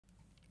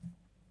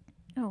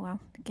Oh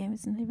wow, the game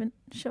isn't even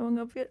showing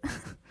up yet.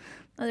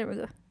 Oh, there we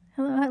go.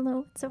 Hello, hello.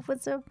 What's up?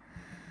 What's up?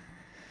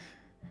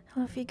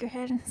 Hello,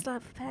 figurehead and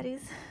slap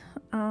patties.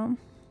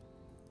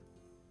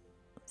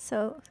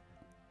 So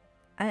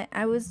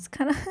I was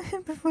kind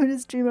of before the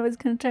stream. I was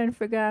kind of trying to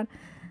figure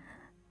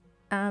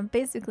out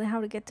basically how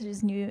to get to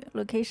this new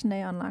location they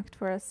unlocked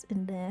for us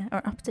in the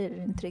or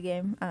updated into the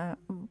game.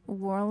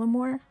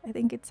 Varlamore, I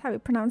think it's how you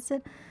pronounce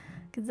it,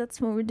 because that's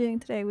what we're doing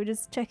today. We're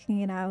just checking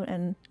it out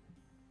and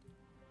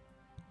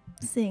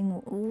seeing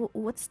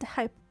what's the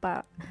hype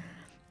about.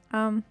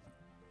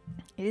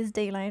 It is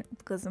daylight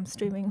because I'm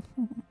streaming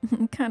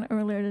kind of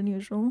earlier than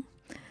usual,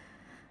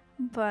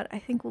 but I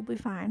think we'll be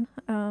fine.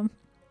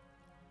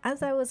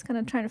 As I was kind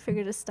of trying to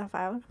figure this stuff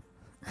out,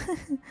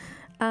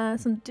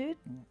 some dude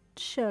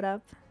showed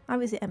up,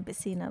 obviously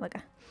NPC, not like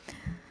a,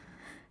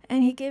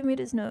 and he gave me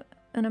this note,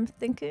 and I'm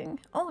thinking,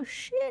 oh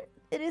shit,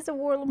 it is a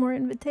Varlamore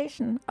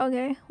invitation.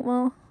 Okay,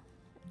 well,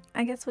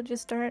 I guess we'll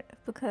just start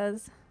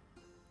because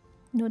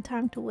no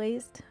time to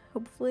waste.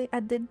 Hopefully,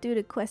 I did do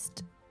the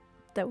quest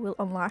that will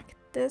unlock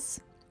this,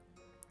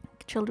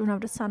 Children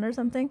of the Sun or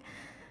something,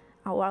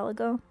 a while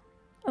ago.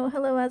 Oh,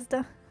 hello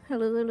Asda.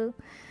 Hello, hello.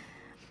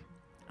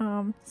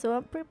 So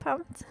I'm pretty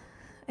pumped.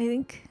 I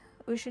think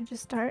we should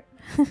just start.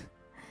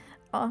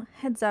 Oh,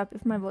 heads up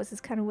if my voice is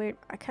kind of weird.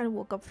 I kind of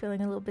woke up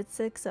feeling a little bit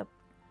sick, so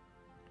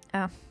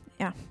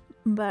yeah.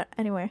 But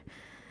anyway,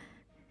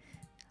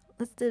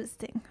 let's do this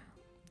thing.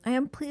 I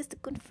am pleased to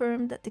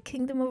confirm that the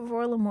Kingdom of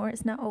Varlamore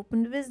is now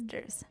open to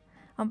visitors.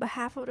 On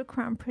behalf of the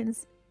Crown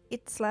Prince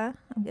Itzla,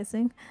 I'm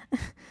guessing,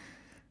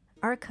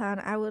 Archon,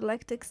 I would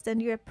like to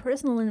extend you a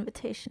personal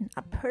invitation.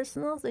 A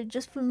personal? So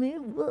just for me?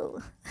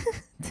 Whoa.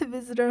 To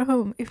visit our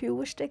home. If you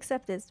wish to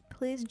accept this,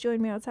 please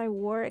join me outside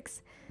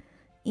Warwick's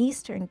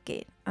Eastern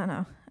Gate.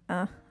 I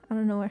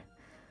don't know where.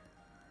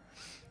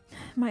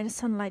 Might the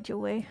sun light your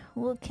way?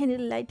 Well, can you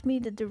light me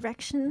the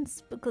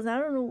directions? Because I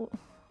don't know.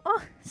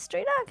 Oh,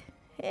 Stray Dog.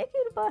 Hey,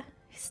 cutie boy.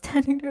 He's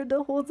standing there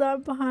the whole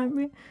time behind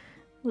me.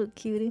 Little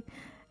cutie.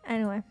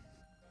 Anyway.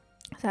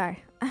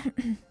 Sorry.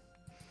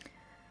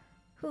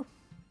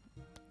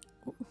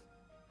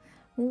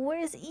 Where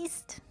is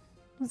east?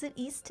 Was it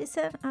east he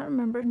said? I don't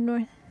remember.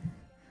 North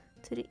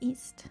to the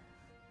east.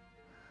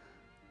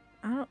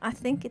 I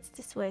think it's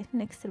this way,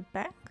 next to the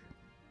bank.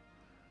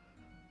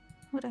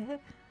 What the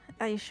heck?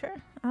 Are you sure?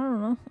 I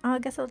don't know. I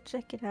guess I'll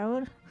check it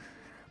out.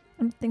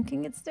 I'm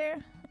thinking it's there.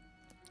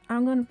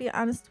 I'm gonna be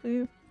honest with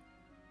you.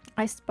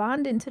 I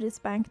spawned into this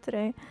bank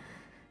today.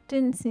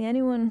 Didn't see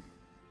anyone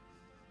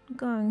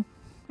going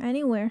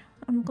anywhere.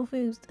 I'm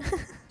confused.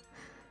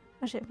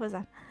 Oh shit, what's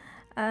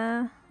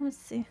that? Let's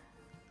see.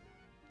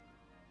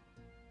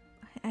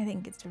 I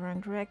think it's the wrong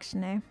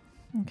direction, eh?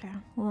 Okay,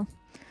 well,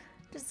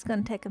 this is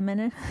gonna take a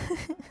minute.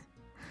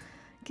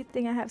 Good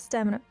thing I have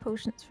stamina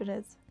potions for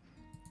this.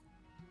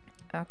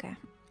 Okay.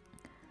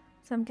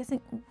 So I'm guessing,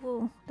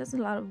 whoa, there's a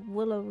lot of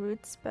willow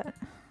roots, but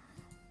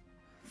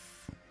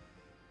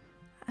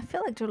I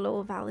feel like they're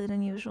lower value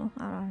than usual.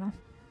 I don't know.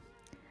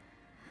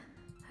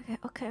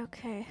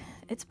 Okay.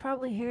 It's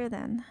probably here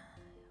then.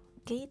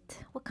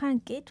 Gate? What kind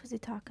of gate was he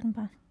talking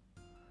about?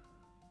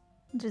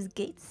 There's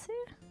gates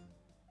here?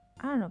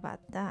 I don't know about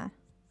that.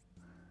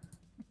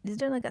 Is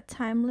there like a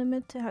time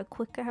limit to how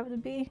quick I have to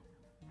be?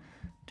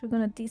 We're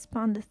gonna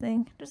despawn the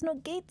thing. There's no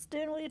gates,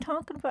 dude. What are you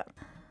talking about?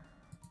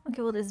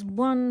 Okay, well there's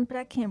one, but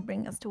that can't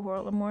bring us to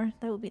Varlamore.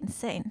 That would be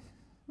insane.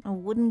 A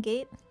wooden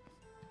gate?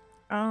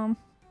 I've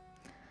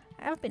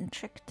been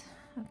tricked.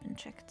 A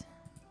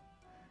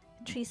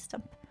tree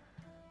stump.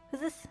 Who's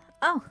this?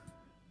 Oh!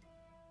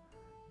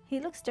 He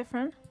looks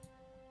different.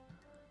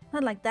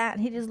 Not like that,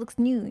 he just looks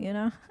new, you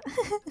know?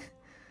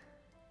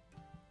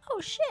 Oh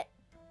shit!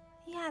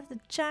 He has a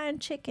giant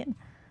chicken.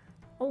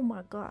 Oh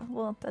my god.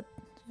 Well, that's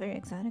very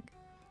exotic.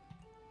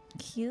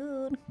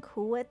 Cute.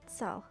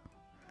 Quetzal.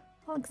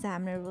 I'll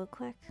examine it real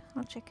quick.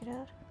 I'll check it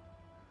out.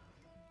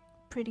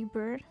 Pretty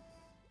bird.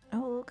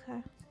 Oh,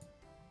 okay.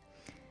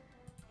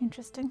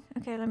 Interesting.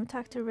 Okay, let me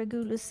talk to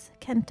Regulus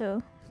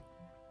Kento.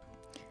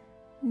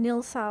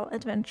 Nilsal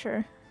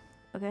Adventure.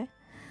 Okay.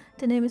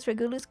 The name is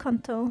Regulus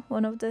Kento,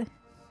 one of the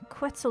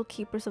Quetzal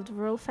keepers of the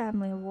royal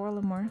family of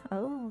Varlamore.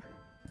 Oh.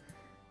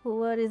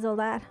 What is all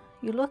that?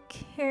 You look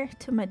here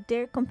to my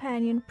dear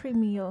companion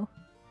Premio.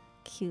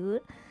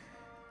 Cute.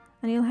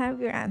 And you'll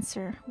have your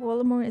answer.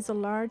 Varlamore is a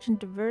large and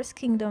diverse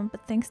kingdom,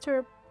 but thanks to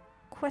our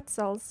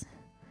Quetzals,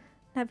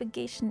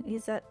 navigation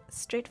is as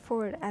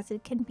straightforward as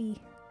it can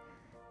be.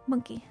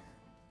 Monkey.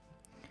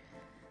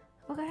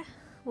 Okay.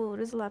 Whoa,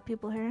 there's a lot of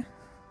people here.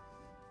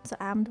 So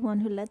I'm the one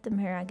who led them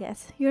here, I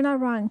guess. You're not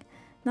wrong.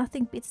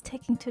 Nothing beats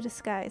taking to the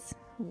skies.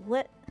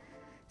 What?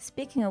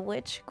 Speaking of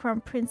which,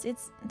 Crown Prince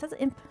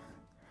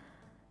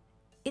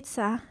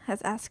Itza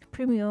has asked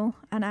Premio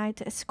and I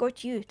to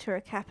escort you to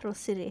our capital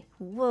city.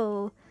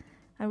 Whoa.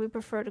 And we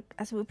prefer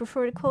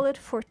to call it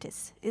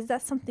Fortis. Is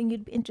that something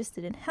you'd be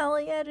interested in? Hell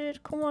yeah,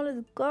 dude. Come on,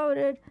 let's go,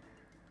 dude.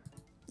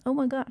 Oh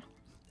my god.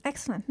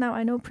 Excellent. Now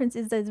I know Prince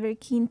Itza is very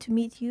keen to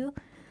meet you.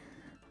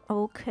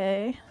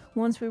 Okay.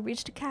 Once we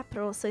reach the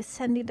capital, so he's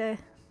sending the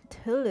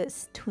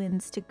Tullis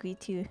twins to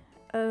greet you.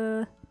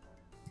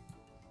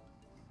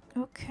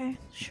 Okay,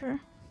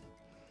 sure.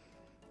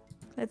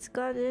 Let's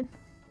go then.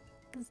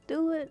 Let's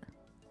do it.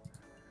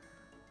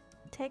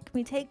 Take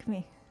me, take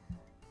me.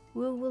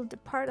 We will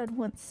depart at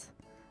once.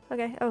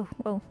 Okay. Oh,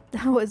 whoa.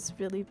 That was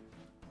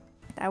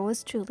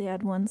truly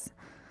at once.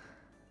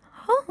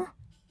 Oh,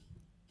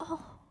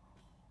 oh,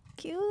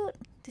 cute.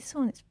 This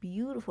one is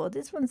beautiful.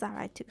 This one's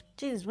alright too.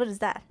 Jesus, what is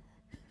that?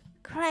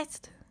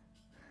 Christ.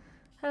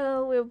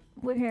 Hello,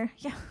 we're here.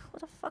 Yeah, what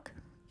the fuck?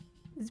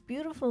 It's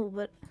beautiful,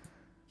 but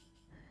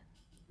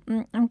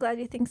I'm glad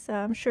you think so.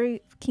 I'm sure you're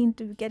keen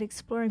to get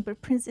exploring,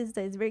 but Prince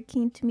Isda is very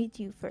keen to meet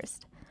you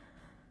first.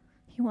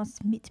 He wants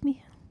to meet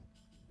me?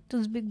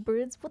 Those big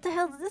birds? What the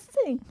hell is this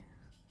thing?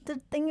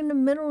 The thing in the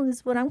middle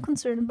is what I'm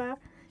concerned about.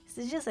 Is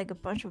it just like a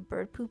bunch of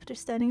bird poop they're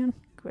standing on?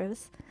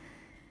 Gross.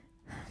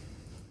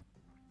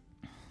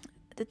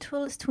 The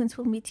Twillis twins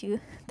will meet you.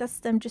 That's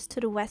them just to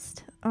the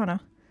west. Oh no.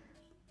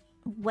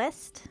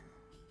 West?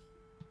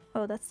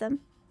 Oh, that's them?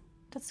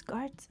 That's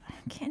guards? I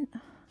can't...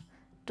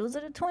 Those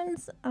are the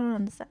twins? I don't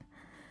understand.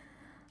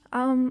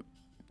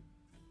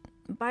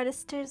 By the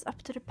stairs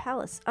up to the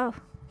palace. Oh.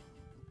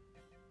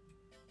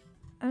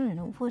 I don't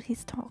know what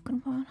he's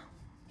talking about.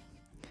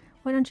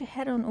 Why don't you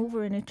head on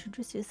over and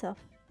introduce yourself?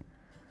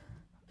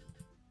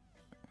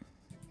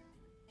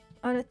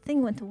 Oh, the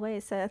thing went away,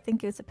 so I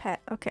think it was a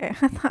pet. Okay,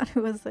 I thought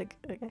it was like...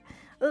 Okay.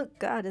 Oh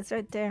god, it's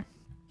right there.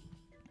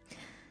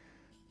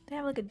 They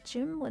have like a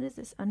gym? What is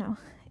this? Oh no.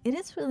 It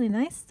is really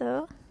nice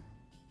though.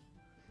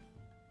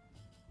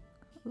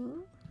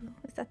 Ooh,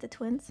 is that the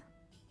twins?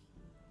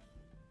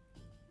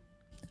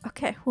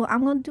 Okay, well,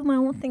 I'm gonna do my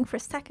own thing for a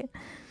second.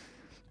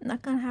 I'm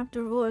not gonna have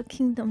the royal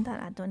kingdom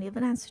that I don't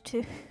even answer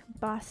to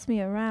boss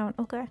me around,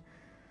 okay?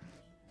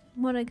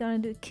 What are they gonna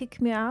do? Kick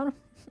me out?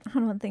 I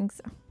don't think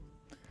so.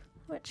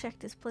 Let's check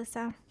this place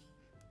out.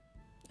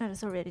 Oh,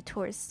 there's already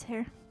tourists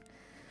here.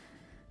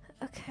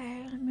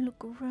 Okay, let me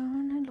look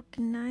around. They're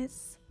looking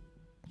nice.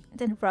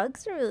 The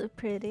rugs are really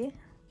pretty.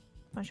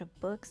 Bunch of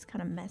books,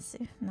 kind of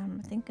messy. Now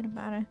I'm thinking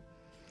about it.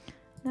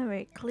 Not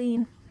very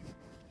clean.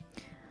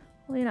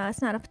 Well, you know,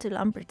 it's not up to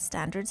Lombard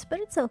standards, but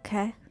it's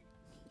okay.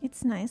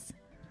 It's nice.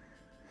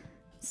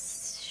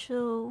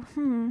 So,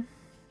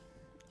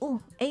 Oh,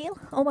 ale?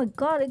 Oh my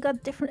god, I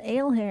got different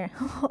ale here.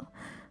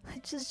 I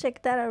just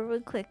checked that out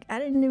real quick. I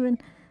didn't even...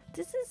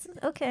 This is...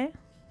 Okay.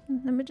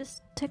 Let me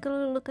just take a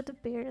little look at the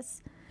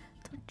bears.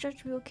 Don't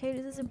judge me, okay?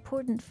 This is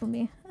important for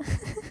me.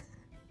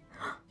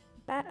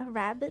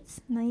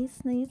 Rabbits. Nice,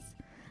 nice.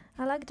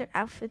 I like their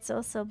outfits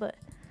also, but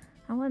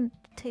I want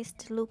to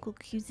taste the local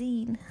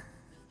cuisine.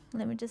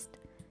 Let me just...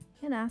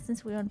 You know,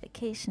 since we're on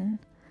vacation.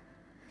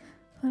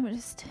 Let me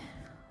just...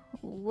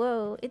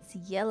 Whoa, it's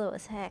yellow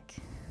as heck.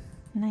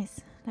 Nice.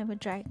 Let me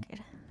drink it.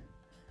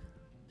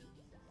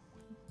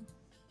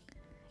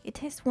 It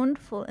tastes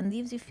wonderful and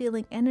leaves you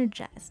feeling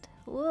energized.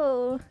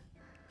 Whoa.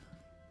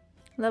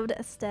 Love the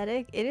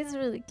aesthetic. It is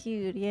really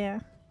cute, yeah.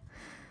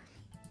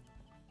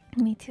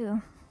 Me too.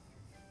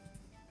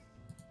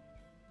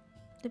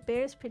 The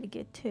bear is pretty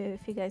good too,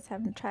 if you guys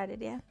haven't tried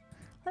it yet.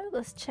 Let me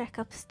go check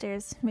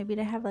upstairs. Maybe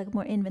they have like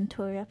more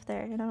inventory up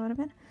there, you know what I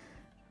mean?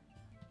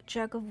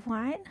 Jug of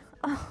wine?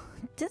 Oh,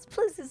 this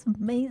place is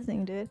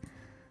amazing, dude.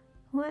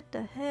 What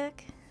the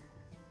heck?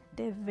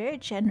 They're very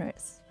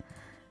generous.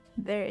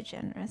 Very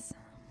generous.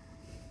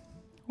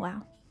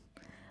 Wow.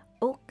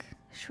 Oak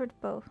short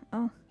bow.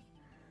 Oh,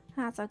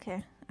 that's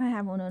okay. I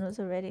have one of those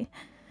already.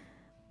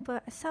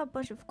 But I saw a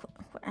bunch of...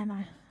 Where am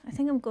I? I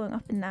think I'm going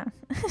up and down.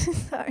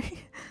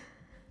 Sorry.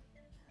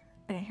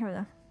 Okay, here we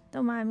go.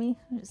 Don't mind me.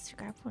 I'll just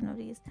grab one of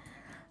these.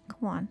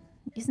 Come on.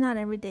 It's not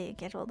every day you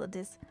get all of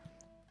this.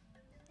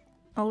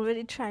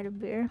 Already tried a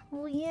beer.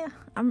 Well, yeah.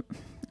 I'm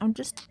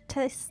just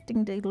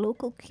testing the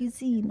local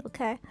cuisine,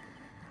 okay?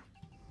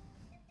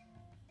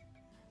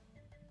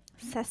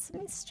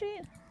 Sesame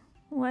Street?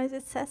 Why is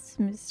it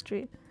Sesame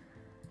Street?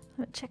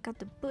 Let me check out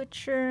the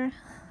butcher.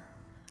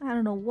 I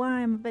don't know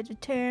why I'm a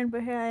vegetarian,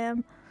 but here I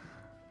am.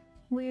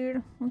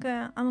 Weird.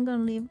 Okay, I'm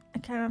gonna leave. I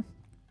kind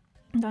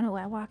of don't know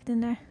why I walked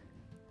in there.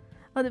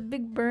 Oh, the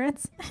big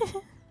birds.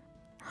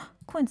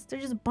 Coins.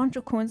 There's just a bunch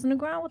of coins on the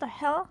ground. What the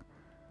hell?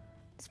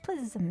 This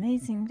place is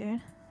amazing,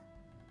 dude.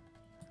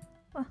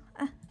 Well,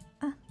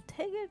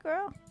 take it,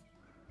 girl.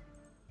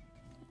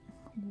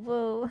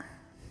 Whoa.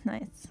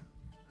 Nice.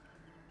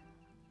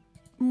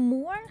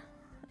 More?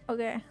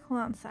 Okay,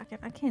 hold on a second.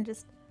 I can't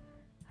just...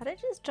 Are they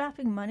just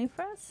dropping money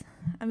for us?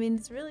 I mean,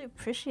 it's really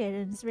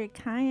appreciated. It's very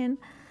kind.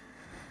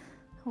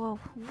 Whoa,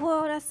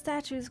 whoa, that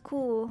statue is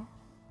cool.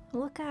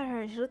 Look at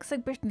her. She looks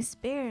like Britney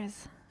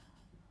Spears.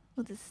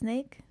 With a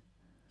snake.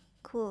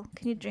 Cool.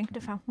 Can you drink the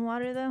fountain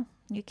water, though?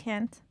 You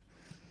can't.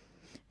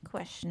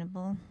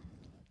 Questionable.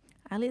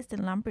 At least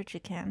in Lombard you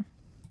can.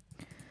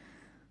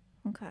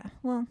 Okay,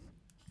 well,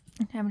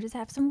 I'm just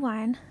have some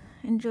wine.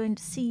 Enjoying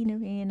the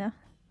scenery, you know.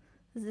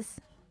 Is this...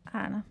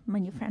 I don't know, my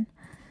new friend.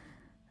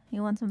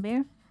 You want some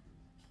beer?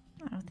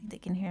 I don't think they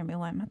can hear me.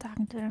 Why am I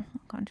talking to them? I'm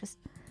conscious.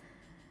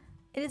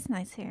 It is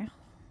nice here.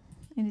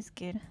 It is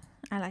good.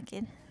 I like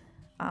it.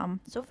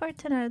 So far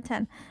 10 out of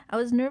 10. I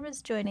was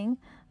nervous joining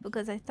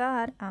because I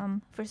thought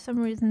for some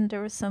reason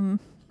there were some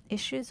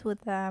issues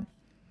with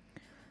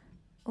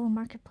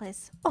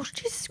marketplace. Oh,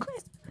 Jesus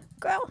Christ,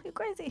 girl, you're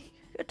crazy.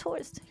 You're a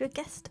tourist. You're a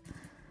guest.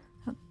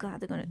 Oh God,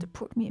 they're gonna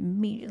deport me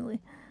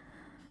immediately.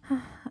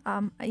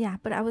 Yeah,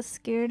 but I was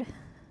scared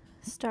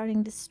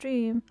starting the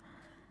stream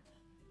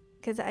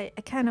because I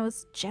kind of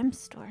was gem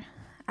store.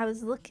 I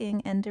was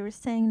looking and they were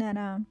saying that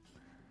there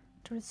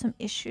were some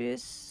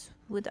issues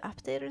with the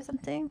update or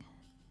something.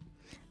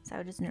 So I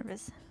was just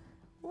nervous.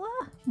 Wow,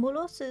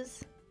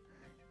 Molosus.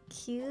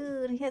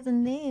 Cute. He has a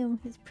name.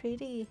 He's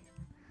pretty.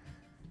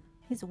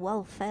 He's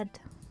well fed.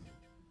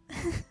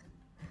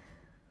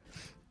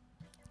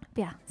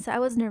 Yeah, so I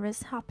was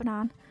nervous hopping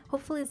on.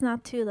 Hopefully it's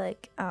not too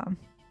like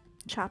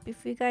choppy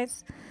for you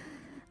guys.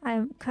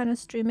 I'm kind of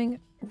streaming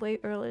way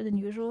earlier than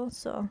usual,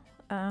 so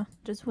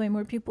there's way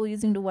more people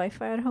using the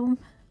Wi-Fi at home.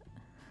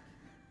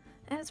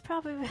 And it's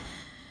probably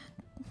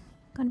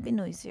gonna be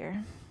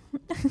noisier.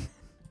 What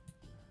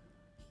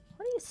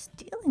are you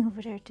stealing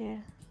over there,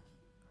 dude?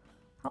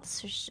 I'll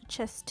search the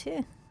chest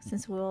too,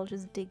 since we're all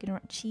just digging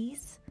around.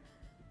 Cheese?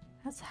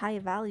 That's high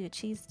value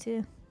cheese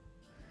too.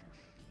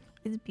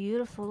 It's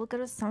beautiful. Look at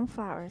the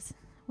sunflowers.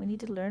 We need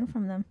to learn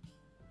from them.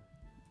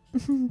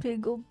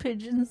 Big old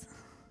pigeons.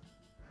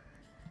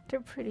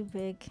 They're pretty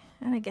big.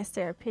 And I guess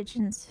they are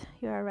pigeons.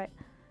 You are right.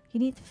 You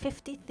need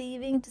 50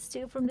 thieving to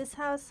steal from this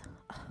house?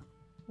 Oh,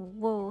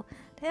 whoa.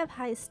 They have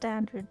high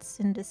standards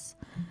in this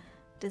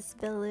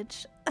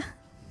village.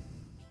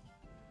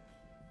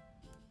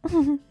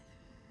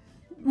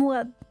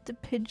 What? The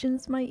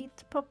pigeons might eat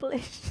the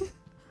population?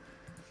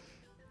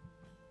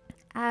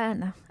 I don't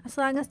know. As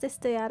long as they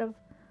stay out of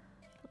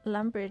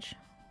Lumbridge.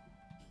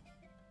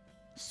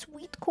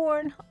 Sweet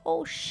corn.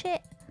 Oh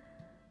shit.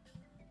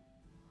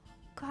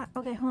 God.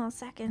 Okay, hold on a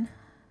second.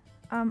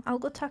 I'll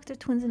go talk to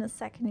twins in a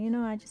second. You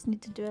know, I just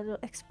need to do a little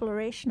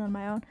exploration on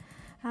my own.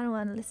 I don't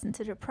want to listen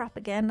to their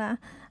propaganda.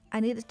 I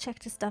need to check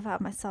this stuff out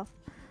myself.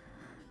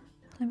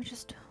 Let me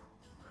just...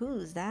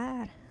 Who's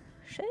that?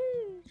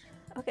 Sheesh.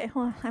 Okay,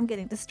 hold on. I'm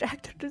getting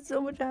distracted. There's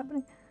so much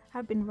happening.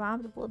 I've been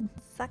robbed. Well,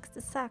 sucks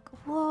to suck.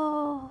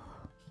 Whoa.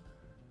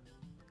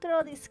 Look at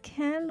all these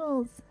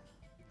candles.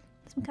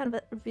 Some kind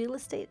of a real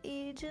estate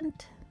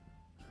agent.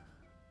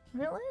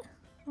 Really?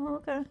 Oh,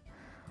 okay.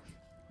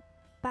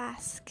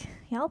 Bask.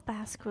 Yeah, I'll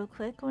bask real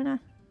quick. Why not?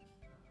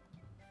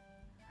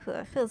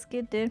 It feels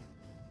good, dude.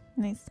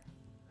 Nice.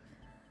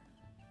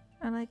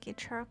 I like your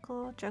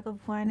charcoal. Jug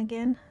of wine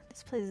again.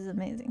 This place is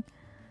amazing.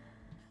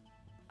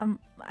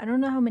 I don't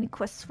know how many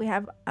quests we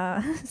have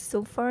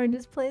so far in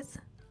this place.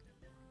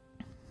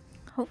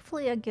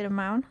 Hopefully a good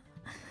amount.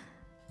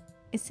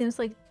 It seems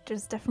like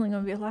there's definitely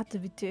going to be a lot to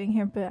be doing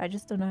here, but I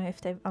just don't know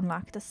if they've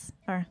unlocked us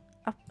or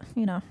up,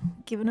 you know,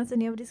 given us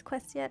any of these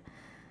quests yet.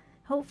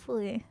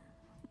 Hopefully.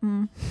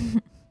 Let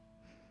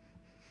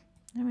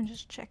me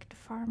just check the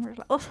farmer.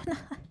 Oh, no.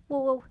 Whoa,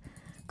 whoa.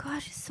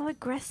 Gosh, she's so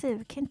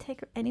aggressive. Can't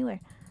take her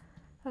anywhere.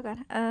 Oh, God.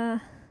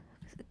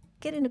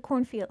 Get in the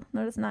cornfield.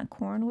 No, that's not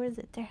corn. Where is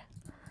it? There.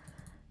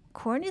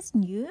 Corn is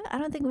new? I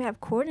don't think we have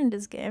corn in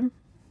this game.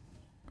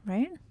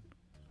 Right?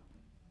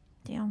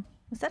 Damn.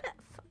 Was that a...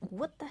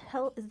 What the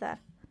hell is that?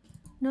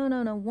 No,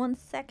 no, no. 1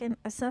 second.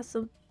 I saw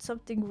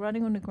something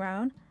running on the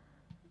ground.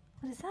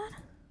 What is that?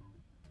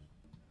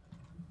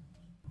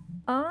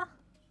 What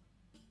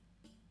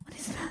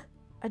is that?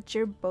 A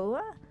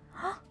jerboa?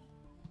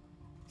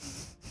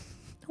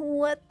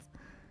 What?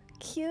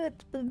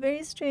 Cute, but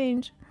very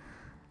strange.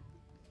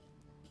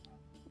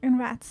 And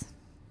rats.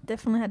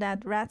 Definitely had to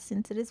add rats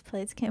into this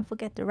place. Can't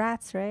forget the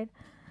rats, right?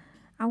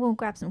 I will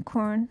grab some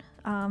corn.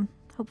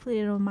 Hopefully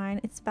they don't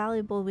mind. It's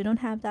valuable. We don't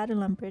have that in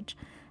Lumbridge.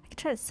 I could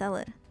try to sell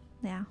it.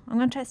 Yeah, I'm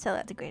gonna try to sell it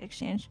at the Great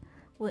Exchange.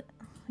 What?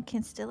 I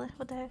can't steal it?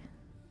 What the heck?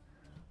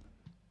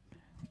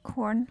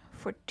 Corn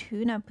for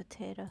tuna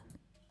potato.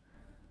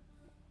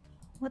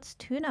 What's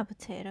tuna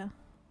potato?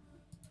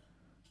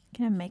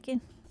 Can I make it?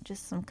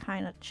 Just some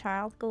kind of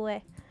child? Go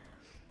away.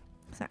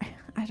 Sorry,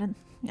 I don't,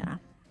 yeah.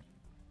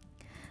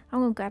 I'm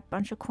gonna grab a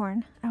bunch of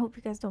corn. I hope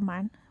you guys don't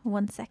mind.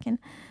 1 second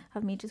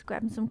of me just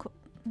grabbing some corn.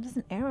 There's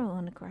an arrow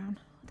on the ground.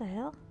 What the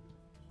hell?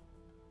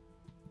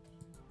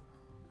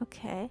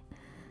 Okay.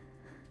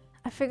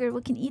 I figured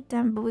we can eat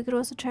them, but we could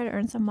also try to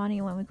earn some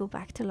money when we go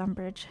back to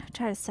Lumbridge.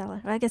 Try to sell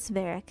it. Or I guess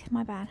Varric.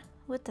 My bad.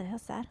 What the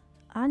hell's that?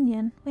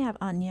 Onion. We have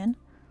onion.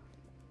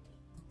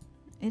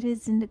 It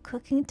is in the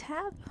cooking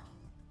tab?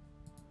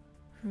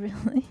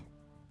 Really?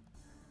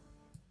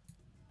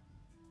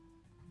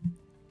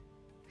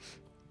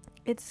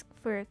 It's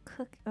for a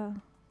cook. Oh,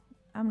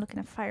 I'm looking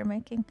at fire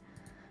making.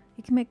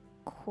 You can make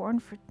corn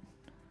for...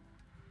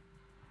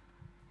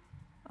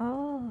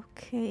 Oh,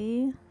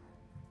 okay.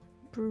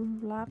 Brew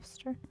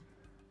lobster.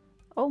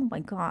 Oh my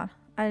god.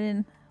 I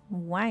didn't...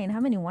 Wine. How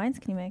many wines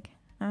can you make?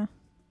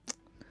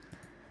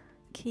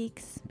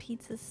 Cakes,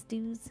 pizzas,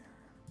 stews,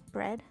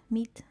 bread,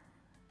 meat,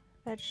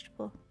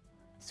 vegetable.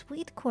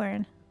 Sweet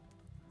corn.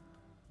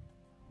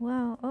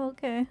 Wow,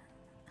 okay.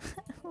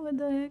 What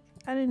the heck?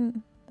 I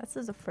didn't... This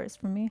is a first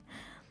for me.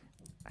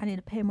 I need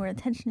to pay more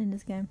attention in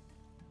this game.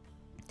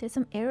 There's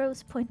some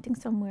arrows pointing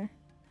somewhere.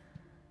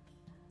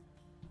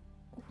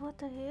 What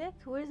the heck?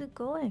 Where is it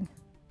going?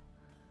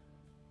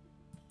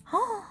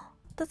 Oh,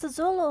 that's a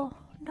Zolo.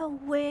 No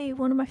way.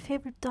 One of my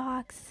favorite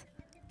dogs.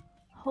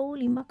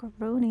 Holy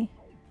macaroni.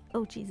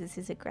 Oh, Jesus,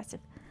 he's aggressive.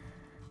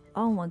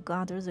 Oh my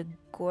god, those are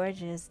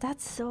gorgeous.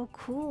 That's so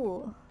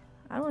cool.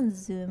 I don't want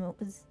to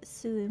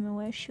shoo him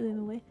away.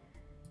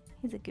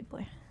 He's a good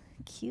boy.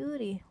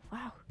 Cutie.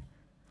 Wow.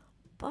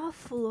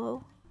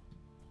 Buffalo.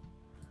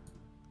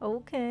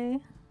 Okay.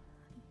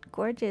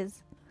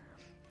 Gorgeous.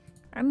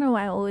 I don't know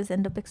why I always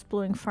end up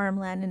exploring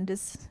farmland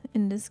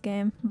in this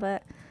game,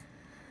 but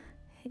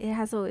it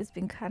has always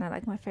been kind of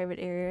like my favorite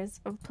areas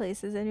of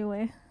places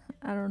anyway.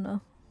 I don't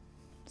know.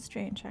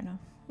 Strange, I know.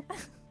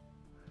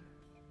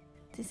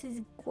 This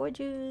is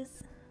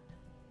gorgeous.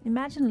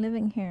 Imagine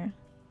living here.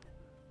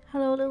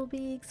 Hello, little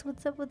beaks.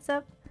 What's up? What's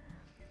up?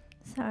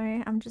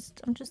 Sorry, I'm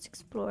just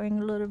exploring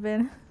a little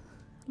bit,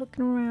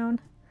 looking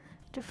around.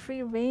 They're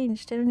free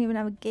range. They don't even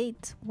have a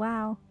gate.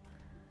 Wow.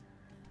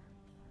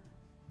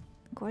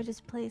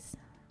 Gorgeous place.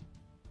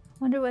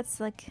 Wonder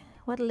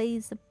what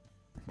lays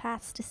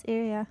past this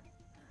area.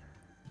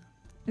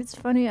 It's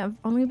funny, I've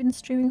only been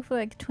streaming for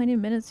like 20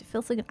 minutes. It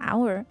feels like an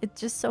hour. It's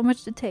just so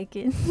much to take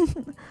in.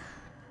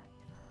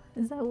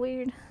 Is that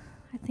weird?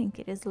 I think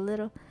it is a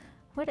little.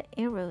 What are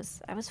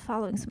arrows? I was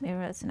following some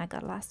arrows and I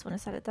got lost when I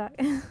saw the dog.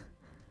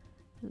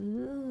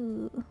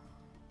 Ooh.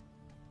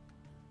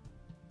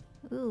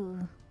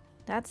 Ooh.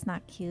 That's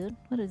not cute.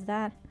 What is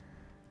that?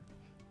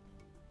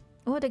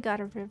 Oh, they got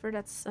a river.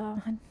 That's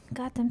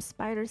got them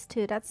spiders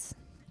too. That's.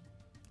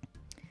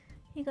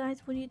 Hey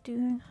guys, what are you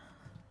doing?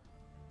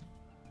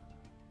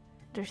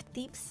 There's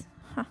thieves.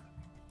 Huh.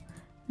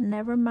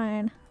 Never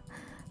mind.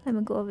 Let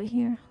me go over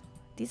here.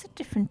 These are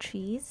different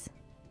trees.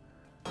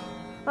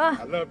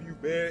 Ah. I love you,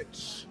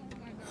 bitch.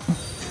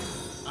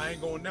 I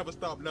ain't gonna never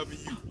stop loving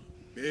you,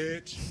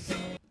 bitch.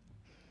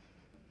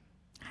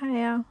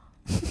 Hiya.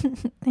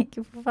 Thank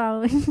you for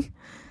following.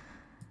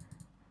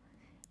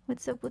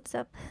 What's up? What's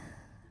up?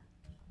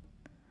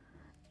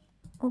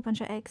 Oh, a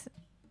bunch of eggs.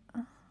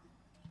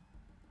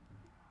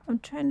 I'm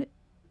trying to.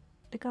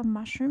 They got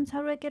mushrooms.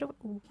 How do I get away?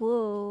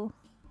 Whoa.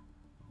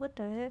 What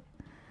the heck?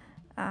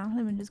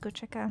 Let me just go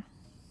check out.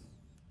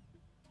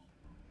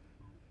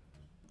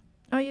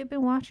 Oh, you've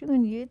been watching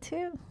on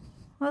YouTube?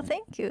 Well,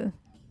 thank you.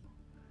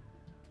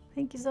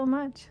 Thank you so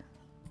much.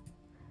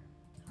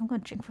 I'm gonna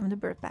drink from the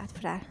bird bath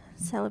for that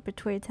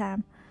celebratory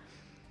time.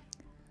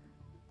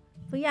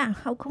 But yeah,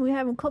 how come we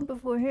haven't come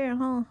before here,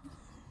 huh?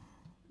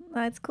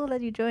 It's cool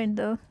that you joined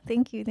though.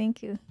 Thank you,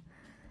 thank you.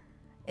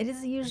 It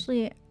is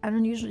usually, I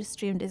don't usually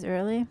stream this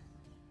early.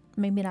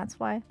 Maybe that's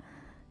why.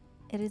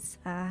 It is,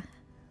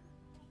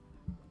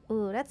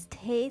 oh, that's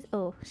taste.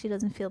 Oh, she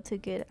doesn't feel too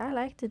good. I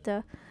liked it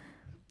though.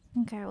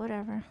 Okay,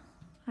 whatever.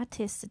 I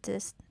tasted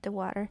the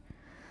water.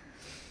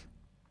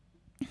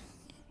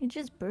 It's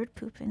just bird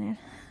poop in it.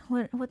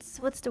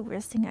 What's the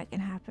worst thing that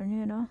can happen,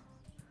 you know?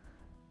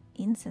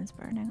 Incense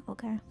burning,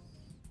 okay.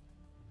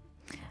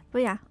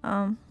 But yeah,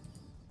 what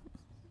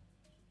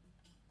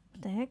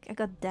the heck? I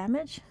got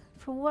damage?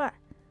 For what?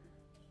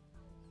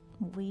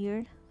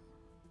 Weird.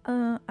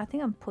 I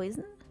think I'm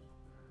poisoned?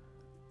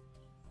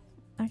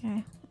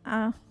 Okay.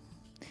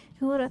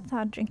 Who would have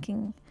thought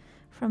drinking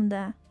from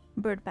the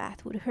bird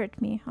bath would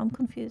hurt me? I'm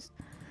confused.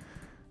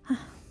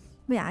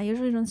 But yeah, I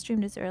usually don't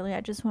stream this early.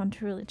 I just want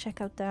to really check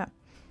out the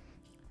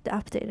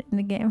update in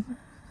the game.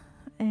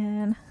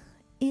 And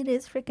it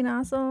is freaking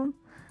awesome.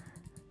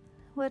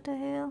 What the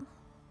hell?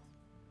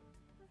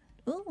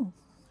 Ooh,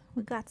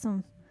 we got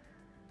some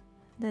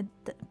the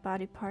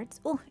body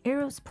parts. Oh,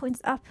 arrows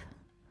points up.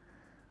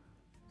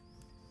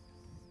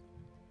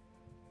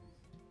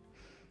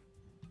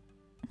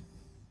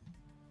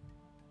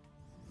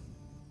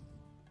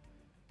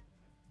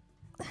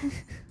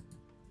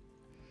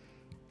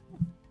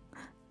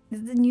 This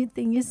is the new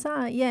thing you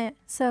saw. Yeah,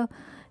 so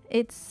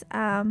it's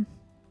the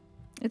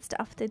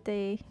update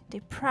they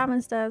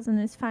promised us, and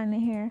it's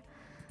finally here.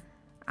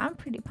 I'm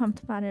pretty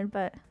pumped about it,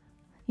 but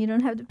you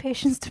don't have the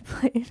patience to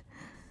play it.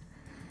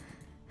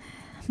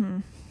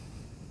 I'm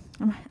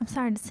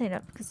sorry to say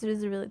that because it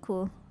is a really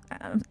cool.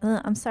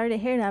 I'm sorry to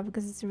hear that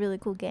because it's a really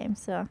cool game.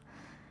 So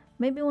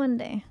maybe one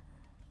day.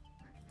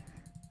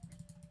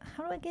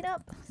 How do I get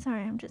up?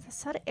 Sorry, I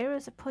saw the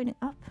arrows are pointing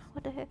up.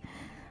 What the heck?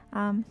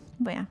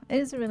 But yeah, it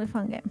is a really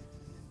fun game.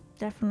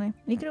 Definitely.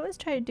 You could always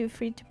try to do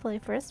free to play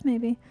first,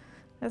 maybe.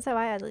 That's how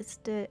I at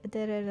least did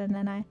it, and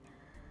then I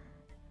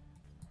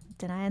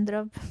ended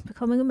up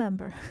becoming a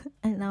member,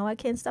 and now I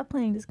can't stop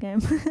playing this game.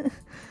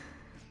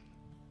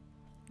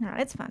 No,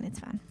 it's fun,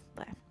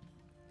 but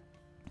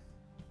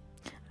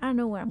I don't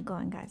know where I'm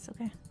going, guys.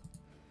 Okay.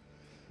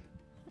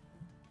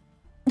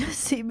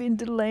 See me in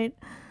the light.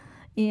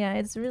 Yeah,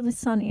 it's really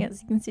sunny,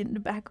 as you can see in the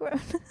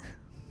background.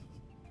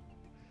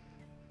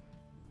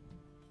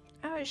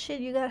 Oh shit,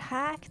 you got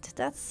hacked?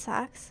 That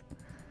sucks.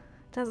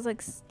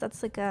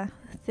 That's like a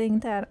thing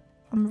that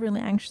I'm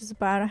really anxious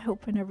about. I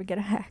hope I never get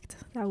hacked.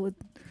 That would,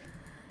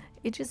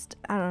 it just,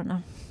 I don't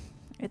know.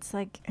 It's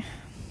like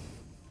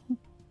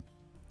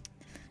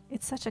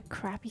it's such a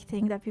crappy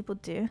thing that people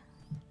do.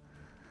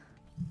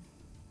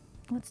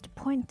 What's the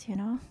point, you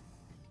know?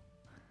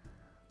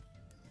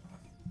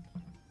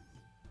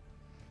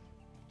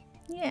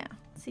 Yeah,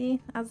 see,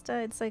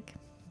 Asda, it's like,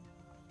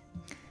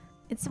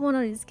 it's one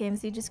of these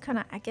games you just kind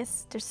of, I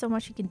guess there's so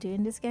much you can do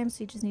in this game,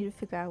 so you just need to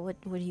figure out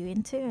what you're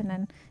into, and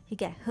then you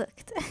get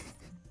hooked.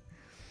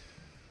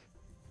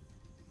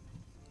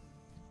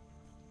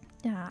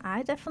 Yeah,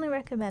 I definitely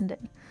recommend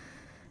it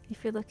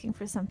if you're looking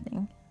for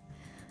something.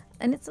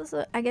 And it's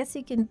also, I guess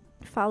you can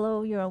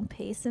follow your own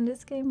pace in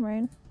this game,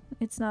 right?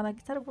 It's not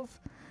like terrible.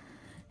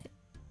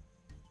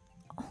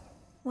 Oh,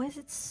 why is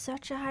it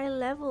such a high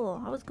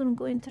level? I was gonna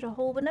go into the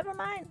hole, but never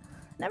mind.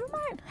 Never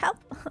mind. Help!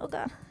 Oh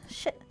god.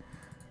 Shit.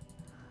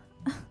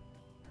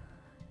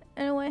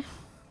 Anyway.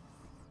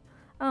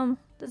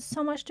 There's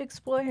so much to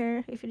explore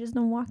here if you just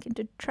don't walk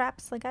into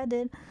traps like I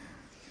did.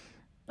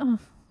 Oh.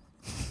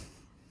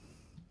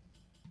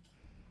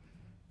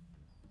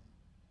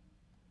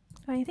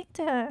 I think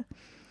the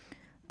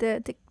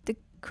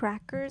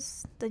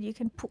crackers that you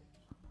can put.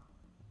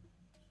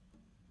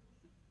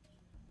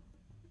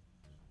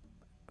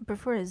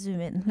 Before I zoom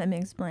in, let me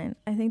explain.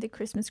 I think the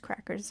Christmas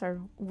crackers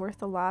are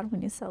worth a lot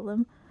when you sell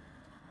them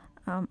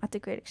at the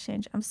Great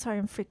Exchange. I'm sorry,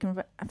 I'm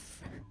freaking.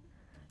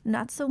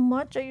 Not so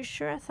much. Are you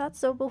sure? I thought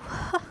so, but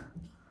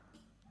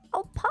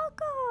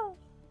alpaca.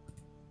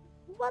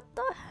 What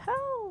the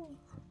hell?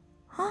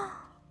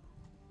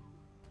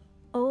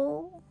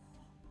 Oh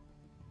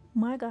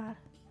my god.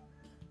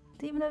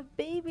 They even have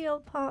baby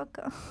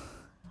alpaca.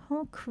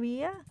 Oh,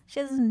 Kriya? She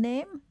has a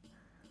name?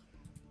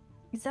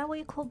 Is that what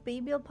you call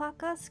baby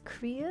alpacas?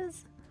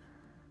 Kriyas?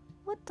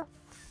 What the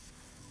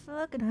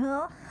fucking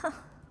hell?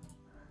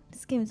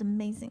 This game is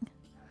amazing.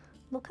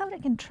 Look how they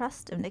can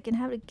trust them. They can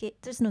have a gate.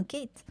 There's no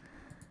gate.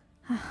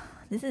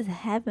 This is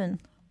heaven.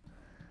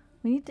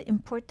 We need to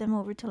import them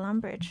over to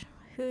Lumbridge.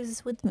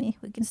 Who's with me?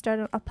 We can start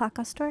an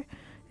alpaca store.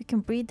 We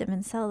can breed them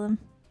and sell them.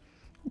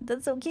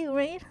 That's so cute,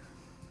 right?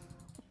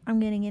 I'm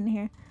getting in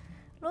here.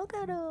 Look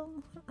at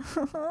them.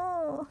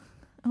 Oh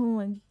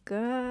my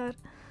god.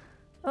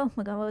 Oh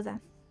my god, what was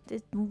that?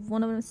 Did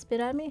one of them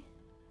spit at me?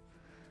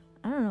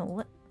 I don't know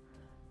what.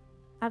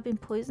 I've been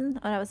poisoned?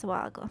 Oh, that was a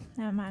while ago.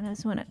 Never mind, that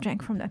was when I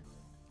drank from the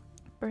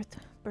birth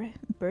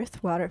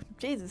water.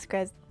 Jesus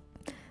Christ.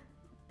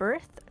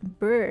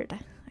 Bird.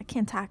 I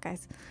can't talk,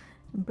 guys.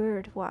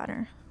 Bird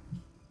water.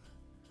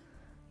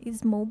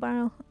 Is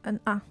mobile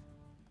and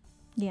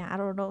yeah, I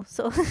don't know.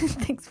 So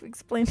thanks for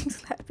explaining,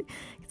 Slappy.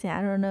 Yeah,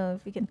 I don't know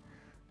if we can.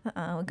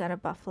 We got a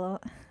buffalo.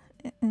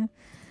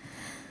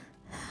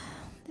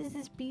 This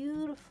is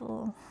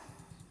beautiful.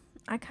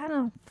 I kind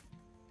of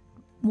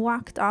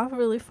walked off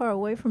really far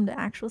away from the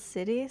actual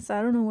city, so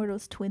I don't know where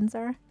those twins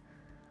are.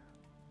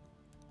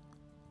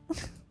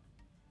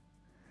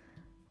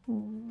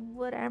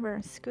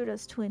 Whatever, screw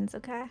those twins,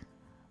 okay?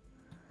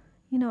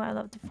 You know I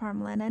love the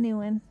farmland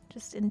anyway,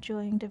 just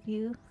enjoying the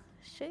view.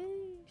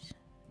 Sheesh.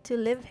 To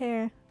live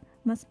here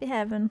must be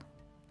heaven.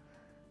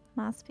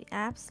 Must be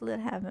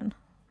absolute heaven.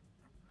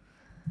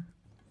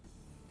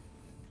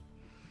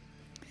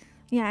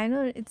 Yeah, I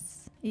know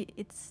it's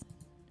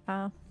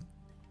yeah,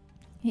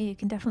 you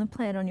can definitely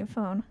play it on your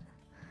phone.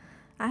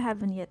 I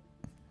haven't yet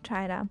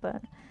tried out,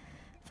 but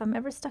if I'm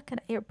ever stuck at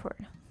an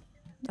airport,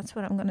 that's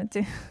what I'm gonna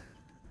do.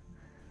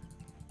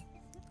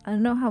 I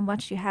don't know how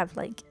much you have,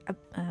 like,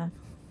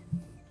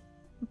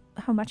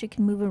 how much you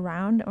can move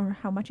around or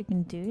how much you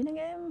can do in a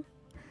game.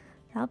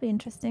 That'll be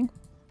interesting.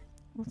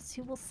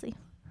 We'll see.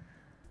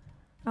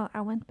 Oh,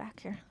 I went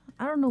back here.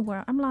 I don't know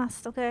where. I'm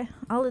lost, okay?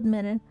 I'll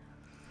admit it.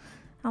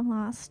 I'm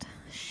lost.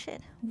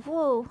 Shit.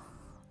 Whoa.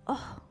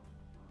 Oh.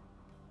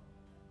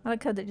 I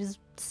like how they just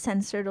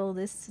censored all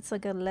this. It's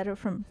like a letter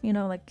from, you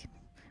know, like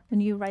when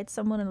you write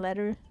someone a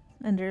letter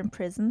and they're in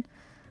prison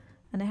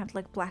and they have to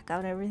like black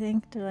out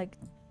everything. They're like,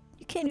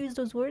 you can't use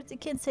those words. You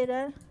can't say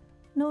that.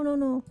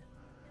 No.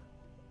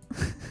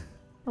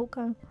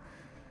 Okay.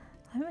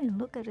 Let me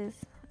look at this.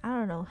 I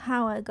don't know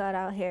how I got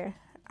out here.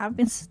 I've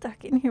been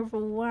stuck in here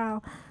for a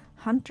while.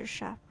 Hunter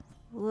shop.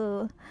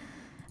 Whoa.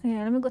 Okay,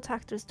 let me go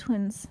talk to those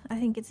twins. I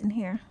think it's in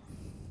here.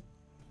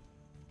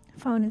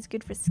 Phone is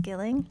good for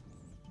skilling.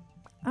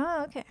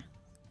 Oh, okay.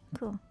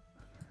 Cool.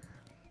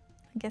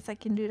 I guess I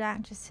can do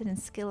that. Just sit and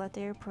skill at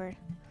the airport.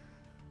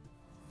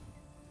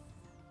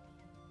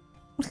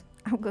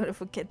 I'm gonna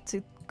forget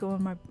to go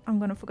on my. I'm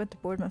gonna forget to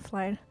board my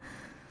flight.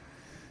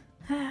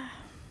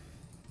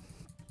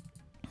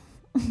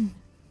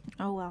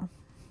 Oh well.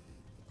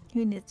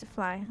 Who needs to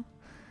fly?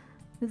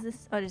 Who's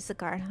this? Oh, there's a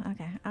guard.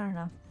 Okay, I don't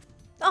know.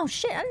 Oh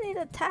shit! I need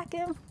to attack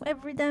him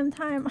every damn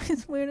time. I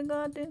swear to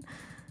God, dude.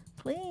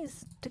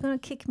 Please, they're gonna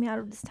kick me out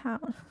of this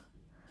town.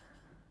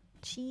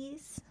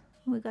 Cheese.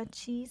 We got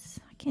cheese.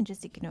 I can't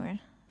just ignore it.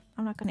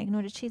 I'm not gonna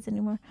ignore the cheese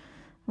anymore.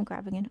 I'm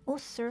grabbing it. Oh,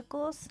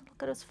 circles.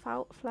 Look at those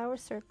flower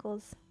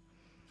circles.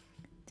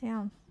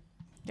 Damn.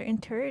 Their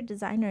interior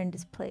designer in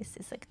this place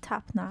is like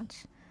top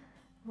notch.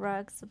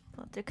 Rugs.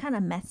 They're kind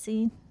of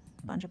messy.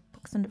 A bunch of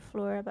books on the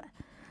floor. But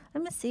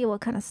let me see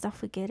what kind of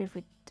stuff we get if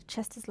we The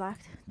chest is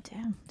locked.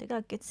 Damn, they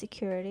got good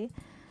security.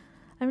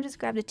 Let me just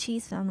grab the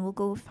cheese and we'll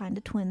go find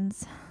the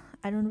twins.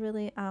 I don't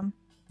really,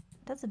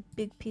 that's a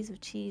big piece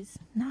of cheese.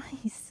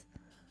 Nice.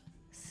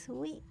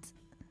 Sweet.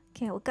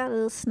 Okay, we got a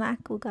little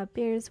snack. We got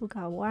beers. We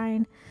got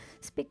wine.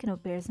 Speaking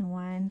of beers and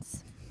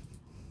wines,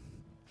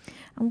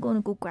 I'm going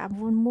to go grab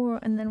one more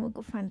and then we'll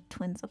go find the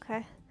twins,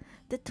 okay?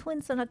 The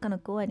twins are not going to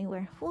go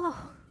anywhere. Whoa.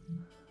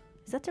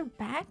 Is that their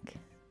back?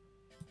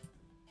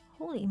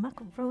 Holy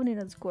macaroni,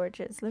 that's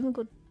gorgeous. Let me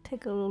go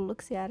take a little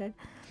look-see at it.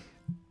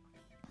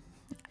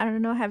 I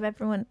don't know, have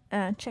everyone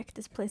checked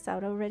this place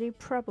out already?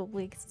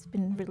 Probably, because it's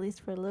been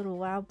released for a little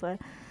while, but...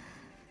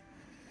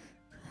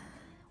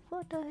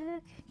 What the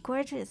heck?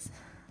 Gorgeous.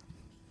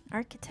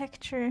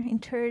 Architecture,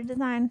 interior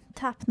design,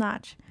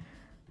 top-notch.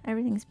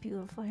 Everything's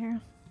beautiful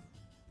here.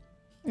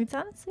 It's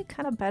honestly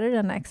kind of better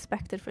than I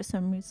expected for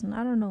some reason.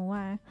 I don't know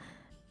why.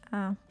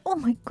 Oh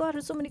my god,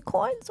 there's so many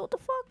coins. What the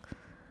fuck?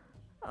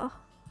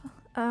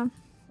 Oh,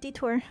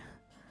 detour.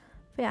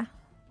 But yeah,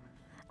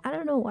 I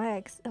don't know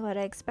why what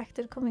I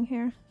expected coming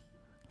here.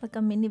 Like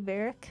a mini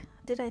barrack.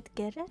 Did I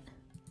get it?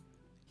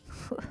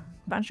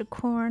 Bunch of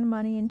corn,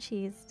 money, and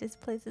cheese. This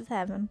place is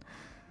heaven.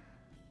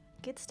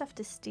 Good stuff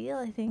to steal,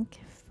 I think.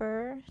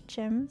 Fur,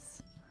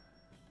 gems.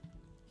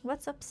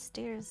 What's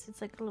upstairs?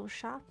 It's like a little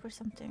shop or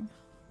something.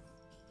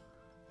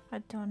 I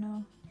don't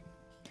know.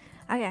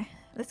 Okay,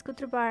 let's go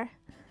to the bar.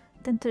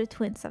 Then to the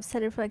twins. I've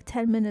said it for like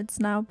 10 minutes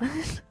now,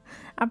 but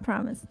I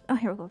promise. Oh,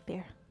 here we go,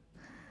 beer.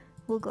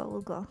 We'll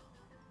go.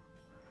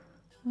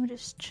 Let me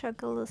just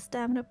chug a little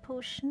stamina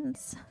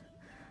potions.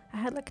 I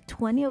had like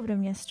 20 of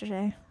them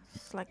yesterday.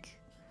 Just like,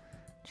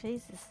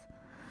 Jesus.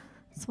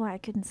 That's why I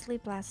couldn't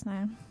sleep last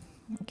night.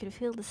 I could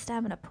feel the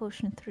stamina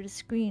potion through the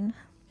screen.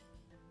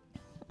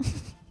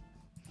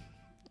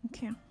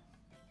 Okay.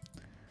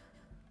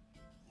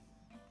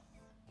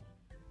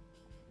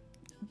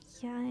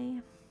 Yeah.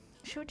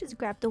 Should we just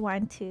grab the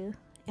wine too?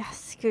 Yeah,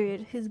 screw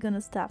it. Who's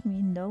gonna stop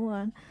me? No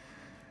one.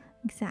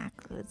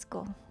 Exactly. Let's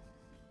go.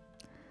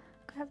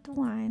 Grab the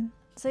wine.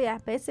 So yeah,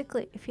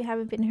 basically, if you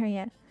haven't been here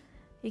yet,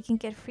 you can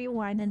get free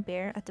wine and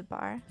beer at the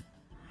bar.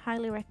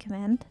 Highly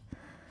recommend.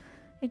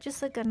 It's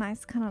just like a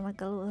nice kind of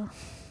like a little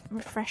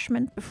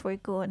refreshment before you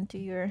go and do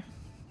your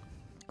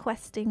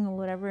questing or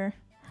whatever,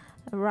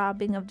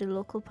 robbing of the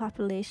local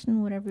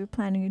population, whatever you're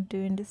planning to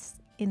do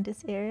in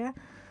this area.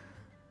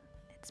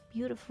 It's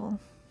beautiful.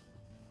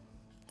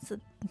 So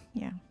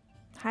yeah,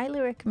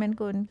 highly recommend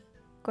going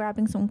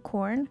grabbing some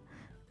corn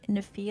in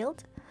the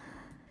field.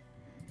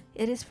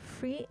 It is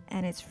free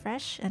and it's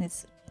fresh and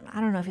it's, I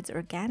don't know if it's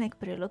organic,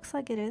 but it looks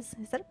like it is.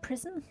 Is that a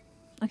prison?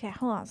 Okay,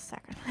 hold on a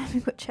second. Let me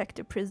go check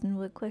the prison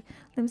real quick.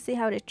 Let me see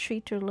how they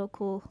treat their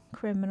local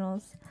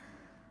criminals.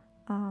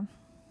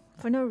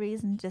 For no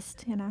reason,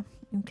 just, you know,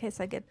 in case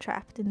I get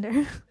trapped in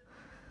there.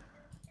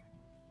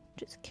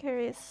 Just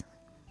curious.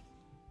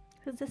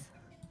 Who's this?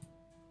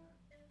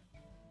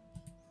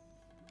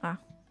 Ah,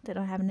 they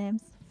don't have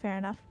names. Fair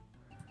enough.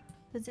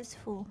 Who's this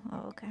fool?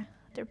 Oh, okay.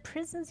 Their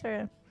prisons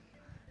are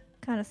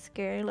kind of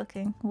scary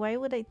looking. Why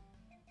would I...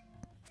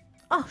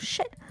 Oh,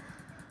 shit!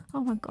 Oh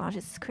my god,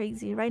 it's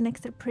crazy. Right next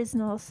to the prison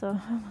also.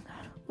 Oh my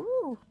god.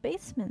 Ooh,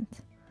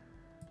 basement.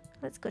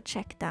 Let's go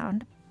check down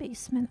the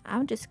basement.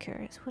 I'm just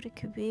curious what it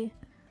could be.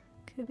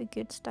 Could be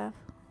good stuff.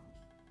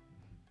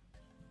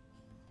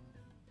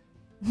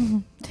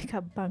 They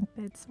got bunk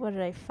beds. What are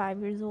they, 5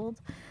 years old?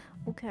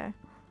 Okay.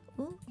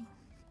 Ooh.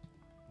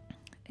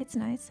 It's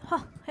nice.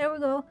 Huh, here we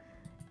go.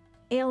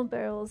 Ale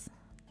barrels.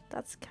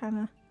 That's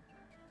kind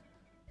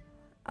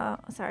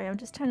of... sorry, I'm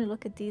just trying to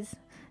look at these.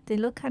 They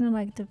look kind of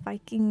like the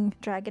Viking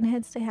dragon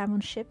heads they have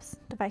on ships.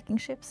 The Viking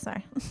ships,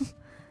 sorry.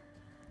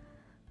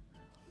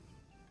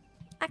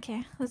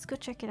 Okay, let's go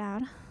check it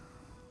out.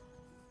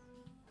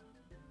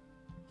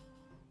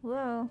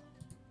 Whoa.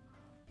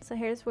 So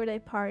here's where they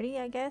party,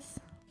 I guess.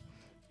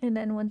 And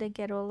then when they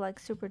get all like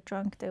super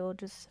drunk, they will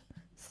just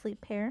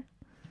sleep here.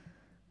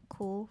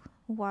 Cool.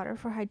 Water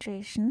for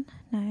hydration.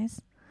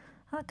 Nice.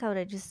 I like how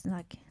they just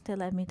like, they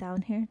let me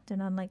down here. They're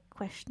not like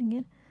questioning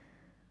it.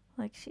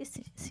 Like, she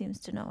seems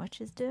to know what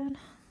she's doing.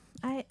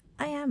 I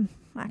am,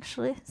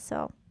 actually,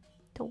 so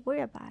don't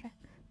worry about it.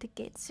 The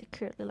gate's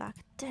securely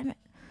locked. Damn it.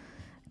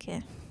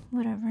 Okay,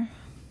 whatever.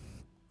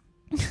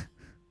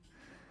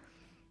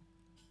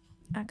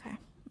 Okay,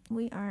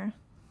 we are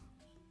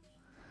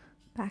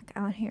back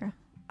out here.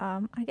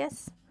 I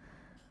guess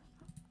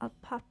I'll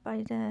pop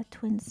by the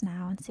twins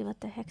now and see what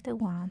the heck they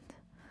want.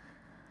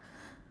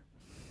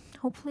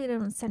 Hopefully they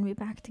don't send me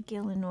back to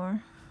Gillen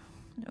or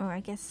I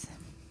guess...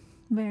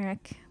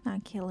 Varric,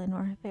 not Killing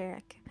or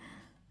Varric.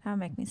 That'll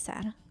make me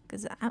sad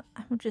because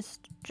I'm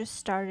just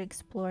started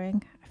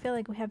exploring. I feel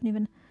like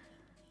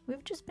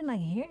we've just been like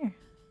here.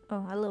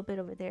 Oh, a little bit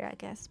over there, I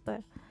guess.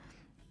 But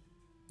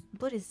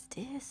what is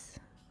this?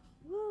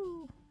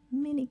 Woo,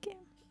 mini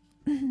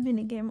game,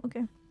 mini game.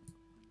 Okay,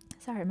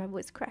 sorry, my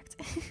voice cracked.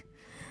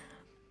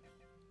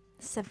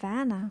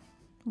 Savannah.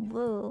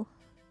 Whoa.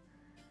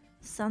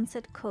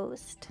 Sunset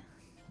Coast.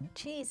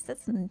 Jeez,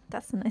 that's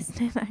a nice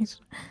name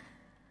actually.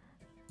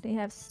 They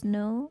have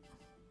snow,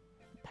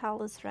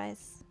 Palace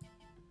Rise.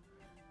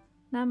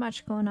 Not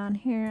much going on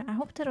here. I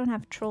hope they don't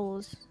have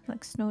trolls,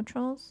 like snow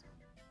trolls.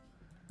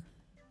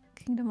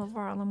 Kingdom of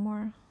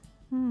Varlamore.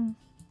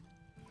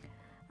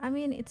 I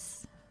mean,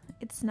 it's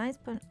nice,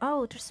 but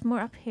oh, there's more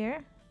up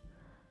here.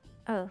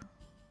 Oh,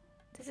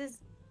 this is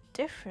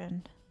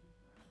different.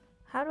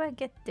 How do I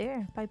get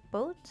there? By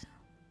boat?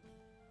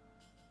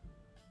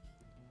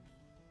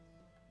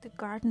 The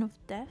Garden of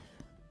Death?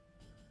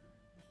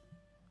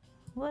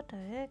 What the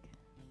heck?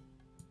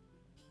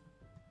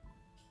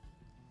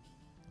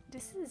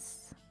 This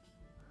is...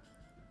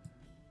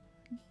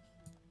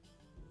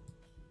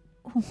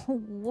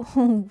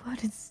 Whoa,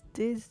 what is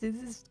this? This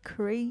is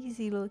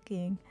crazy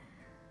looking.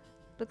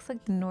 Looks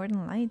like the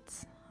Northern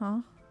Lights, huh?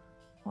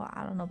 Well,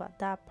 I don't know about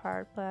that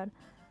part, but...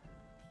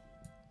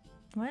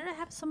 Why did I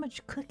have so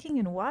much cooking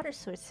and water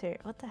source here?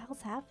 What the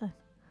hell's happened?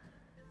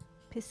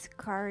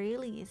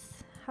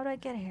 Piscarilis. How do I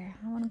get here?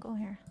 I want to go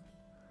here.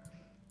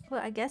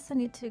 Well, I guess I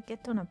need to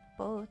get on a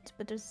boat,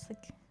 but there's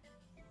like...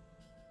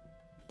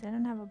 They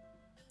don't have a...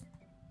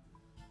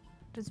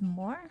 There's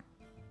more?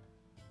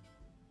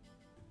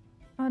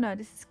 Oh no,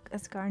 this is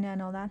Asgarnia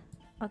and all that.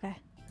 Okay.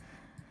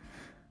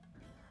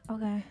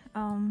 Okay,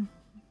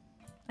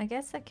 I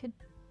guess I could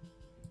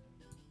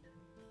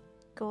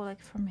go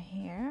like from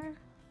here.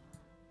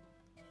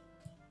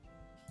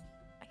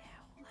 Okay,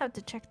 we'll have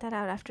to check that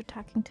out after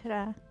talking to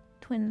the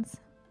twins.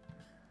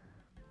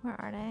 Where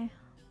are they?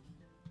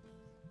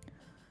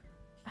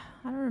 I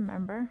don't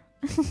remember.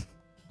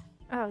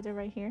 Oh, they're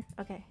right here.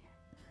 Okay.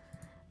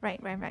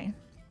 Right.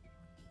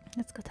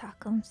 Let's go talk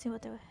to them, see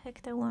what the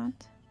heck they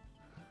want.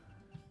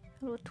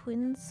 Hello,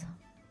 twins.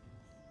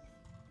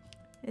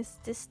 Is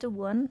this the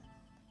one?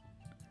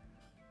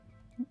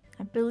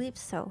 I believe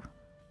so.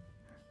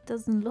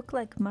 Doesn't look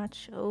like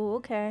much. Oh,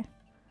 okay.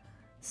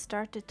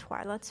 Start the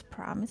Twilight's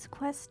Promise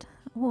quest.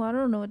 Oh, I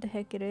don't know what the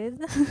heck it is.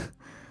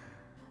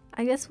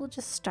 I guess we'll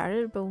just start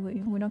it, but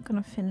we're not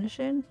gonna finish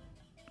it.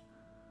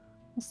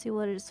 We'll see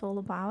what it's all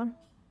about.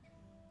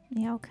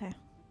 Yeah, okay.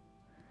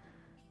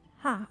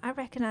 I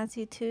recognize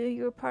you too.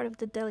 You were part of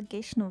the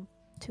delegation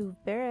to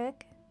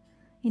Berek.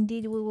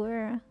 Indeed, we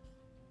were.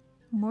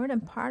 More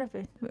than part of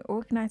it. We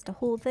organized the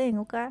whole thing,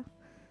 okay?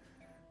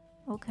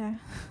 Okay.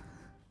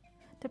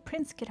 The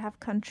prince could have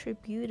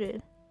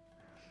contributed.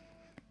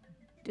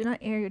 Do not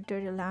air your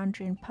dirty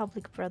laundry in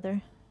public,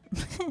 brother.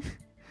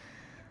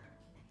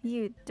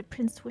 The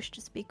prince wished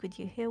to speak with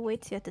you. He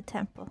awaits you at the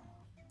temple.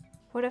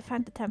 Where do I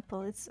find the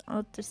temple? It's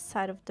on the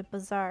side of the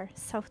bazaar,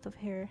 south of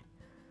here.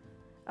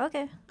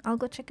 Okay, I'll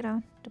go check it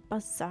out. The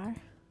bazaar?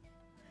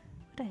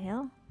 What the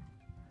hell?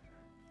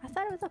 I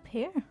thought it was up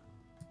here.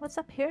 What's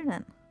up here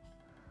then?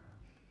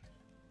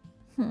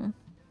 I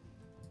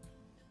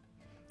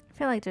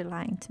feel like they're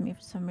lying to me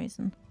for some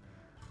reason.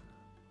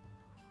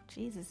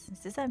 Jesus, is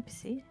this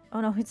NPC?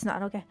 Oh no, it's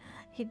not. Okay,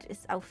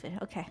 his outfit.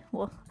 Okay,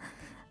 well,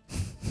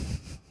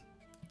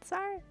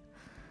 sorry.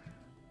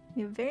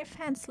 You're very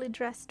fancily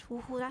dressed.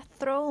 Ooh, that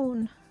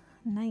throne,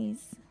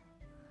 nice.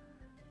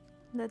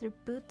 Leather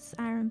boots,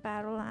 iron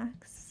battle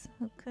axe.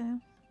 Okay,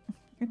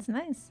 it's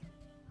nice.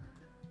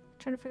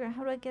 Trying to figure out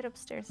how do I get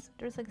upstairs.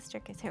 There's like a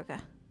staircase. Here we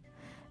go.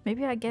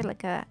 Maybe I get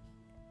like a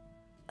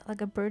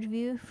bird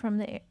view from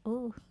the air.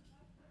 Oh,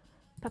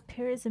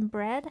 papyrus and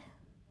bread.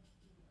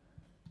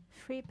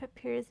 Free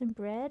papyrus and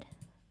bread.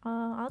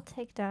 I'll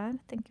take that.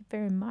 Thank you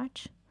very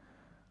much.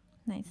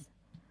 Nice.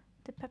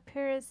 The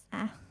papyrus.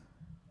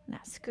 Nah,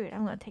 screw it.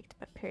 I'm gonna take the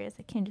papyrus.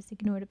 I can't just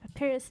ignore the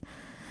papyrus.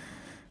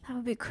 That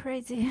would be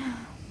crazy.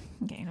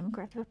 Okay, let me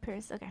grab the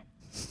papyrus. Okay.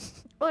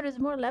 Oh, there's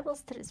more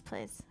levels to this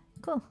place.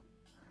 Cool.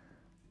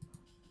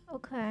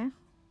 Okay.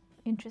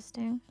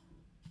 Interesting.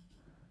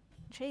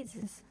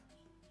 Jesus.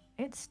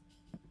 It's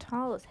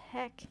tall as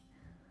heck.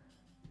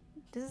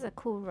 This is a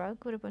cool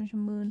rug with a bunch of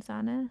moons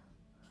on it.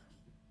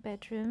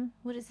 Bedroom.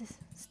 What is this?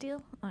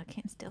 Steal? Oh, I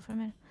can't steal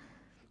from it.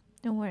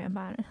 Don't worry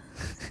about it.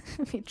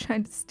 Me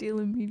trying to steal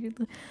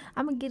immediately.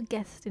 I'm a good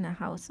guest in a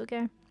house,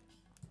 okay?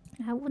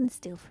 I wouldn't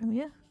steal from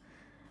you.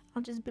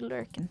 I'll just be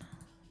lurking.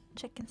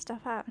 Checking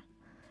stuff out.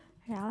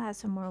 Here, I'll have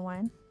some more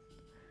wine.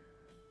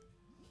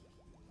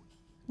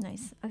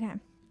 Nice. Okay.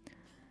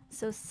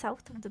 So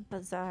south of the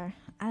bazaar.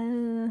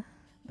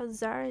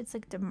 Bazaar, it's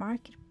like the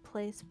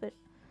marketplace, but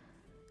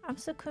I'm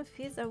so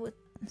confused. I would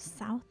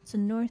south to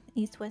north,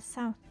 east, west,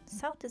 south.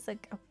 South is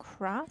like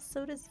across,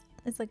 so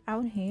it's like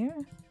out here.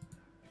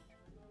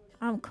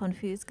 I'm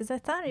confused because I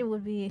thought it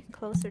would be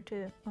closer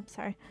to. I'm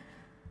sorry.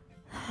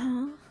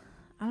 I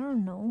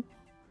don't know.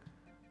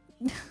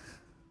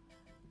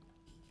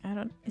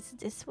 Is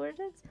this where it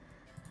is?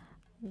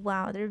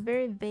 Wow, they're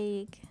very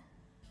vague.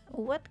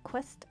 What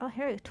quest? Oh,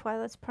 here,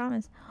 Twilight's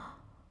Promise.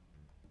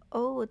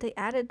 Oh, they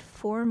added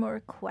 4 more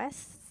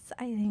quests,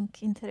 I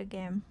think, into the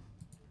game.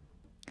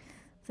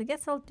 So I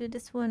guess I'll do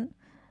this one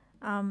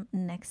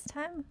next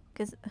time.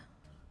 Because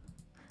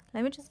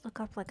let me just look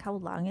up like how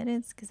long it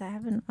is, because I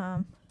haven't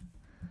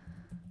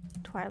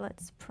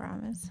Twilight's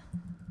Promise.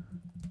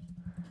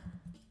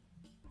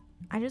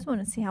 I just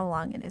want to see how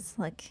long it is,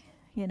 like,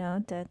 you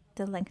know,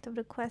 the length of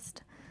the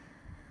quest.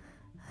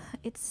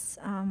 It's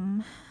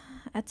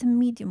a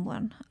medium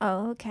one.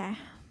 Oh, okay.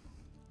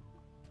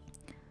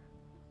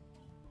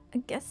 I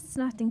guess it's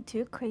nothing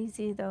too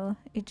crazy though.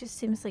 It just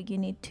seems like you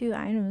need 2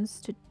 items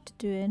to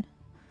do it.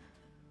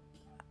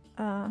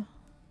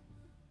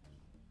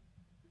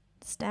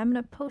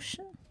 Stamina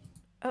potion?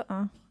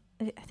 I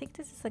think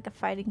this is like a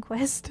fighting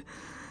quest.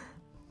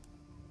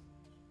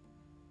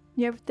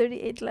 You have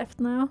 38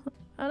 left now?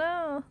 Oh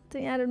no,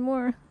 they added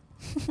more.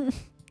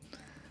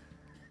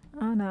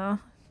 Oh no.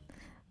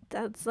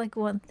 That's like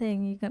one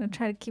thing. You're gonna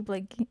try to keep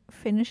like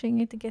finishing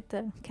it to get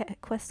the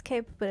quest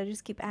cape, but I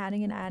just keep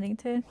adding and adding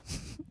to it.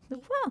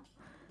 Whoa!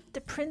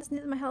 The prince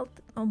needs my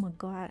help. Oh my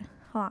god.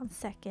 Hold on a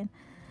second.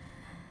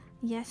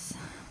 Yes.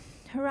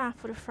 Hurrah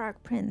for the frog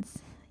prince.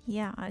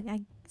 Yeah,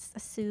 I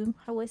assume.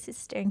 How is he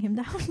staring him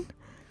down?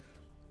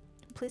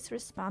 Please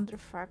respond to the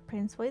frog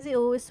prince. Why is he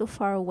always so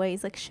far away?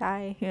 He's like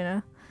shy, you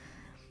know?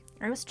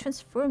 I was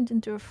transformed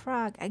into a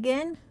frog.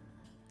 Again?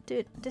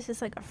 Dude, this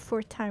is like our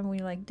 4th time we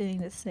like doing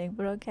this thing,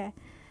 but okay.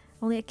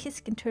 Only a kiss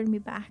can turn me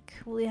back.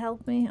 Will you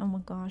help me? Oh my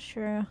gosh,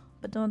 sure.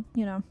 But don't,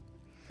 you know,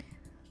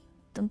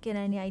 don't get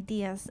any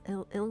ideas.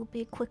 It'll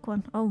be a quick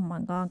one. Oh my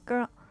god,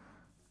 girl.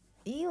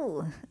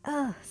 Ew.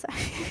 Ugh,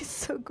 sorry. It's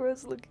so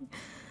gross looking.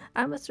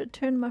 I must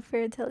return my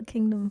fairy tale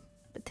kingdom,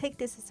 but take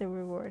this as a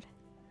reward.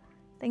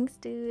 Thanks,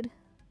 dude.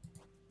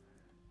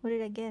 What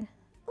did I get?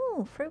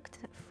 Ooh, frog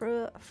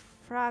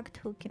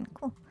token.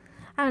 Cool.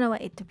 I don't know, I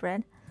ate the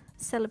bread.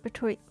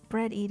 Celebratory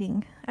bread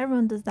eating.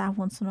 Everyone does that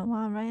once in a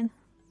while, right?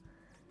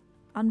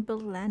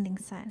 Unbuilt landing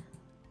site.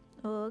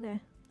 Oh,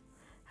 okay.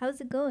 How's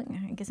it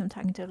going? I guess I'm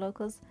talking to the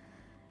locals.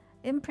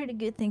 I'm pretty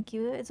good, thank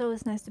you. It's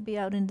always nice to be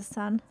out in the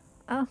sun.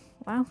 Oh,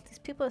 wow. These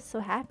people are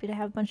so happy to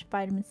have a bunch of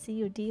vitamin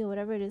C or D or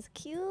whatever it is.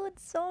 Cute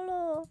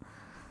solo.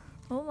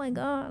 Oh my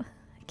god.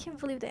 I can't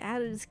believe they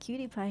added this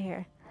cutie pie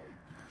here.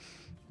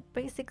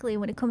 Basically,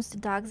 when it comes to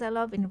dogs I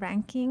love in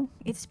ranking,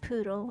 it's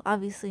Poodle,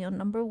 obviously on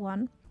number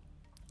 1.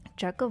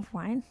 Jug of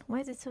wine?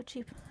 Why is it so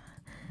cheap?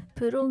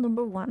 Poodle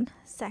number 1.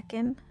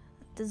 Second,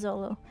 the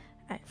Zolo.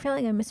 I feel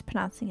like I'm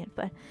mispronouncing it,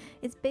 but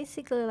it's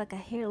basically like a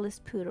hairless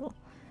poodle.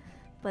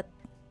 But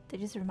they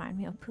just remind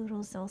me of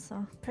poodles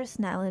also,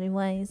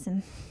 personality-wise,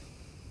 and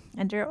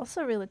they're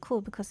also really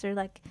cool because they're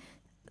like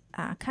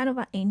kind of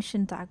an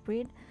ancient dog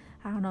breed.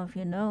 I don't know if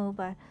you know,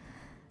 but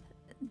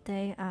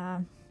they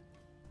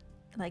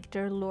like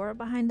their lore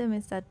behind them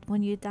is that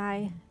when you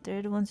die,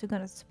 they're the ones who are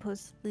gonna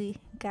supposedly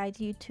guide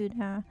you to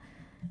the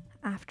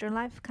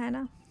afterlife, kind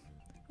of,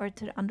 or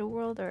to the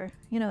underworld, or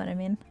you know what I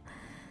mean.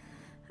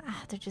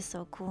 They're just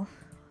so cool.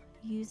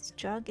 Used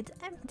jug, it's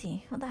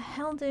empty. What the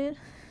hell, dude?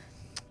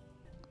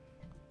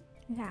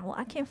 Yeah, well,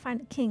 I can't find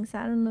the king, so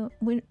I don't know.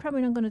 We're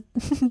probably not gonna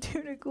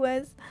do the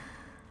quest.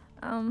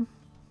 I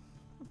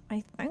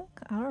think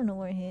I don't know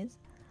where he is.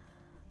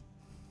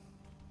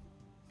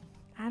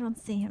 I don't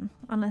see him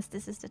unless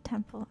this is the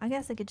temple. I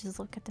guess I could just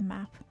look at the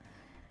map.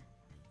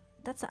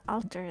 That's an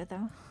altar,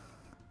 though.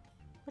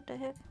 What the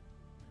heck?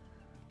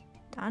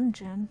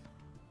 Dungeon.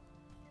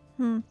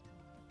 You're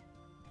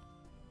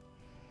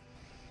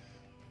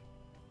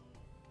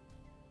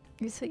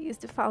so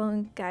used to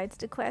following guides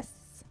to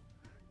quests.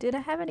 Did I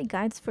have any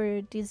guides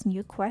for these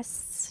new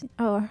quests?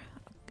 Or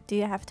do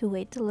you have to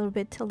wait a little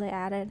bit till they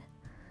added?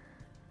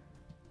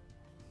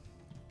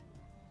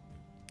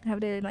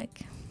 Have they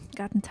like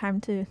gotten time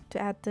to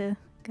add the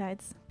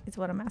guides? Is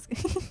what I'm asking.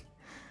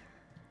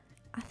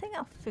 I think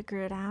I'll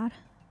figure it out.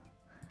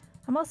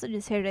 I'm also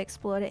just here to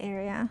explore the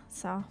area,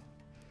 so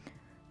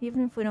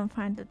even if we don't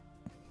find the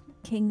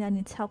king that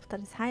needs help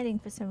that is hiding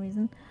for some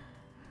reason,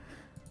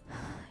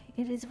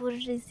 it is what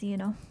it is, you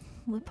know.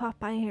 We'll pop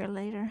by here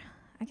later.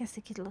 I guess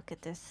I could look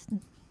at this,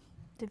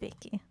 the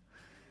Vicky.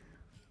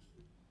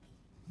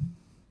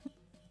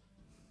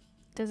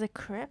 There's a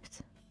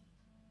crypt.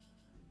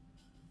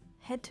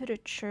 Head to the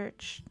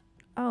church.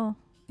 Oh,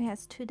 it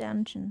has 2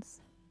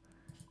 dungeons.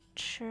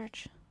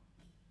 Church.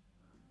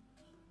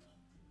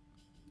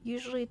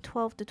 Usually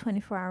 12 to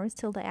 24 hours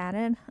till they add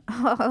it.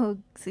 Oh,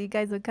 so you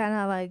guys are kind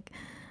of like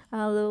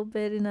a little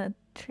bit in a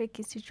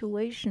tricky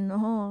situation,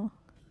 huh?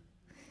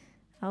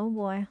 Oh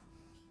boy.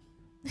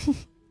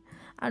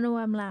 I know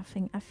why I'm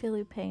laughing. I feel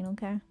your pain,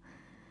 okay?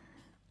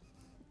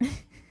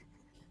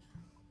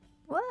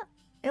 What?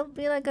 It'll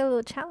be like a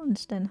little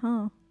challenge then,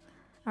 huh?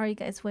 Are you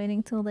guys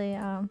waiting till they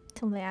add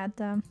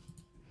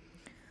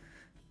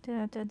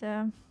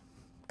the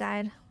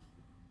guide?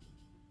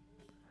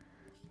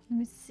 Let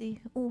me see.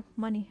 Oh,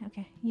 money.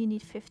 Okay, you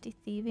need 50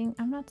 thieving.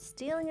 I'm not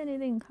stealing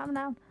anything. Calm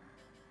down.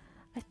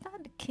 I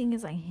thought the king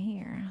is like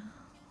here.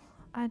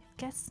 I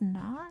guess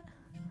not.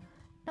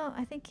 No,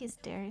 I think he's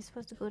there. He's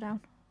supposed to go down.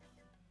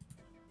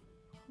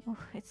 Oh,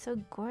 it's so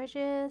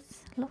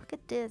gorgeous. Look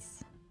at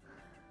this.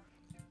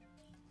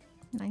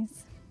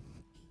 Nice.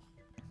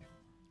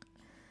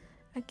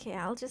 Okay,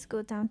 I'll just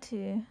go down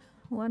to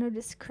one of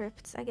the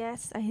scripts, I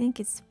guess. I think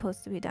it's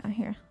supposed to be down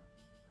here.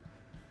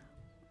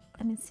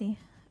 Let me see.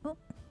 Oh.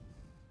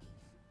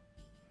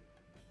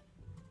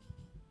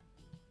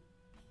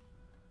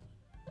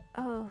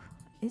 Oh,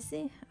 is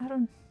he? I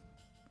don't...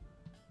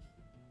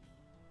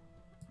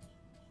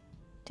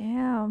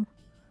 Damn.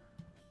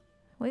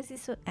 Why is he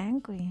so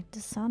angry? The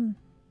sun.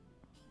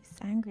 He's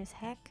angry as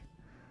heck.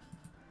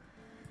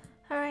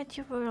 Alright,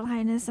 Your Royal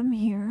Highness, I'm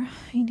here.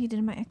 You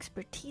needed my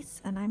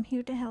expertise, and I'm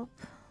here to help.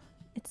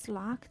 It's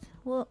locked.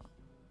 Well,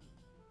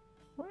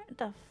 where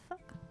the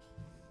fuck?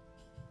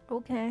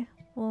 Okay,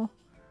 well,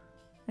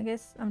 I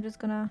guess I'm just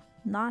gonna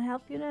not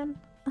help you then.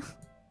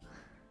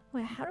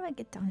 Wait, how do I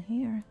get down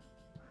here?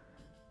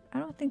 I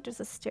don't think there's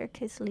a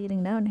staircase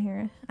leading down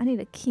here. I need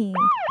a key.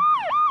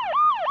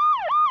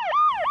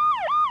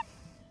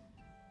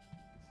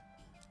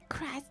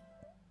 Christ.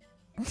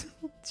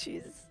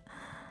 Jesus.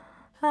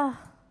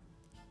 Ah.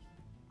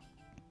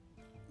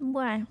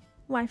 Why?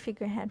 Why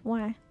figurehead?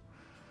 Why?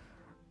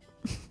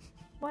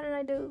 What did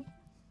I do?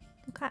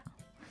 Okay.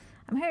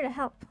 I'm here to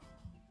help.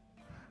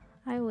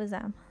 I always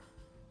am.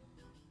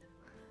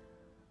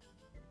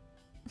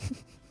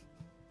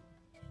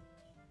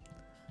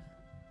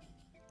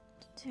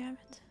 Damn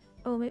it.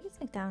 Oh, maybe it's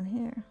like down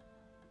here.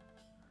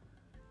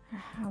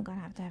 I'm gonna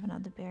have to have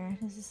another beer.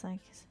 This is like...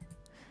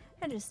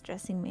 You're just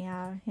stressing me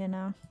out, you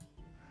know?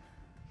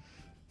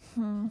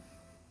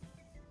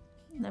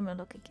 Let me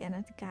look again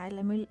at the guy.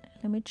 Let me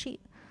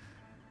cheat.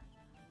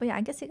 But yeah,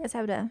 I guess you guys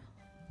have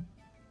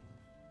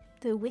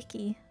the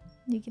wiki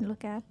you can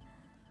look at.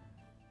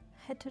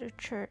 Head to the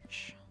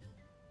church.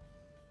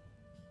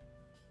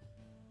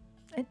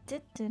 I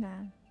did do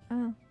that.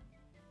 Oh.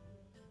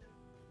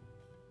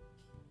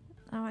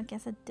 Oh, I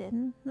guess I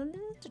didn't. No, this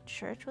is the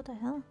church. What the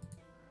hell?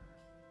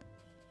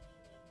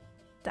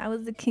 That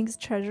was the king's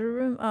treasure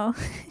room? Oh.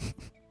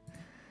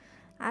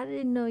 I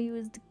didn't know you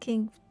was the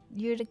king.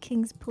 You're the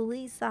king's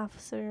police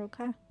officer,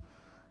 okay?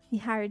 He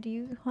hired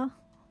you, huh?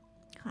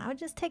 I was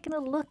just taking a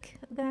look,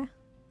 okay?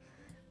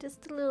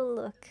 Just a little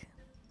look.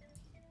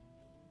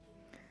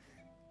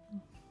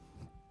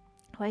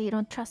 Why, you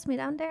don't trust me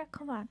down there?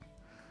 Come on.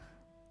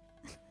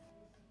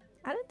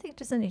 I don't think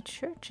there's any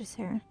churches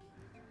here.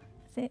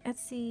 I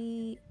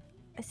see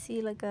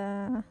like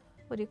a,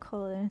 what do you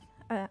call it?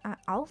 An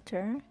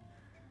altar.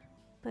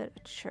 But a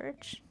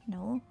church?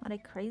 No. Are they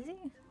crazy?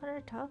 What are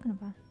they talking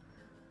about?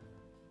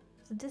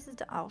 So this is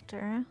the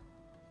altar.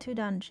 2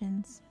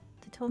 dungeons.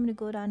 They told me to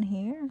go down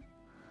here.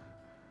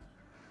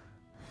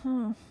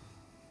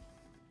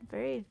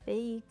 Very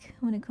vague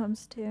when it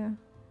comes to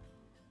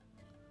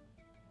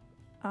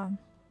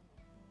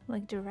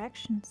like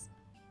directions.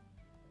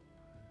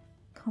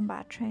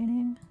 Combat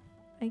training.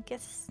 I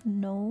guess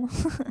no.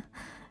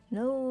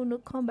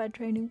 No combat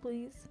training,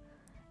 please.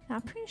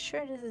 I'm pretty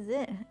sure this is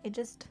it. It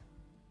just...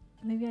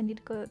 Maybe I need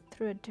to go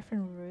through a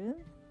different room?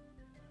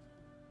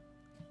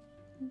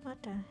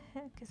 What the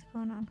heck is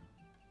going on?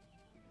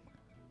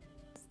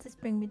 Does this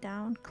bring me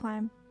down?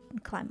 Climb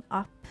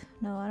up.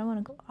 No, I don't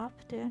want to go up,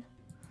 dude.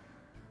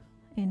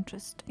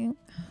 Interesting.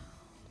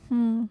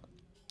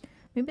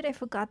 Maybe they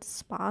forgot to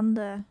spawn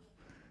the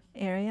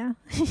area.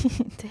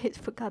 They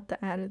forgot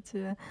to add it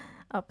to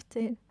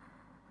update.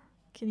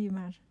 Can you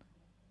imagine?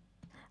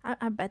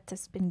 I bet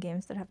there's been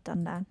games that have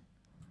done that.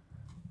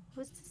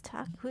 Who's this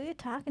who are you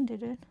talking to,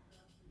 dude?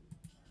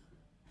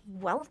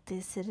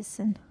 Wealthy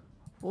citizen.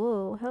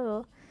 Whoa,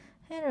 hello.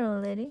 Hello,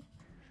 lady.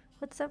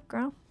 What's up,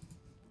 girl?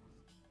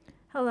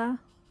 Hello.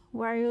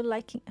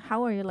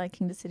 How are you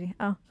liking the city?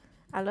 Oh,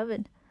 I love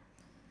it.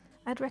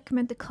 I'd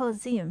recommend the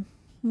Colosseum.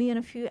 Me and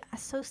a few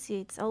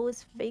associates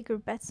always figure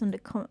bets on the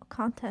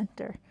content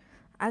there.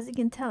 As you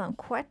can tell,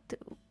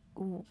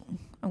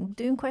 I'm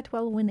doing quite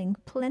well winning.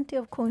 Plenty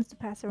of coins to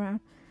pass around.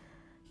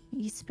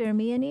 You spare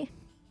me any?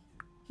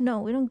 No,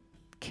 we don't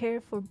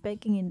care for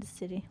begging in the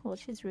city. Well,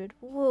 she's rude.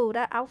 Whoa,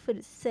 that outfit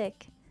is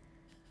sick.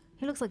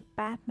 He looks like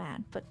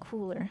Batman, but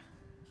cooler.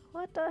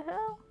 What the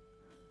hell?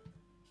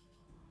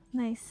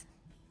 Nice.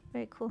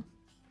 Very cool.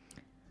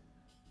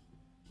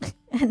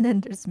 And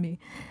then there's me.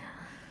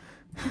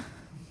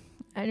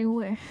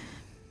 Anyway,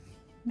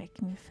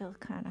 making me feel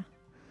kind of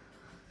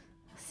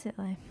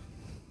silly.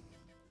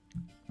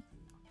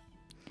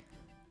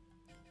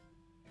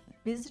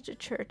 Visit a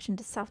church in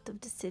the south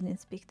of the city and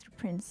speak to the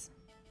prince.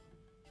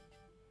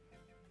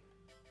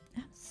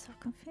 I'm so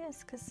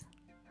confused because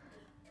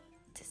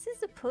this is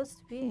supposed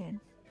to be it,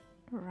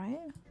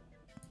 right?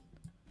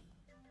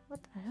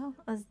 What the hell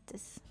is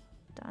this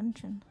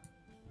dungeon?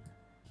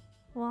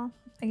 Well,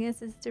 I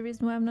guess it's the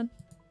reason why I'm not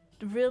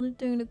really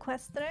doing the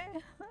quest today.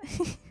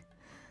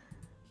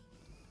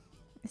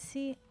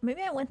 See,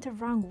 maybe I went the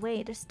wrong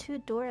way. There's 2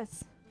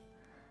 doors.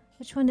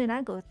 Which one did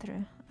I go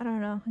through? I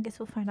don't know. I guess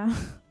we'll find out.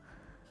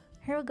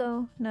 Here we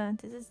go. No,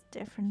 this is a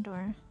different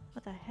door.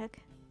 What the heck?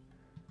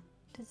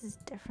 This is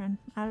different.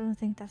 I don't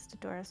think that's the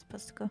door I'm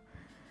supposed to go.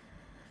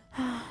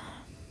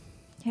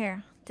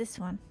 Here, this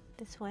one.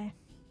 This way.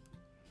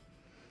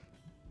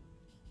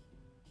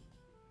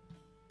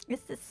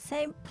 It's the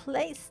same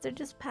place. They're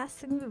just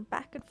passing me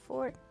back and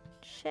forth.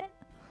 Shit.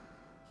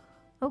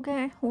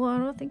 Okay, well, I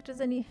don't think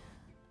there's any...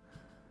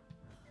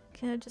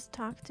 Can I just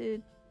talk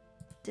to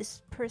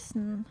this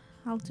person?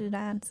 I'll do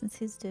that since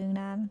he's doing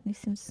that. He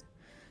seems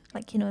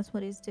like he knows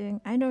what he's doing.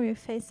 I know your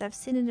face. I've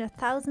seen it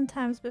 1,000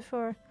 times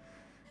before.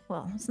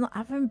 Well, it's not. I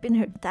haven't been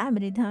here that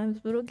many times,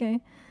 but okay.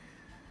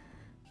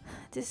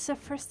 This is our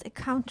first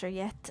encounter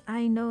yet.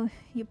 I know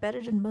you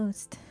better than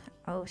most.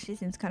 Oh, she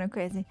seems kind of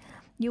crazy.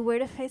 You wear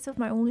the face of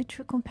my only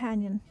true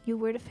companion. You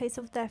wear the face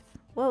of death.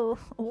 Whoa,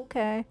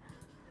 okay.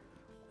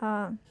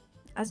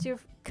 As your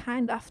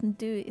kind often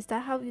do. Is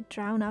that how you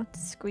drown out the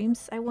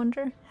screams, I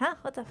wonder? Huh?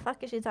 What the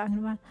fuck is she talking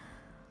about?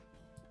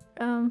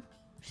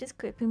 She's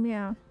creeping me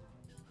out.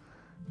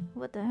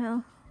 What the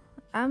hell?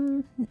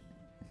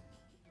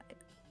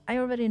 I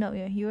already know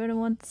you. You are the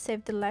one that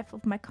saved the life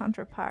of my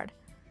counterpart.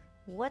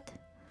 What?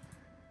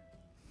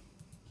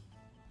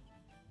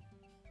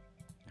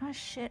 Oh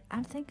shit,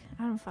 I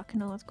don't fucking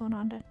know what's going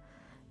on there.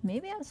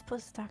 Maybe I'm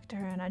supposed to talk to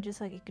her and I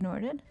just like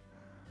ignored it.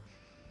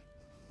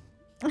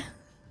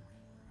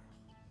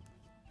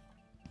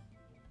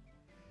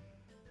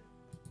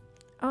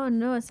 Oh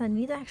no, so I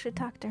need to actually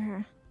talk to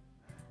her.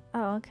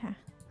 Oh, okay.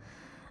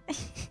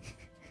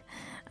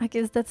 I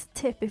guess that's a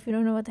tip. If you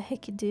don't know what the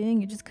heck you're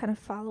doing, you just kind of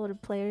follow the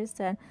players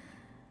that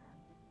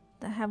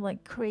have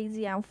like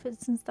crazy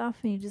outfits and stuff,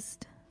 and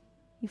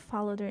you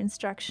follow their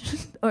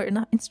instructions, or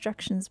not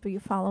instructions, but you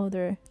follow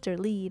their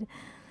lead.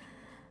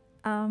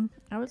 I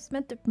was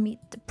meant to meet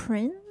the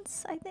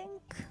prince, I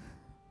think.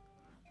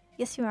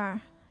 Yes, you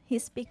are.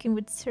 He's speaking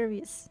with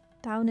Servius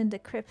down in the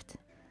crypt.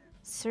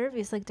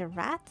 Servius, like the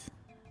rat?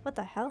 What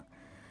the hell?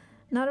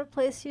 Not a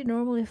place you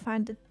normally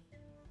find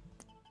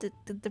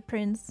the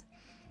prince.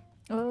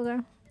 Oh,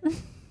 okay.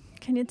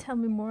 Can you tell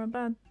me more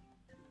about?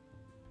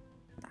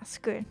 That's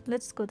good.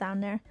 Let's go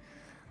down there.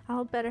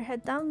 I'll better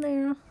head down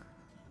there.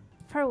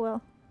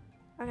 Farewell.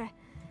 Okay.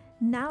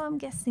 Now I'm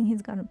guessing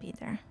he's gonna be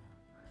there.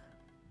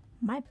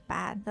 My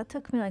bad. That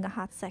took me like a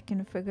hot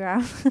second to figure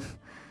out.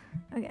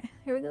 Okay,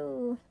 here we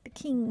go. The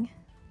king.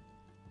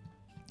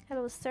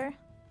 Hello, sir.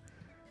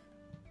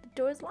 The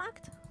door's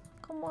locked?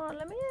 Come on,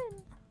 let me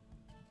in.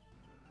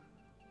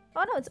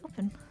 Oh no, it's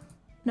open.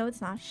 No,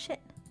 it's not. Shit.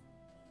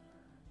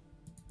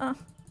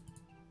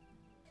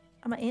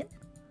 Am I in?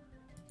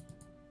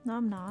 No,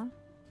 I'm not.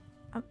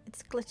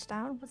 It's glitched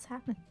out. What's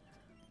happening?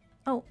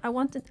 Oh, I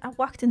walked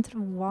into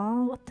the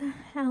wall. What the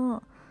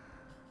hell?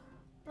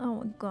 Oh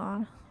my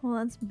god. Well,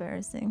 that's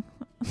embarrassing.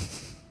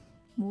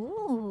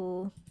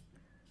 Ooh.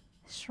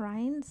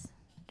 Shrines.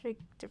 They're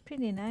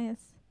pretty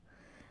nice.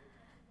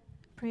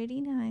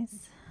 Pretty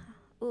nice.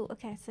 Ooh,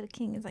 okay, so the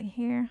king is like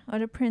here. Or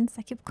the prince.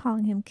 I keep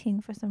calling him king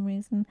for some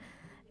reason.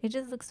 It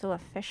just looks so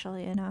official,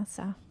 you know,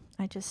 so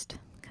I just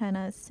kind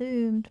of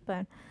assumed,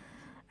 but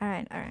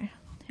alright.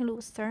 Hello,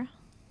 sir.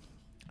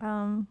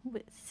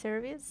 With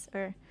service,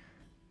 or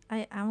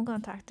I'm gonna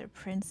talk to the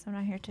prince. I'm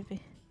not here to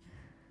be.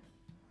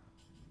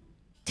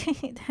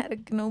 They had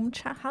a gnome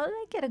child. How did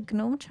I get a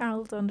gnome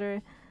child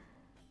under,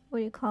 what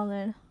do you call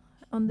it,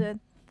 on the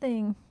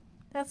thing?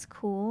 That's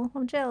cool.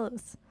 I'm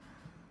jealous.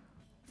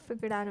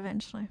 Figured out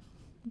eventually.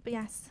 But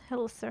yes,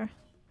 hello, sir.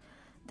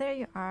 There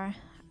you are.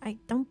 I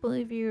don't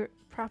believe you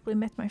properly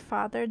met my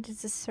father.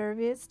 This is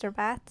Servius, the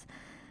rat.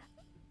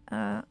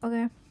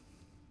 Okay.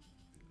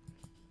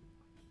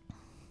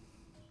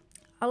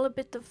 All a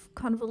bit of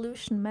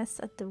convolution mess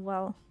at the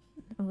well.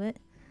 What?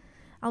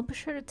 I'll be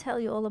sure to tell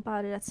you all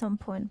about it at some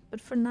point.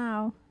 But for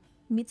now,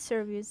 meet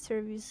Servius.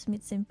 Servius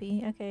meet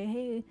Simpy. Okay,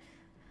 hey.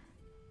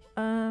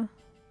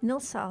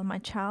 Nilsal, my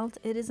child.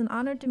 It is an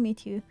honor to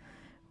meet you.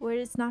 Where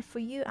it's not for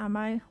you, am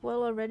I?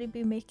 Will already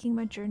be making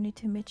my journey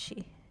to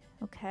Michi.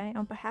 Okay,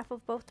 on behalf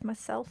of both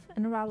myself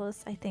and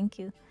Ralos, I thank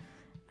you.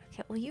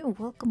 Okay, well, you're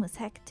welcome as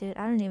heck, dude.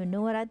 I don't even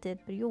know what I did,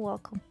 but you're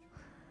welcome.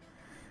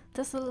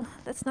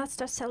 Let's not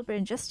start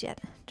celebrating just yet.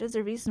 There's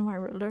a reason why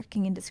we're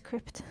lurking in this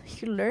crypt.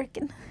 You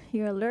lurking?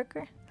 You're a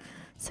lurker?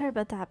 Sorry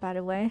about that, by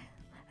the way.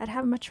 I'd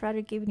have much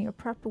rather given you a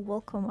proper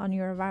welcome on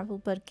your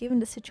arrival, but given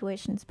the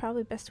situation, it's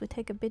probably best we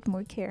take a bit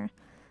more care.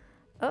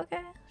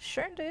 Okay,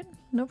 sure, dude.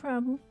 No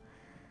problem.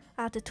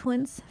 The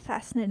twins,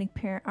 fascinating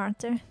pair, aren't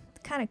they?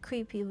 Kind of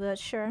creepy, but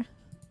sure.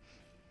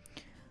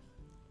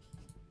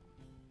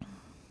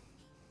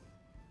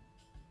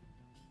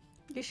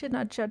 You should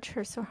not judge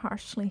her so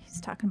harshly.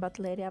 He's talking about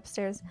the lady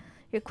upstairs.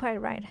 You're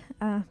quite right.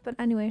 But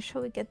anyway,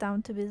 shall we get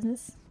down to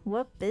business?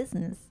 What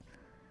business?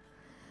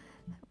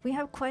 We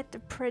have quite the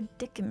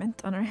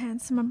predicament on our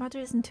hands. My mother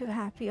isn't too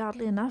happy,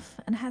 oddly enough,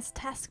 and has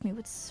tasked me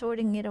with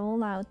sorting it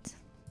all out.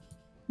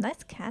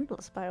 Nice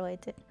candles, by the way,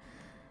 dude.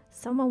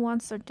 Someone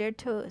wants our dear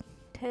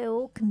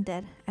Teoken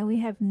dead, and we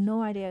have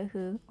no idea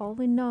who. All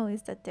we know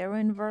is that they were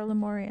in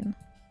Varlamore.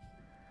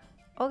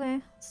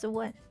 Okay, so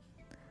what?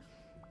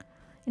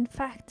 In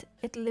fact,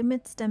 it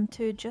limits them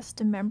to just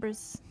the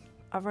members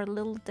of our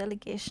little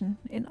delegation.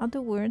 In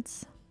other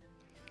words,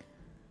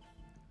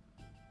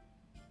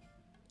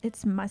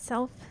 it's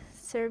myself,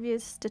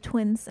 Servius, the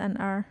twins, and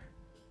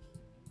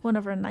one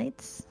of our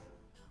knights.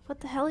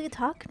 What the hell are you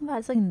talking about?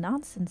 It's like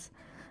nonsense.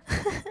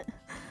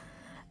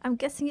 I'm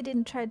guessing you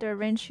didn't try to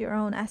arrange your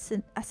own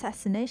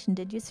assassination,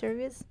 did you,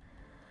 Servius?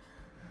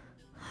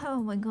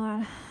 Oh my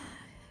god.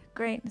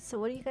 Great. So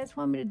what do you guys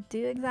want me to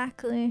do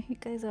exactly? You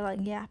guys are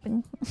like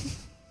yapping.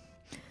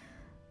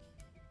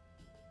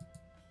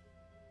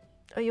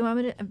 Oh, you want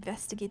me to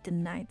investigate the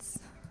knights?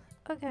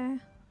 Okay.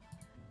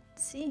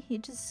 See, he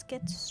just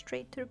gets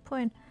straight to the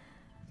point.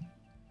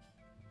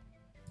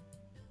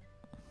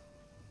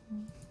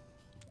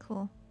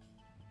 Cool.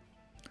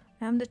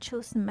 I am the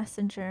chosen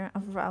messenger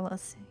of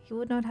Ralos. He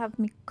would not have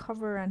me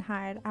cover and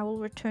hide. I will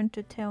return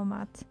to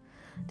Teomat.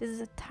 This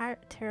is a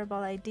terrible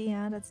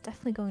idea. That's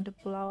definitely going to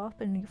blow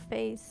up in your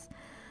face.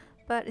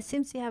 But it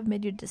seems you have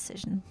made your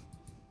decision.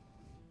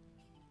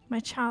 My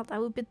child, I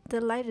would be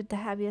delighted to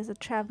have you as a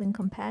traveling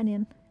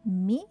companion.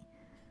 Me?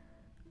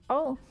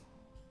 Oh.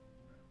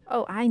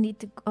 Oh, I need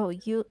to... Oh,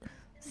 you...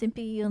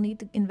 Simply, you'll need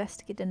to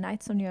investigate the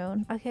nights on your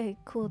own. Okay,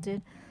 cool,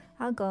 dude.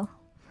 I'll go.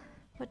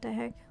 What the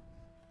heck?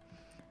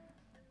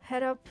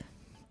 Head up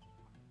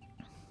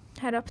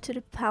to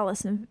the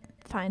palace and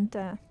find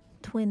the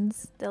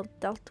twins. They'll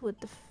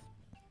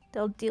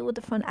deal with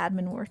the fun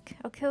admin work.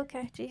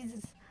 Okay.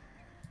 Jesus.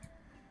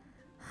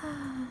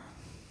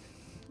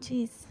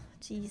 Jeez.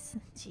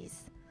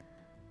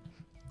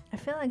 I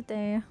feel like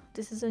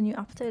this is a new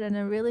update and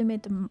it really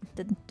made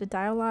the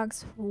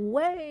dialogues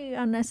way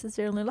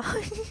unnecessarily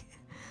long.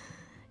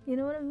 You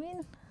know what I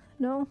mean?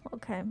 No?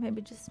 Okay,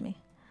 maybe just me.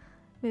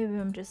 Maybe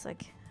I'm just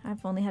like,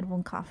 I've only had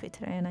 1 coffee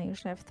today and I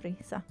usually have 3,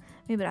 so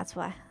maybe that's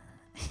why.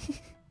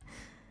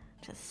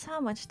 Just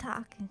so much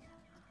talking.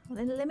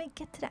 Let me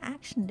get to the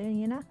action, dude,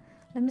 you know?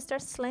 Let me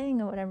start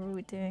slaying or whatever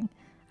we're doing.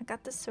 I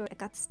got the sword, I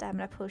got the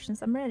stamina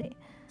potions, I'm ready.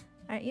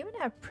 I even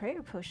have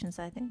prayer potions,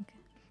 I think.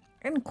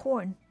 And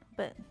corn,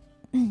 but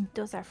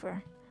those are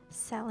for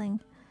selling.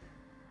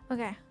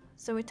 Okay,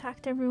 so we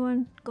talked to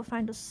everyone, go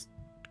find those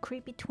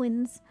creepy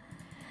twins,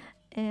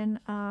 and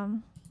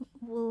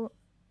we'll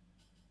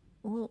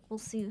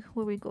see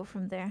where we go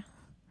from there.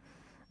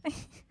 Let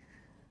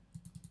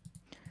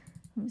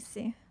me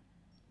see.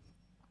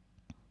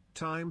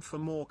 Time for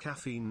more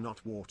caffeine,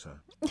 not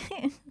water.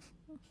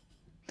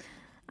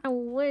 I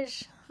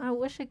wish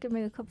I could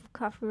make a cup of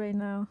coffee right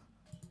now.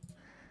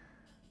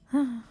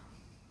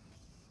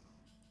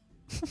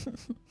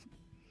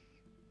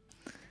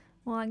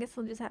 Well, I guess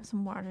I'll just have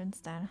some water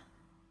instead.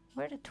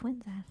 Where are the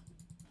twins at?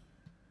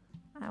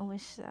 I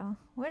wish so.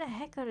 Where the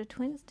heck are the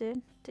twins,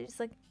 dude? They just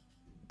like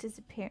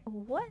disappear.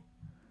 What?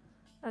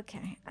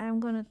 Okay, I'm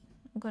gonna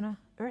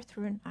earth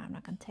rune. I'm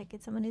not gonna take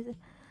it. Someone needs it.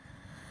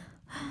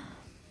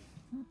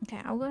 Okay,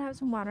 I'm gonna have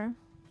some water.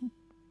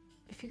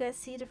 If you guys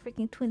see the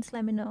freaking twins,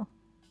 let me know.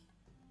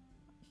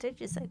 They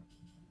just like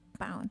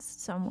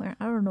bounced somewhere.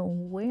 I don't know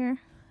where.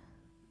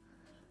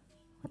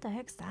 What the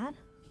heck's that?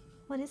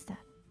 What is that?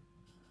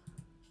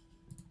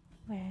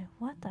 Wait,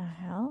 what the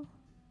hell?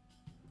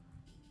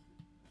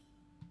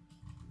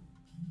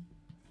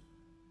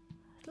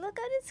 Look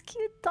at this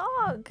cute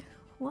dog.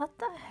 What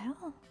the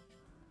hell?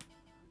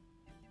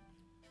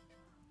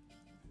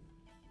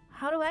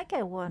 How do I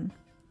get one?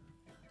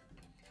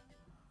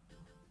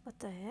 What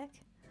the heck?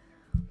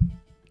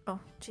 Oh,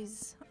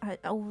 jeez. I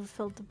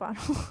overfilled the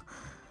bottle.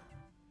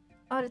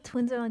 Oh, the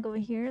twins are like over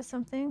here or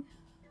something?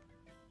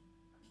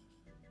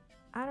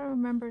 I don't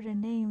remember the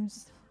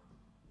names.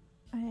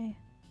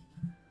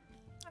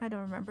 I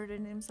don't remember the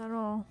names at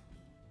all.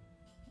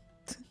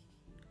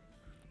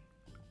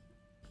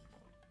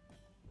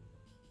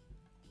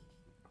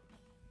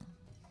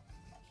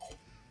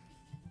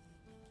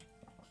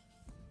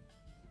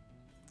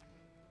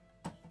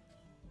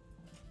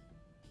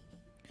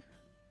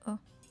 Oh.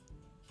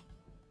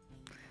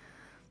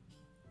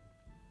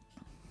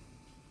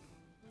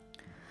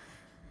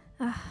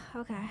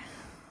 Okay.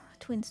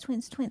 Twins.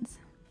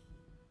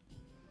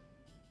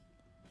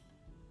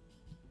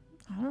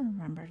 I don't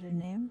remember the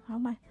name. How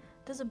am I?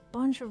 There's a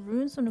bunch of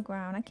runes on the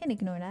ground. I can't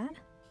ignore that.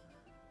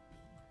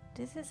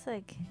 This is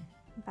like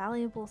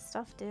valuable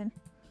stuff, dude.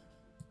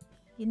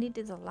 You need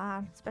this a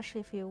lot,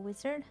 especially if you're a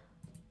wizard.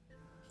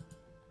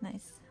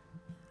 Nice.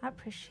 I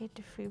appreciate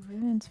the free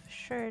runes for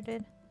sure,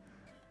 dude.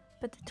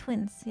 But the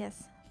twins,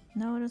 yes.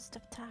 No, don't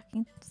stop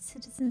talking.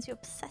 Citizens, you're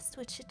obsessed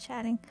with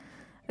chit-chatting.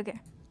 Okay,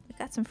 we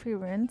got some free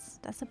runes.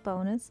 That's a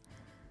bonus.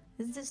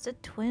 Is this the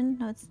twin?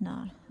 No, it's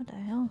not. What the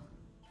hell?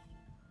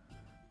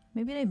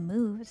 Maybe they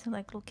moved to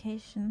like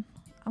location.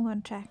 I'm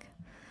gonna check.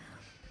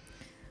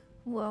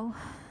 Whoa.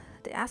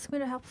 They asked me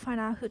to help find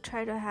out who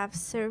tried to have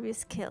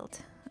Servius killed.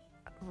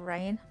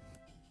 Right?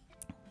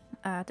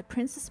 The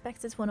prince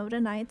suspects it's one of the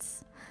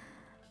knights.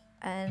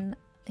 And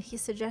he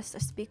suggests I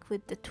speak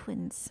with the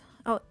twins.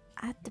 Oh,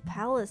 at the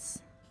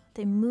palace.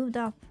 They moved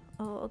up.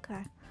 Oh,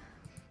 okay.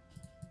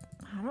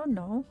 I don't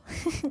know.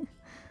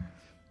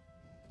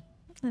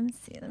 Let me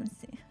see.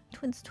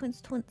 Twins.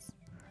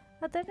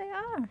 Oh, there they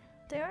are.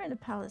 They are in the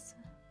palace.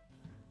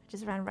 I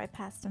just ran right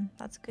past them.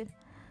 That's good.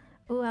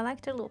 Oh, I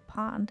like their little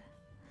pond.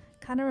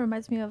 Kind of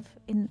reminds me of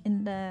in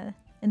the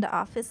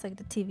Office, like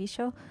the TV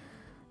show.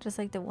 Just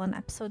like the one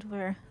episode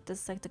where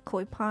there's like the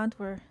koi pond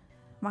where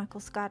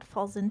Michael Scott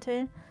falls into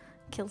it,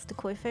 kills the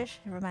koi fish.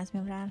 It reminds me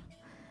of that.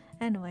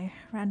 Anyway,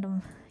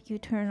 random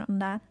U-turn on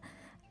that.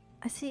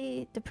 I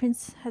see the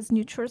prince has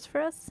new chores for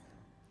us.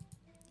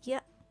 Yeah.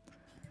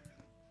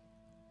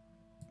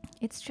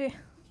 It's true.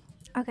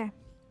 Okay.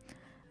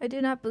 I do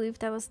not believe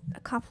that was a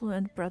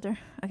compliment, brother.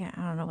 Okay,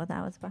 I don't know what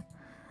that was about.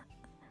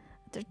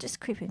 They're just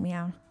creeping me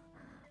out.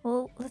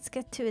 Well, let's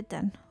get to it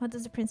then. What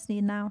does the prince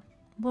need now?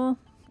 Well,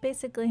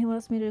 basically he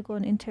wants me to go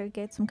and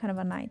interrogate some kind of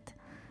a knight.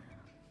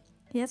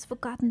 He has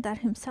forgotten that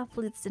himself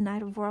leads the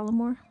Knight of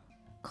Varlamore.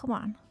 Come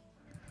on.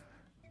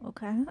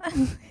 Okay.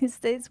 He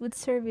stays with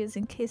Servius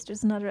in case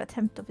there's another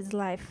attempt of his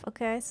life.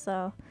 Okay,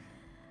 so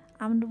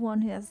I'm the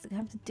one who has to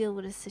have to deal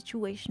with this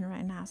situation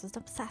right now, so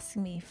stop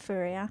sassing me,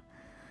 Furia.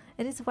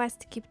 It is wise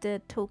to keep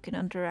the token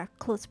under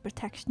close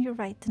protection. You're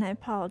right, and I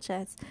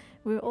apologize.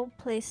 We're all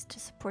placed to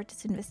support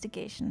this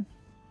investigation.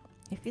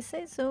 If you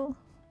say so.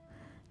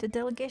 The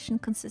delegation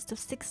consists of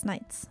 6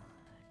 knights.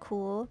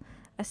 Cool.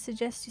 I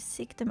suggest you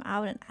seek them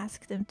out and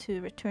ask them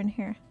to return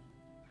here.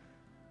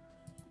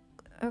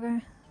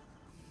 Okay.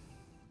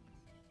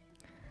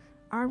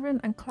 Arvin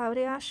and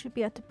Claudia should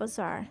be at the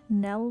bazaar.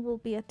 Nell will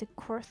be at the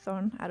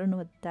Corthorn. I don't know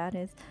what that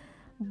is.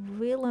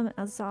 Willem and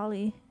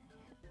Azali.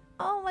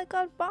 Oh my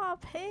god,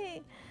 Bob,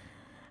 hey!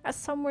 Are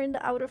somewhere in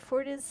the outer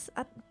fort is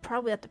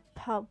probably at the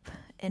pub.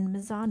 And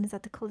Mizan is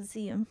at the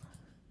Coliseum.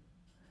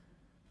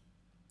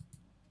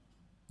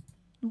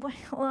 Wait,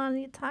 hold on, I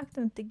need to talk to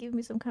them to give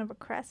me some kind of a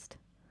crest.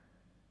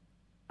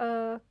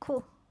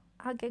 Cool.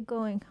 I'll get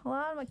going. Hold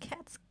on, my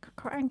cat's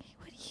crying.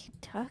 What are you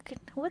talking?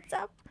 What's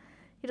up?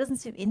 He doesn't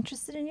seem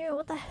interested in you.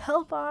 What the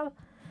hell, Bob?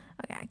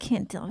 Okay, I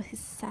can't deal with his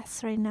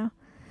sass right now.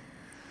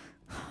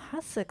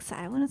 I'm so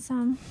excited when it's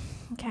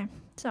okay,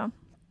 so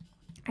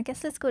I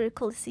guess let's go to the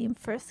Coliseum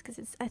first because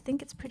I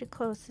think it's pretty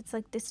close. It's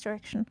like this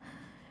direction.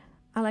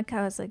 I like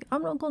how I was like,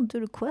 I'm not going to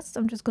do the quest.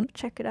 I'm just going to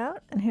check it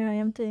out, and here I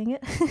am doing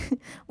it.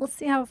 We'll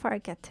see how far I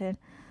get to it.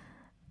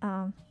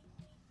 I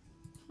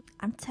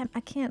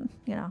can't,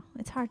 you know,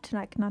 it's hard to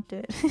like not do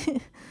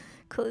it.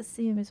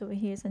 Coliseum is over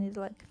here, so I need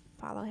to like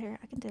follow here.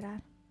 I can do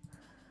that.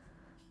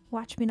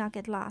 Watch me not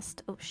get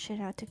lost. Oh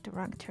shit, I took the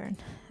wrong turn.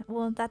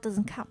 Well, that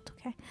doesn't count,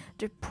 okay?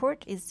 The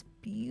port is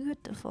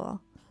beautiful.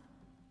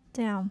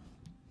 Damn.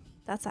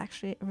 That's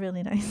actually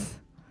really nice.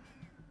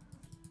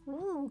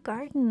 Ooh,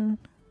 garden.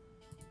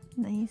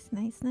 Nice,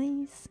 nice,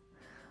 nice.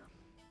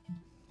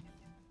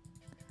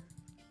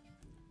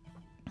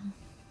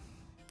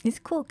 It's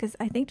cool because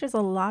I think there's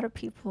a lot of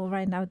people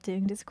right now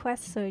doing this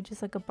quest, so it's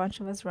just like a bunch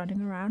of us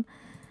running around.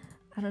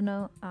 I don't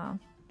know.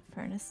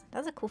 Furnace.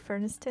 That's a cool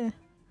furnace too.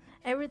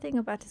 Everything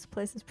about this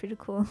place is pretty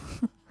cool.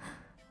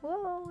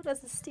 Whoa,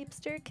 that's a steep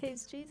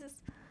staircase, Jesus.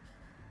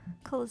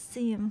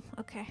 Coliseum.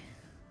 Okay.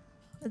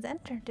 Let's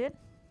enter, dude.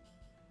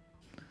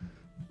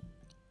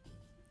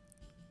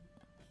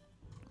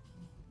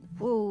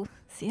 Whoa,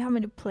 see how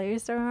many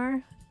players there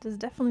are? There's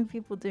definitely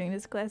people doing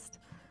this quest.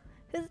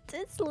 Who's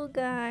this little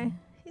guy?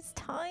 He's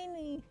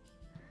tiny.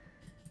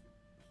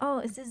 Oh,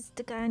 is this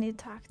the guy I need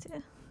to talk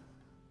to?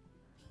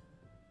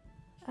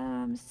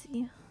 Let's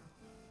see.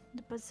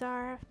 The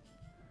bazaar.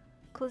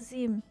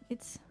 Coliseum.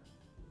 Is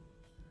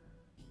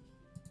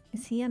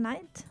he a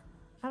knight?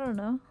 I don't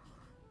know.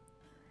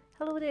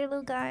 Hello there,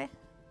 little guy.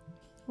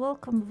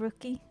 Welcome,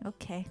 rookie.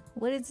 Okay,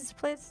 what is this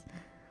place?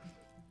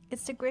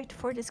 It's the Great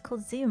Fortress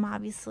Coliseum,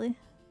 obviously.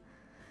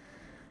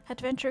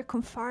 Adventurer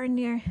come far and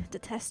near. The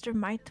tester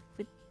might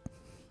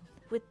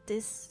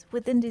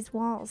within these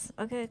walls.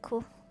 Okay,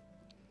 cool.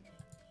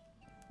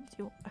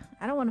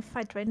 I don't want to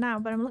fight right now,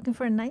 but I'm looking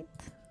for a knight.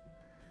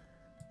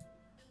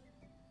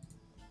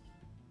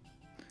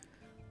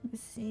 Let me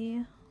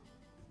see.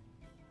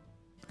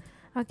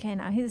 Okay,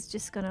 now he's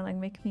just gonna like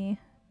make me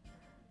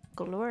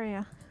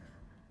Gloria.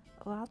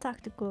 Oh, I'll talk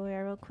to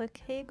Gloria real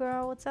quick. Hey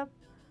girl, what's up?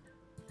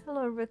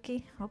 Hello,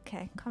 rookie.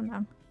 Okay, calm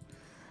down.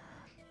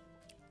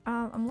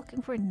 I'm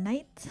looking for a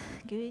knight.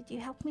 Could you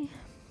help me?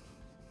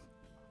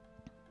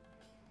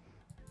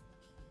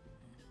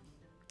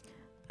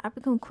 I've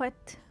become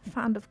quite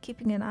fond of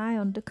keeping an eye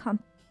on the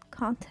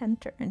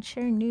contenter and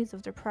sharing news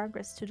of their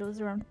progress to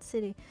those around the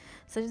city.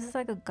 So this is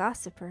like a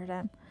gossiper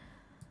then.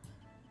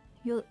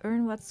 You'll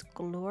earn what's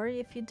glory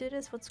if you do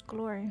this. What's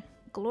glory?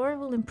 Glory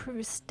will improve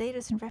your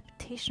status and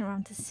reputation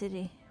around the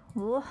city.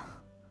 Whoa.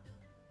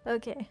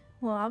 Okay.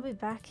 Well, I'll be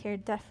back here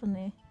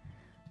definitely.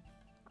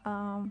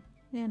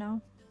 You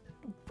know.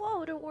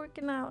 Whoa, they're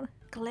working out.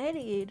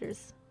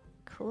 Gladiators.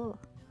 Cool.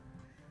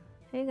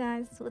 Hey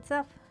guys, what's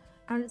up?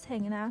 I'm just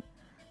hanging out.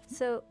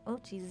 So, oh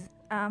Jesus.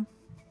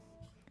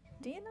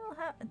 Do you know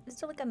how? Is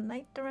there like a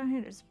knight around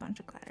here? There's a bunch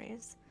of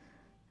gladiators.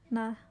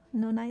 Nah,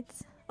 no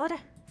knights. Oh, there.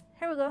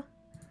 Here we go.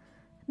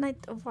 Knight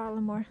of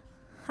Varlamore.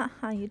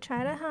 Haha, you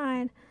try to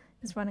hide.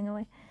 He's running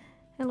away.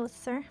 Hello,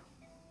 sir.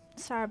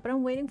 Sorry, but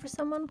I'm waiting for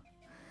someone.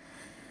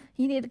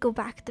 You need to go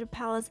back to the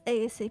palace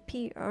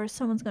ASAP or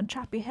someone's gonna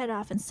chop your head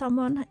off, and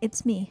someone,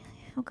 it's me.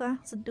 Okay,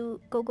 so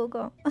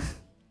go.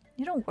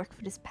 You don't work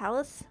for this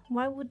palace.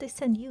 Why would they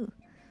send you?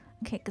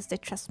 Okay, because they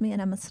trust me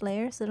and I'm a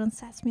slayer, so don't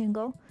sass me and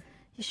go.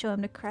 You show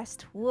him the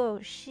crest. Whoa,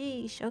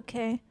 sheesh,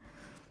 okay.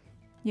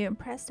 You're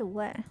impressed or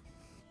what?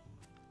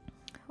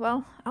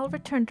 Well, I'll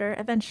return there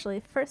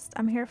eventually. First,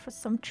 I'm here for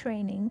some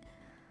training.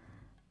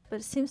 But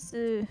it seems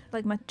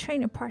like my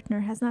training partner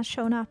has not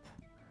shown up.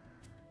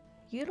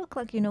 You look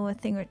like you know a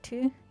thing or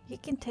two. You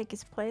can take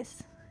his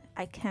place.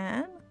 I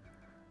can?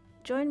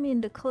 Join me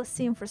in the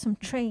Coliseum for some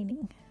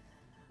training.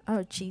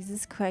 Oh,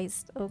 Jesus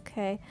Christ.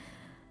 Okay.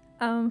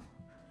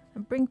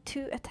 Bring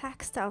 2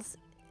 attack styles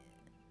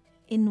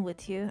in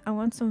with you. I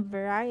want some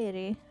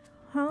variety.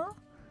 Huh?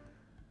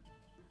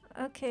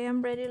 Okay,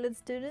 I'm ready.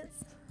 Let's do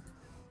this.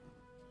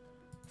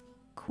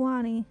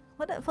 Kwani.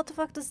 What the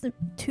fuck does the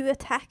 2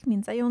 attack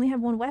means? I only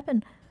have 1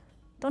 weapon.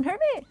 Don't hurt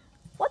me!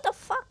 What the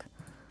fuck?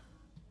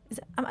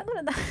 Am I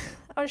gonna die?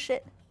 Oh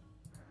shit.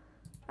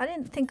 I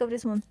didn't think of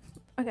this one.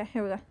 Okay,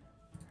 here we go.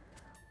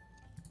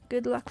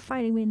 Good luck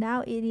fighting me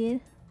now,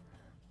 idiot.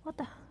 What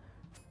the?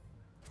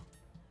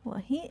 Well,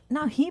 he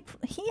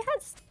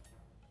has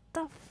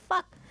the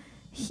fuck.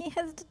 He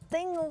has the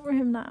thing over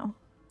him now.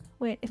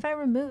 Wait, if I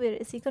remove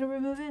it, is he gonna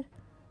remove it?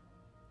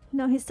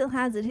 No, he still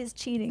has it. He's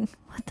cheating.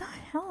 What the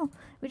hell?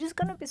 We're just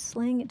gonna be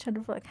slaying each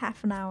other for like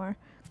half an hour.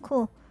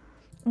 Cool.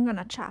 I'm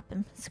gonna chop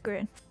him. Screw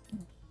it.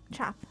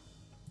 Chop.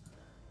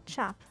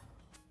 Chop.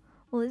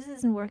 Well, this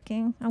isn't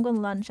working. I'm gonna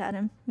lunge at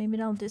him. Maybe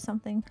that'll do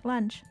something.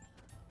 Lunge.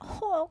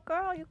 Oh,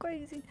 girl, you're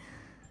crazy.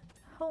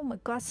 Oh my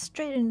god,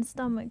 straight in the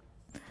stomach.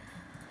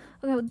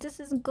 Okay, well, this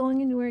isn't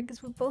going anywhere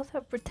because we both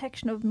have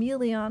protection of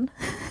melee on.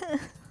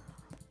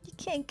 You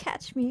can't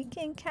catch me. You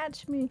can't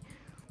catch me.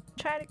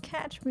 Try to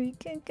catch me. You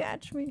can't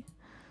catch me.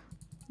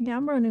 Yeah,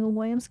 I'm running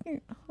away. I'm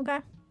scared. Okay.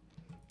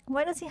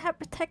 Why does he have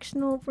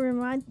protection over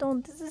him? I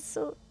don't. This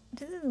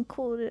isn't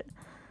cool.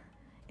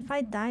 If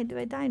I die, do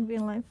I die in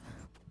real life?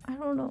 I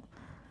don't know.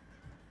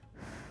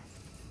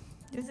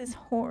 This is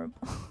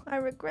horrible. I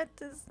regret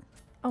this.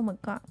 Oh my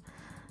god.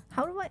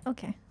 How do I?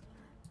 Okay.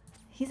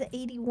 He's at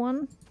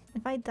 81.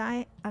 If I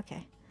die,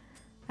 okay.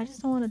 I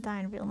just don't want to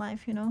die in real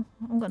life, you know?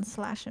 I'm gonna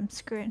slash him.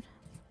 Screw it.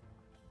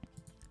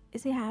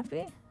 Is he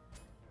happy?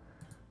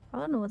 I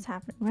don't know what's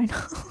happening right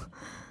now.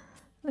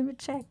 Let me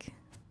check.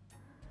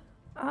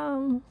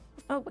 Oh,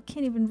 I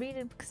can't even read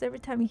it because every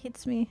time he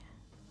hits me.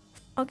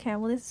 Okay,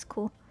 well this is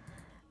cool.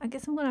 I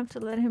guess I'm gonna have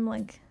to let him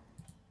like...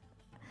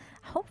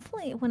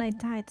 Hopefully when I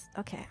die it's...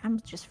 Okay,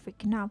 I'm just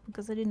freaking out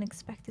because I didn't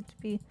expect it to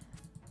be...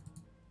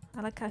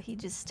 I like how he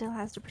just still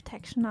has the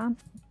protection on.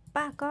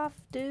 Back off,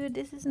 dude.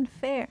 This isn't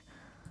fair.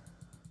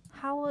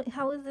 How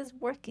is this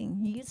working?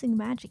 You're using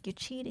magic. You're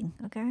cheating,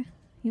 okay?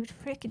 You're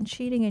freaking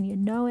cheating and you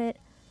know it.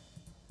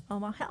 Oh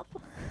my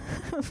help.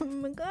 Oh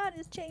my god,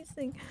 he's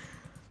chasing.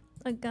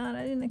 Oh god,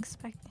 I didn't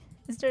expect...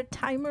 Is there a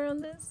timer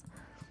on this?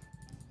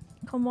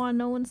 Come on,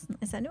 no one's...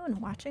 Is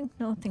anyone watching?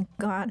 No, thank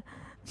god.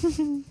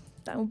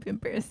 That would be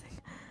embarrassing.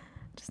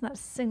 Just not a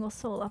single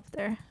soul up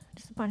there.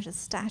 Just a bunch of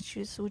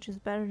statues, which is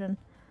better than...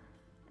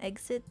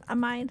 Exit. I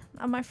might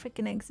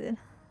freaking exit.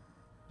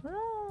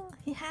 Oh,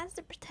 he has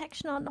the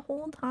protection on the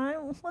whole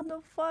time. What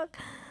the fuck?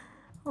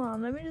 Hold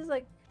on, let me just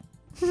like...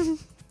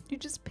 You're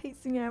just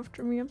pacing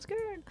after me. I'm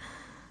scared.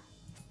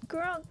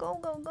 Girl, go,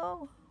 go,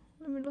 go.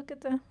 Let me look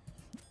at the...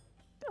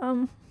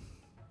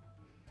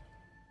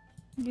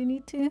 You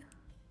need to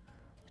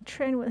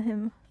train with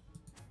him.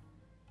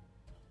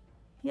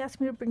 He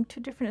asked me to bring 2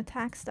 different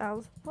attack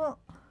styles. Well...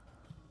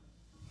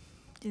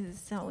 This is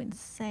so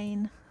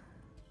insane.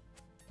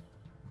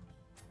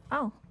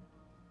 Oh.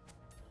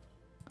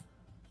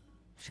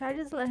 Should I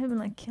just let him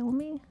like kill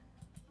me?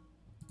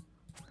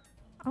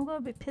 I'm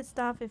gonna be pissed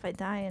off if I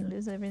die and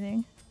lose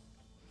everything.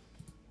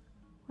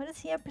 Why does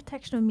he have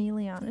protection of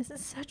melee on? This is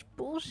such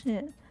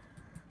bullshit.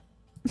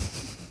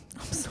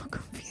 I'm so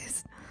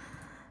confused.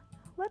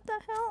 What the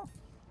hell?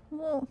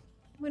 Well,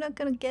 we're not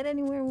gonna get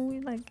anywhere when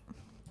we like...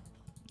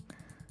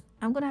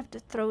 I'm gonna have to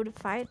throw the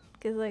fight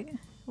because like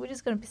we're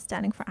just gonna be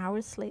standing for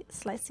hours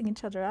slicing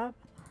each other up.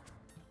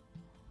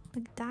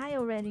 Like, die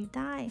already,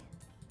 die.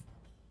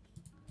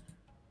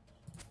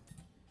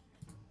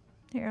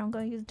 Here, I'm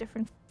gonna use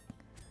different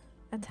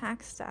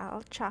attack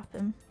style. Chop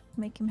him,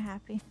 make him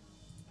happy.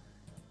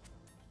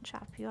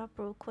 Chop you up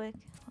real quick.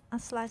 I'll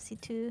slice you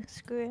too,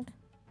 screw it.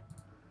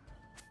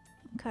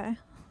 Okay.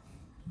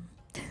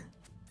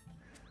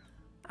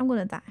 I'm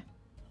gonna die.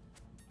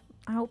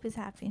 I hope he's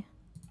happy.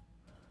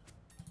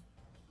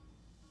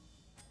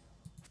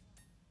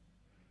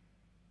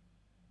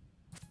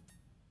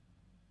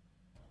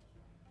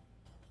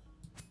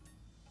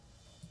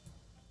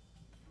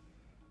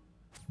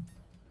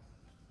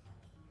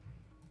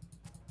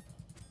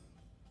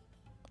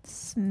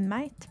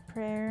 Smite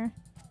prayer.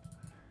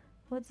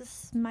 What's a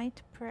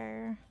smite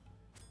prayer?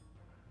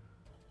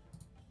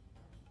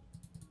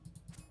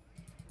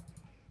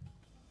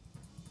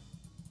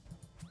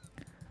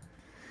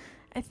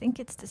 I think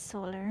it's the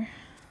solar.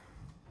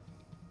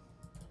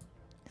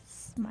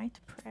 Smite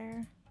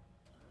prayer.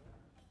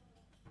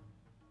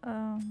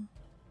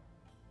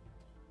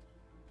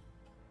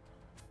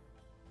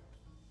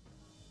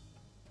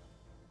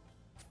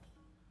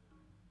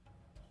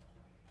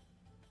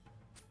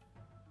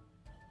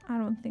 I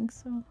don't think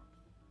so.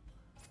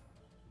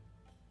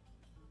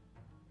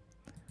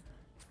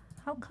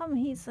 How come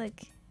he's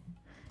like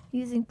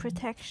using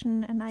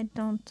protection and I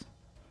don't?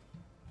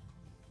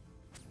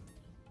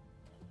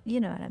 You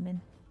know what I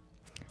mean.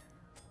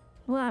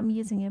 Well, I'm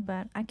using it,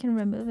 but I can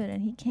remove it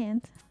and he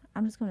can't.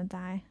 I'm just gonna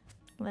die.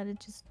 Let it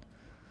just...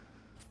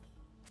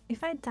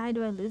 If I die,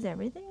 do I lose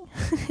everything?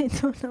 I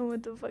don't know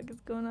what the fuck is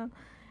going on.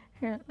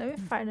 Here, let me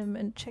find him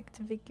and check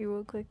the wiki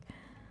real quick.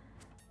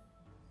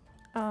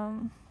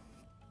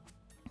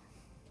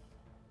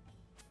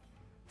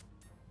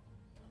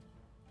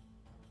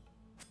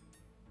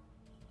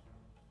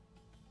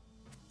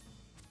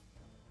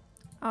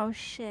 Oh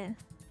shit.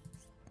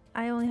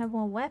 I only have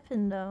one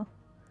weapon though.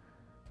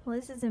 Well,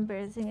 this is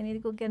embarrassing. I need to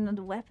go get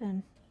another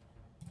weapon.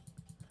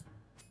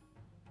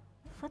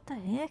 What the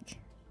heck?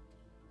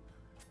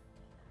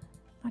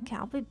 Okay,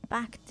 I'll be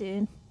back,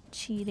 dude.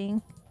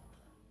 Cheating.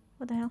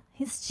 What the hell?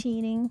 He's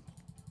cheating.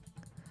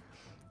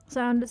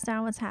 So I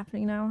understand what's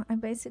happening now. I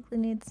basically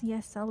need...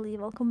 Yes, I'll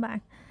leave. I'll come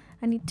back.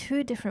 I need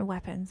 2 different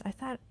weapons. I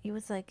thought it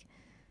was like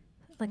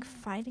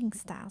fighting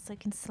styles. So I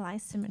can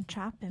slice him and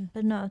chop him.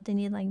 But no, they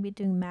need like me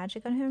doing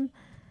magic on him.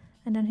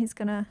 And then he's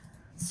gonna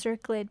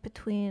circulate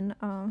between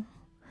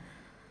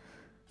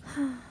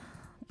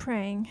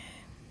praying.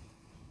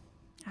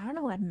 I don't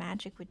know what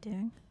magic we're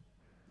doing.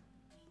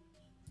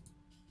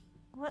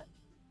 What?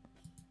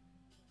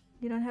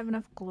 You don't have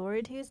enough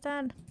glory to use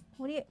that?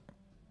 What do you...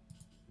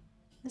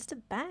 Mr.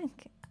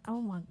 Bank?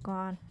 Oh my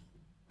god.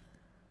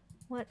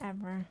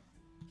 Whatever.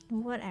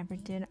 Whatever,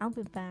 dude. I'll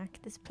be back.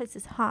 This place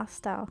is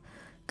hostile.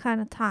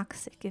 Kind of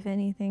toxic, if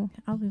anything.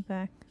 I'll be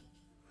back.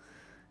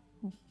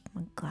 Oh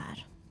my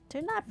god.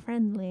 They're not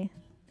friendly.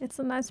 It's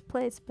a nice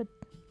place, but...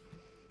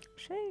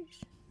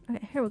 Sheesh.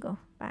 Okay, here we go.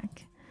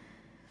 Bank.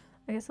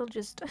 I guess I'll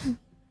just...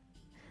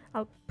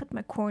 I'll put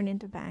my corn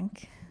into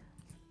bank.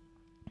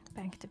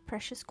 Bank the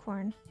precious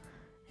corn.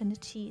 And the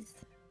cheese.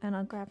 And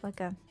I'll grab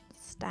like a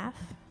staff.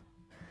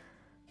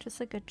 Just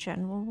like a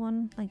general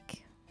one.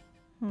 Like...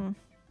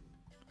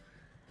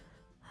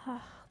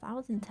 that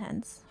was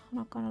intense. I'm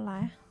not gonna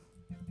lie.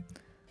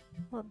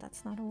 Well,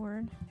 that's not a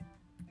word.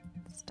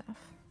 Staff.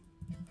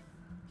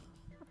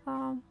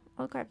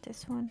 I'll grab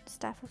this one.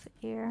 Staff of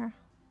Air.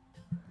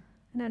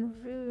 And then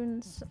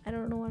runes. I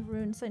don't know what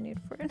runes I need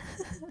for it.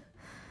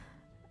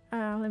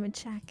 Let me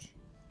check.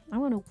 I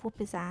want to whoop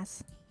his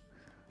ass.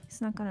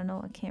 He's not gonna know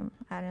what came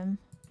at him.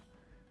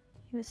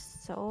 He was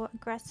so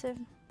aggressive.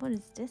 What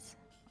is this?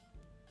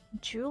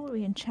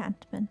 Jewelry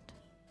enchantment.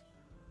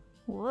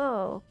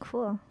 Whoa,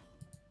 cool.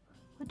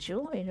 What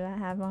jewelry do I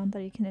have on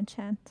that you can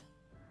enchant?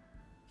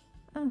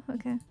 Oh,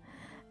 okay.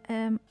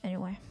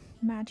 Anyway,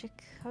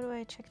 magic. How do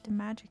I check the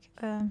magic?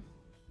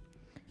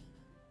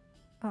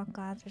 Oh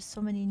god, there's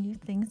so many new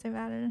things they've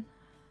added.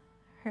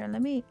 Here,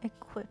 let me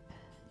equip.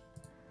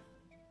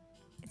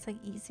 It's like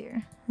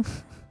easier.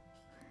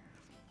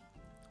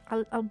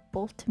 I'll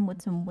bolt him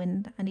with some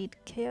wind. I need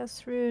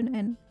chaos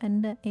rune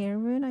and the air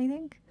rune, I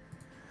think.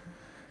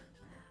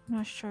 I'm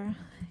not sure.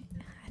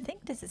 I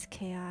think this is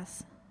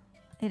chaos.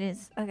 It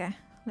is. Okay,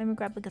 let me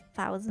grab like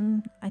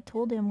 1,000. I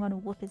told him I'm gonna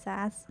whoop his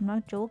ass. I'm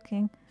not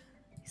joking.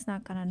 He's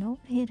not gonna know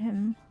what hit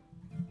him.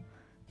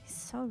 He's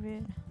so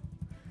rude.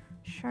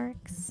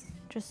 Sharks.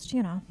 Just,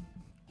 you know.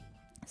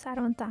 So I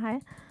don't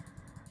die.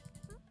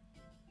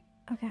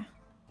 Okay.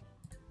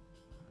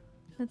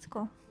 Let's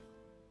go.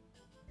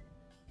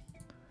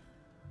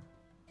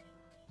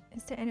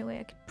 Is there any way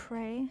I could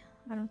pray?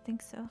 I don't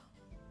think so.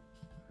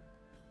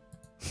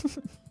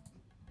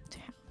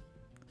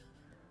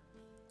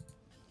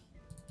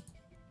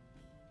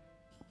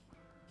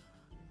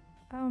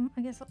 Damn.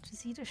 I guess I'll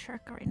just eat a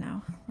shark right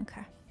now.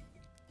 Okay.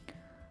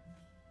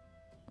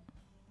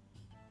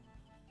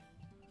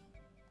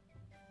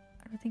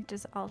 I don't think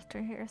there's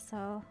altar here,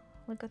 so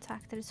we'll go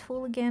attack this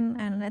fool again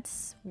and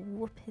let's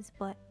whoop his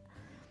butt.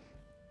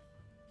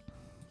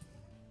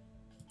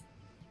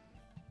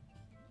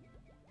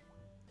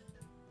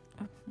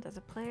 Oh, there's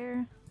a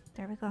player.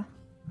 There we go.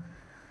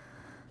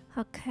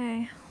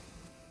 Okay.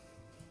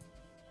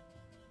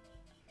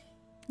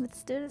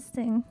 Let's do this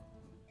thing.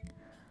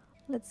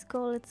 Let's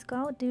go,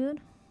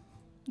 dude.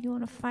 You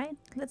wanna fight?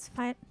 Let's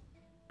fight.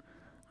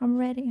 I'm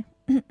ready.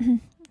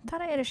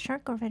 Thought I ate a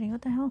shark already.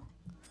 What the hell?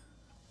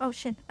 Oh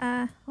shit.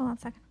 Hold on a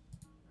second.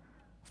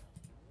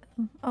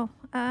 Oh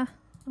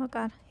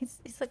god. He's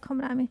like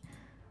coming at me.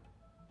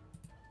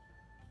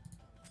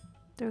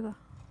 There we go.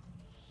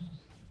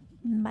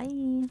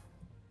 Bye.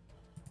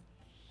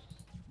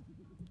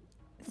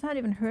 It's not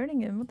even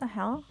hurting him. What the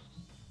hell?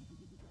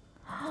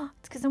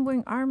 It's because I'm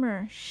wearing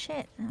armor.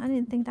 Shit. I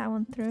didn't think that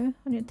one through.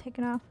 I need to take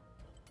it off.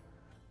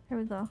 There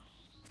we go.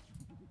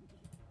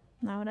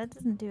 No, that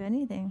doesn't do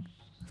anything.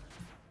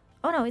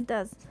 Oh no, it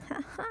does.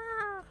 Haha.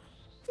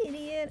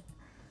 Idiot.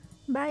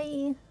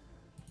 Bye.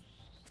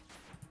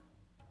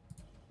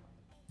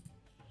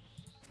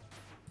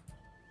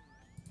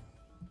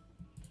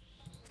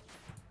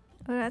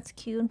 Oh, that's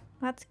cute.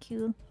 That's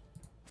cute.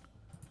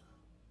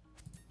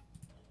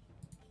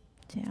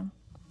 Damn.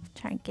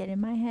 Trying to get in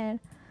my head.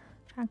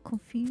 Trying to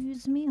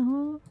confuse me,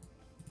 huh?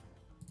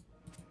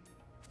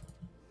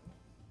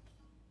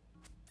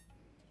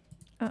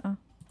 Uh-uh.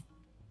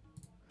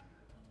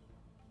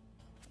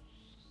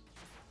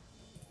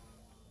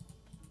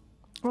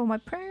 Oh, my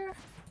prayer.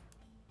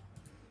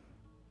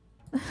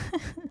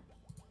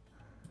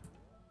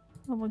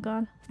 Oh my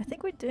god. I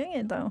think we're doing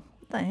it though.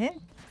 What the heck?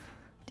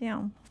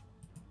 Damn.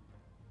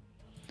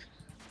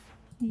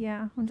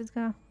 Yeah, I'm just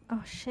gonna.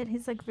 Oh shit,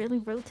 he's like really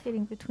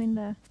rotating between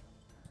the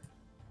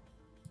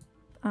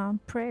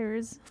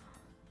prayers.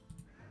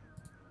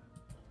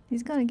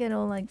 He's gonna get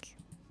all like,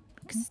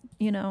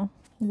 you know,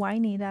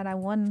 whiny that I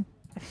won.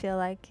 I feel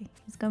like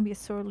he's gonna be a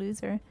sore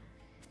loser.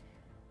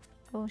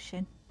 Oh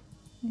shit.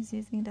 He's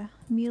using the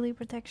melee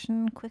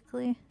protection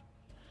quickly.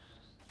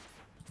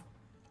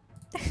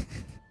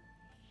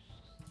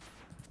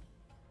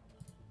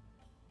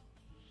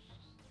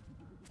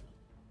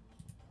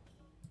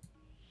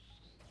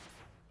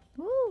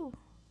 Woo!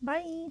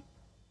 Bye!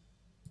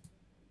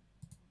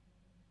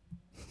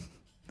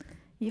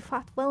 You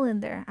fought well in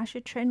there. I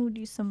should train with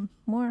you some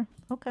more.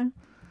 Okay.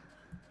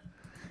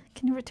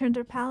 Can you return to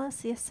the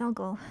palace? Yes, I'll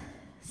go.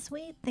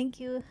 Sweet, thank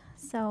you.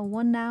 So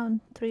 1 now and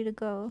 3 to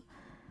go.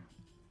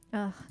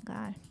 Oh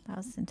god, that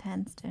was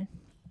intense, dude.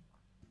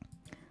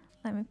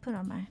 Let me put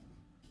on my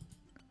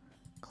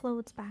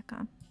clothes back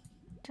on.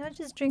 Did I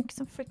just drink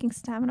some freaking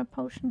stamina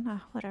potion?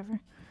 Ah, whatever. It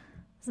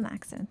was an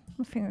accident.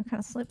 My finger kind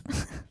of slipped.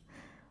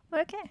 But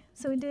okay,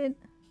 so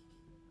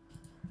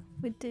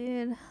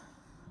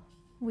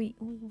we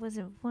was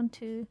it 1,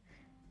 2,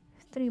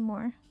 3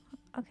 more?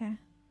 Okay.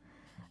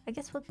 I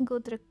guess we can go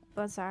to the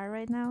bazaar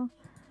right now.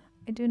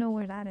 I do know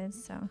where that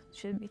is, so it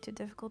shouldn't be too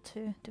difficult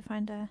to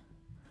find the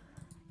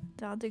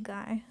other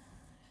guy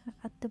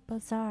at the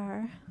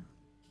bazaar.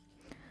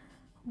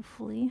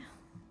 Hopefully.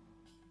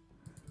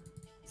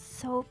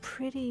 So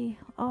pretty.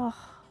 Oh,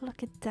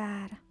 look at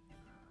that.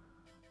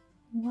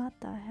 What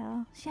the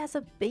hell? She has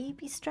a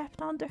baby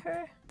strapped onto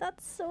her.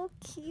 That's so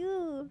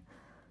cute.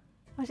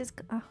 Oh,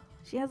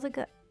 she has like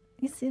a.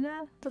 You see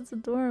that? That's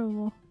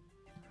adorable.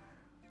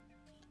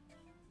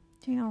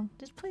 Damn,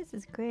 this place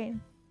is great.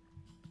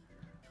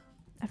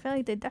 I feel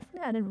like they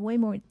definitely added way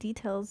more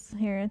details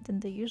here than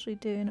they usually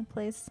do in a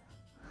place.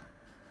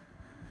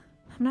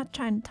 I'm not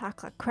trying to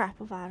talk like crap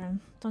about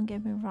them. Don't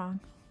get me wrong.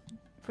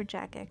 For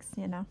Jagex,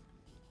 you know,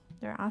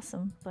 they're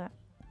awesome, but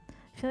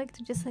I feel like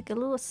they're just like a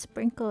little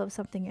sprinkle of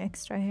something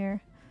extra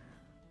here.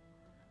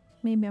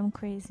 Maybe I'm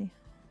crazy.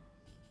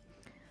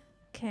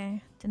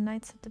 Okay, the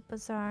knights at the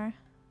bazaar.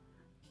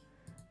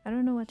 I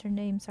don't know what their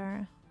names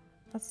are.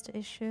 That's the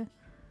issue.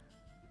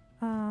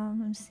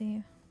 Let me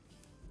see.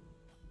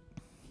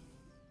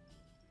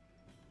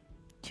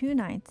 2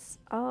 knights.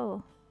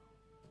 Oh.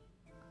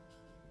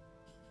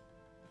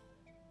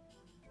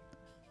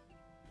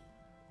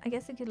 I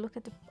guess I could look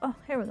at the. Oh,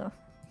 here we go.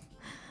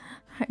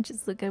 I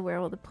just look at where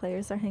all the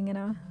players are hanging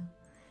out.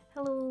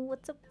 Hello,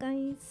 what's up,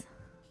 guys?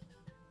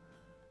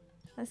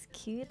 That's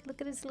cute.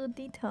 Look at this little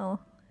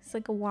detail. It's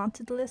like a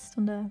wanted list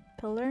on the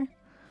pillar.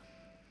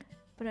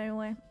 But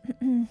anyway.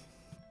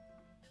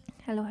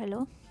 Hello,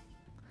 hello.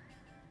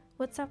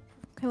 What's up?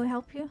 Can we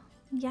help you?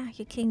 Yeah,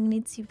 your king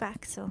needs you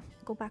back, so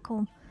go back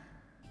home.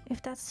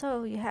 If that's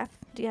so, do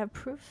you have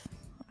proof?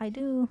 I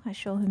do. I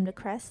show him the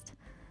crest.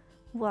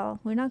 Well,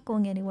 we're not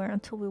going anywhere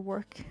until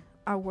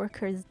our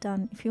work is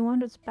done. If you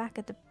want us back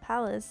at the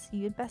palace,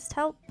 you'd best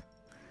help.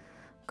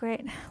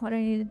 Great. What do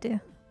I need to do?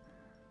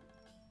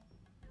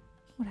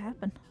 What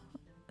happened?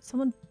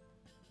 Someone...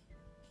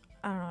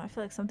 I don't know. I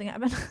feel like something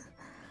happened.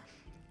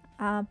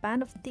 A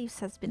band of thieves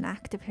has been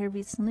active here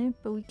recently,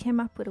 but we came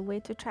up with a way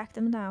to track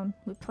them down.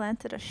 We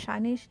planted a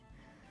shiny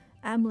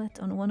amulet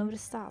on one of the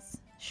stalls.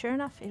 Sure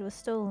enough, it was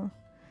stolen.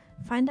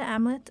 Find the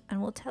amulet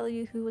and we'll tell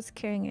you who was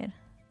carrying it.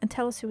 And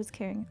tell us who was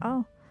carrying it.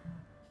 Oh.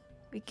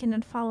 We can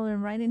then follow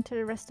them right into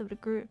the rest of the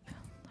group.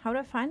 How do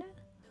I find it?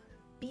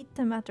 Beat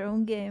them at their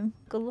own game.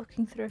 Go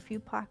looking through a few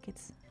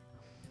pockets.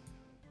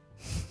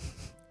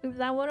 Is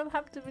that what I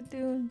have to be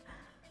doing?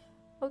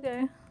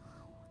 Okay.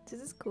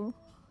 This is cool.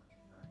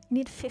 You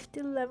need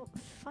 50 level.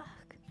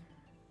 Fuck.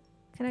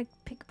 Can I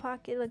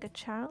pickpocket like a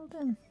child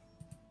then?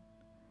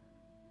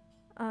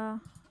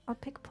 I'll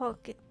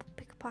pickpocket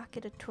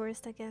a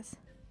tourist, I guess.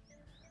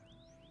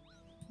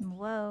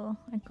 Whoa,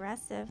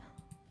 aggressive.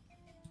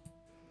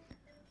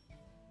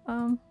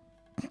 Well,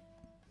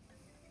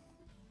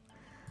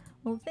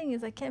 the thing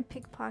is, I can't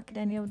pickpocket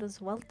any of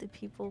those wealthy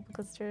people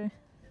because you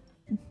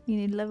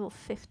need level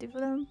 50 for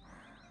them.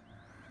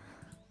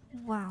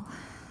 Wow.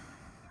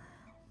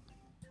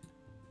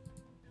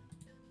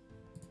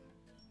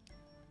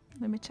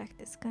 Let me check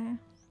this guy.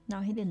 No,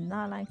 he did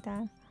not like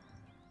that.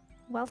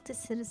 Wealthy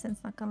citizens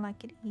not gonna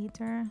like it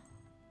either.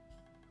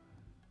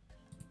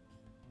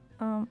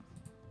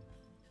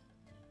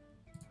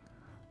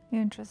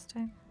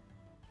 Interesting.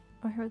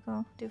 Oh, here we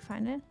go. Do you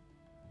find it?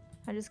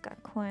 I just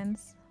got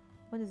coins.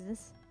 What is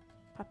this?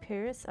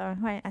 Papyrus? Oh,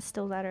 right, I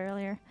stole that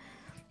earlier.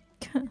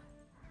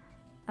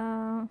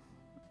 I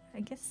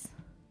guess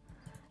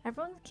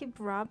everyone keep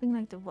robbing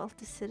like the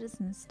wealthy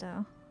citizens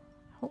though.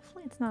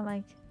 Hopefully it's not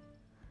like...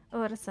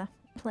 Oh, that's a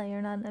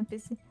player, not an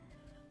NPC.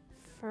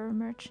 Fur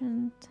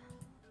merchant.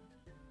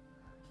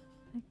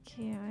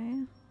 Okay.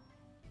 I'm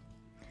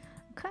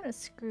kind of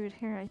screwed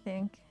here, I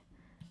think.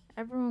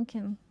 Everyone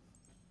can...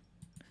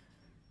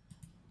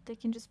 They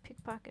can just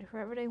pickpocket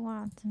whoever they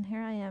want, and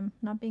here I am,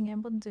 not being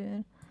able to do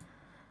it.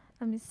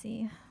 Let me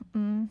see.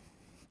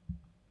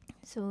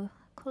 So,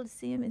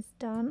 Colosseum is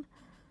done.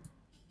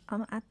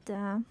 I'm at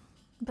the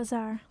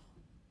bazaar.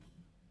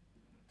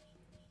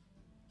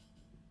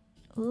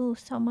 Ooh,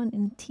 someone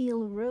in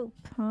teal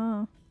rope,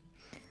 huh?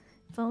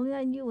 If only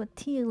I knew what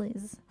teal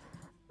is.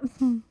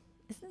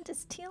 Isn't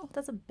this teal?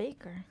 That's a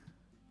baker.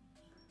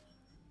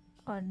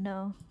 Oh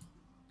no.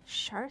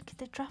 Shark?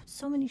 They dropped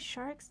so many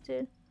sharks,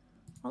 dude.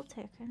 I'll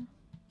take it.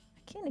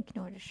 I can't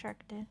ignore the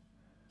shark, dude.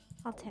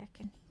 I'll take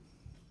it.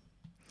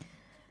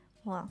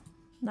 Well,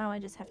 now I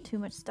just have too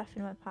much stuff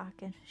in my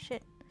pocket.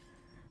 Shit.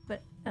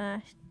 But,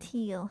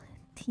 teal.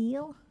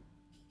 Teal?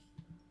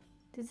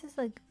 This is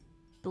like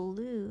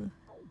blue.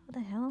 What the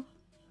hell?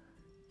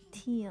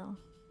 Teal.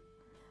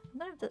 I'm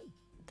gonna have to...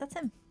 That's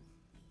him.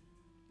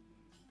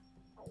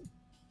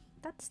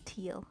 That's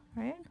teal,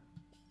 right?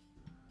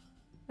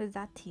 Or is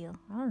that teal?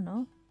 I don't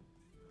know.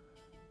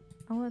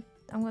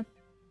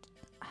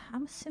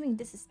 I'm assuming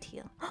this is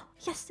teal.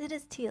 Yes, it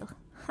is teal.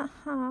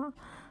 Haha.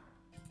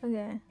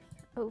 Okay.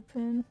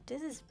 Open.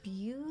 This is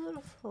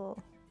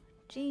beautiful.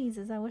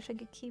 Jesus, I wish I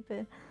could keep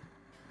it.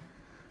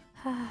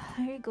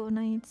 There you go,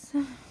 knights.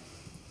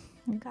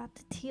 We got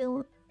the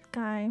teal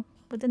guy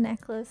with the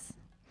necklace.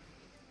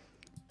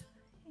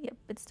 Yep,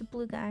 it's the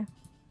blue guy.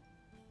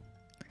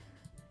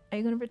 Are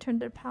you gonna return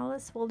to the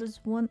palace? Well, there's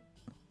one.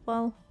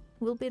 Well,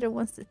 we'll be there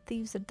once the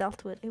thieves are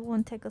dealt with. It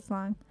won't take us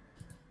long.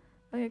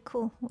 Okay,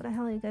 cool. What the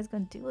hell are you guys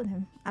gonna do with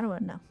him? I don't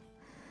wanna know.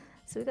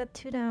 So we got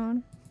 2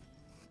 down.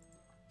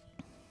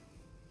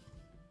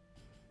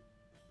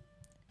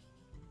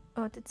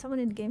 Oh, did someone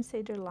in the game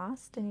say they're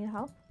lost? They need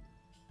help?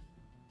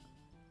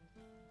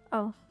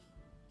 Oh.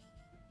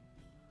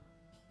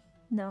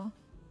 No.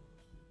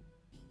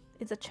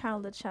 It's a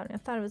child that's shouting. I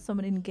thought it was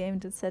someone in the game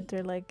that said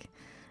they're like,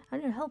 I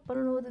need help, I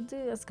don't know what to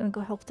do. I was gonna go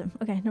help them.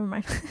 Okay, never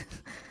mind.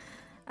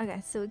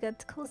 Okay, so we got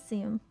the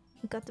Colosseum.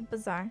 We got the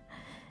bazaar.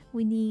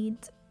 We need,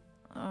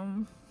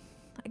 I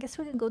guess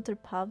we can go to the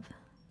pub.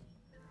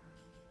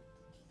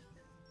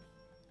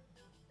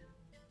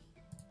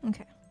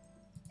 Okay.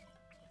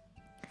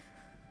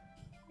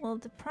 Well,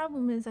 the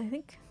problem is, I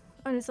think...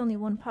 Oh, there's only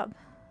one pub.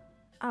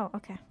 Oh,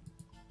 okay.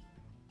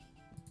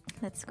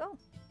 Let's go.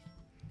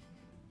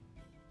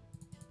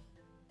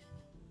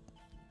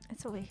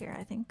 It's over here,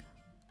 I think.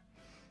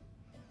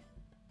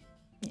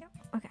 Yeah,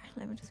 okay.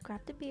 Let me just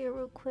grab the beer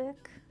real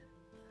quick.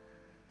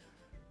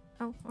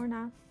 Oh, or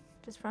not.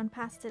 Just run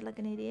past it like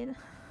an idiot.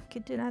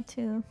 Could do that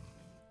too.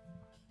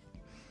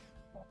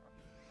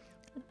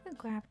 Let me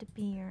grab the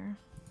beer.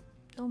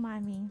 Don't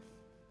mind me.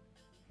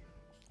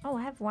 Oh,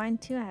 I have wine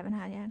too I haven't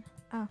had yet.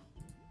 Oh.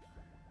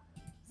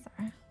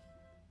 Sorry.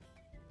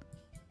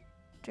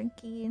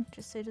 Drinky,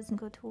 just so it doesn't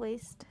go to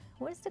waste.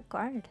 Where's the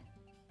guard?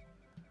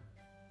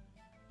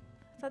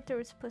 I thought they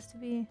were supposed to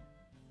be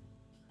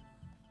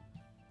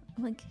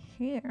like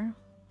here.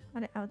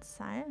 Are they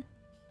outside?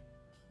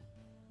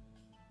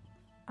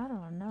 I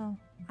don't know.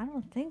 I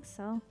don't think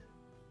so.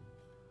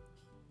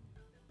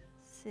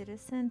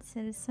 Citizen,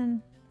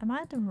 citizen. Am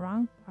I at the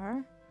wrong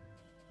bar?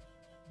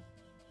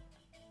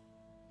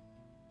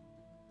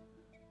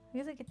 I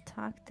guess I could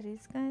talk to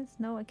these guys.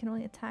 No, I can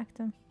only attack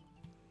them.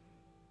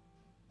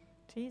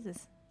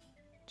 Jesus.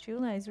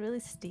 Julia is really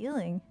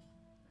stealing.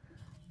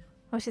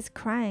 Oh, she's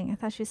crying. I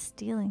thought she was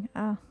stealing.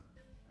 Oh.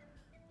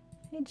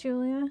 Hey,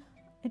 Julia.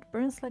 It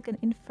burns like an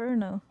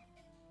inferno.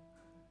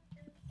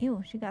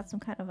 Ew, she got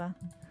some kind of a...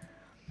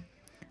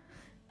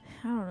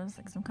 I don't know, it's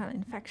like some kind of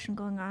infection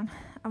going on.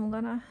 I'm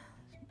gonna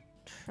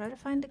try to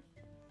find the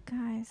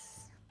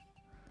guys.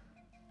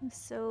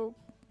 So,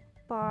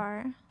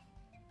 bar.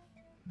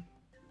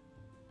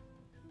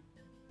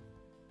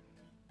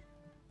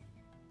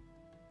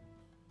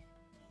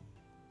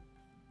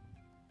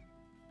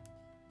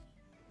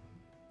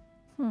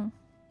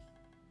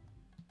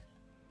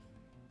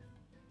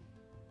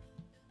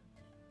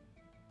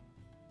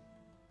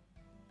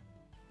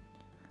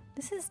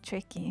 This is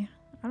tricky.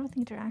 I don't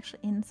think they're actually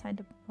inside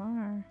the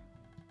bar.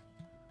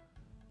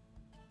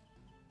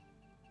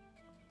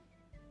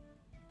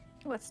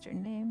 What's their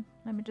name?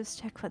 Let me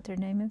just check what their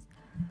name is.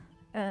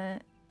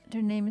 Their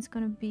name is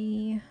gonna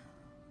be...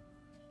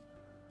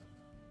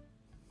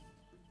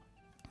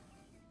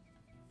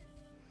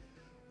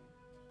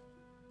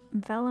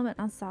 Vellum and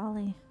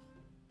Azali.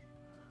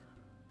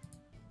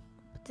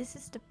 But this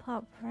is the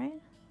pub, right?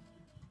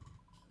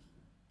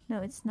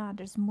 No, it's not.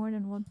 There's more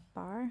than one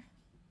bar.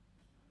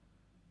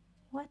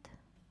 What?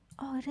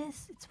 Oh, it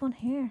is. It's one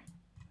here.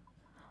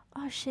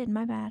 Oh shit,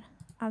 my bad.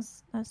 I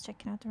was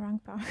checking out the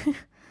wrong bar.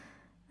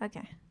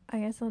 Okay, I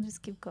guess I'll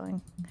just keep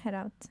going. Head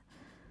out.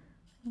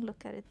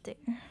 Look at it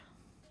there.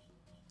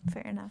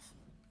 Fair enough.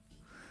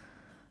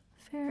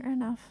 Fair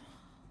enough.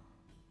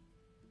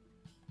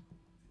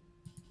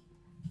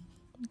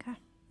 Okay.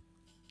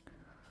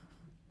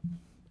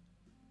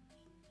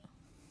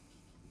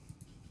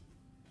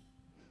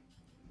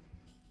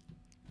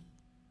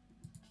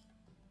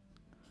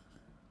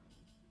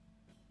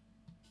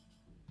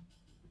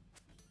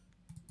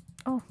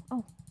 Oh,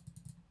 oh.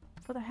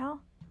 What the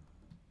hell?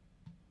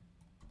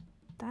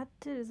 That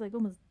dude is like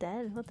almost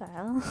dead. What the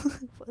hell?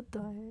 What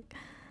the heck?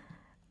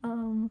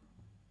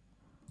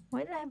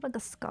 Why do I have like a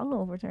skull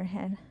over their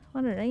head?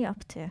 What are they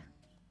up to?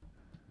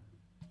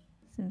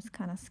 Seems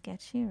kind of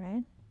sketchy,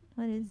 right?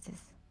 What is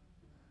this?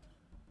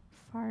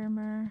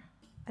 Farmer.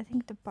 I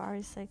think the bar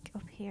is like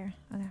up here.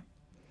 Okay.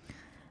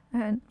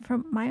 And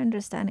from my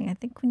understanding, I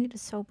think we need to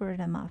sober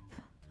them up.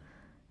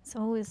 It's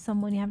always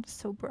someone you have to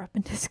sober up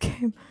in this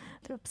game.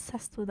 They're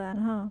obsessed with that,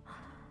 huh?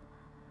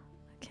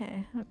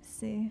 Okay, let me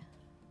see.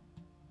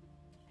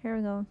 Here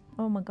we go.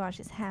 Oh my gosh,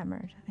 she's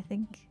hammered, I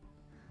think.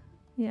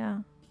 Yeah.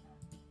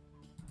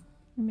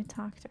 Let me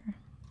talk to her.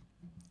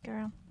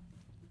 Girl.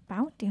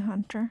 Bounty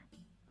hunter?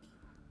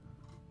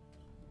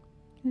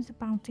 Who's a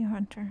bounty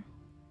hunter?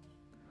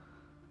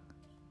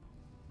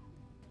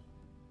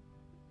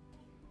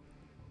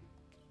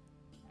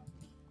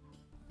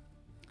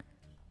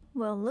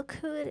 Well, look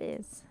who it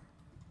is.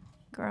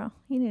 Girl,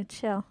 you need to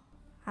chill.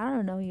 I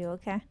don't know you,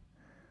 okay?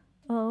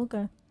 Oh,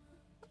 okay.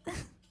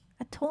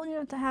 I told you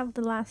not to have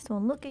the last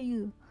one. Look at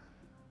you.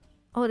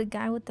 Oh, the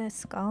guy with the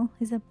skull.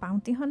 He's a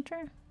bounty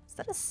hunter? Is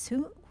that a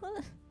suit?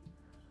 What?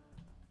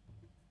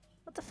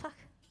 What the fuck?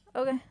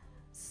 Okay.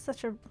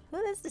 Such a...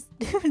 What is this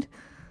dude?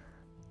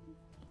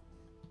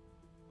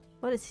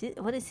 What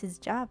is his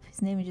job?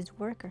 His name is just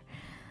worker.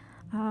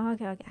 Oh,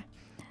 okay, okay.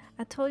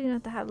 I told you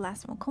not to have the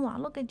last one. Come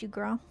on, look at you,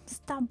 girl.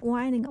 Stop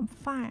whining. I'm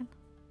fine.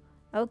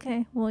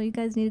 Okay, well, you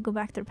guys need to go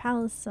back to the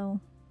palace, so...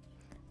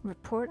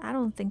 Report? I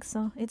don't think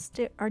so. It's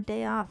our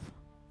day off.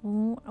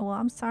 Well,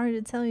 I'm sorry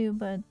to tell you,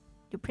 but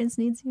your prince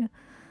needs you.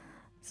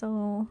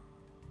 So...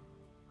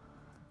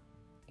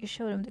 You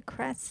showed him the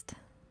crest.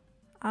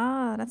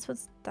 Ah,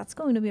 that's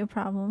going to be a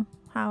problem.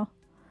 How?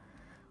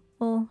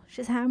 Well,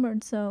 she's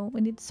hammered, so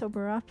we need to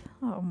sober her up.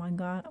 Oh my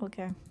god,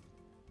 okay.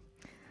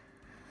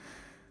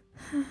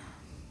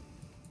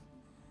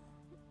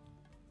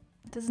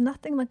 There's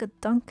nothing like a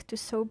dunk to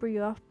sober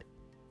you up.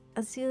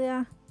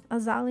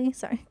 Azali,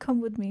 sorry, come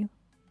with me.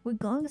 We're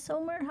going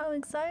somewhere? How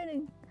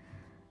exciting.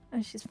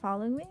 And she's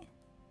following me?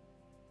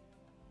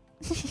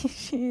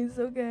 She is,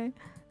 okay.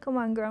 Come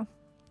on, girl.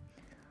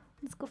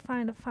 Let's go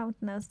find the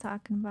fountain I was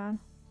talking about.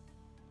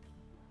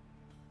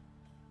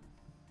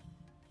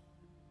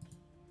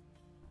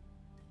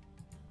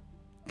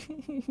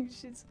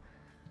 She's...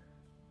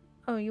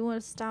 Oh, you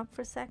want to stop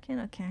for a second?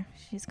 Okay,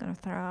 she's gonna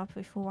throw up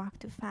if we walk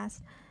too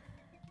fast.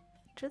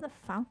 To the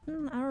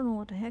fountain? I don't know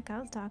what the heck I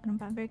was talking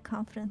about very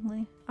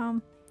confidently.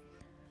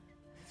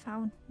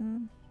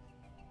 Fountain.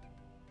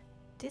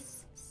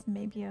 This is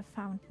maybe a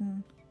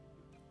fountain.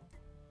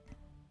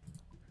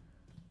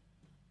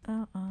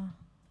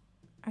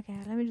 Okay,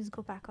 let me just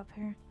go back up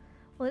here.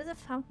 Well, there's a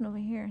fountain over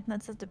here.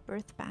 That says the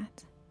birth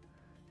bat.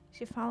 Is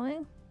she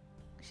following?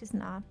 She's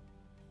not.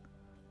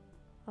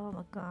 Oh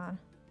my god.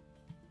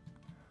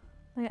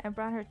 Okay, I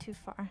brought her too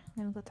far.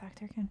 Let me go talk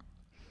to her again.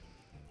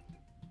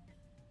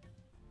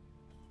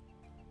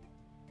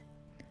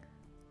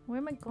 Where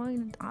am I going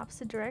in the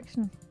opposite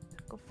direction?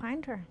 Go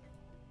find her.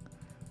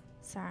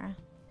 Sarah.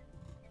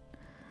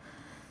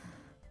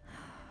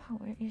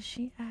 Where is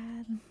she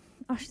at?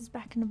 Oh, she's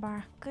back in the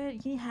bar.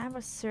 Good, you have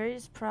a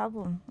serious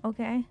problem,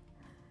 okay?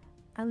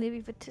 I'll leave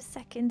you for 2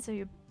 seconds or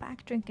you're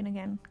back drinking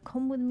again.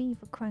 Come with me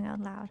for crying out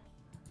loud.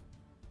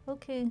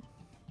 Okay,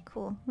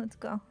 cool, let's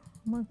go.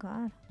 Oh my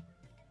god.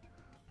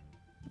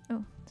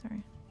 Oh,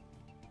 sorry.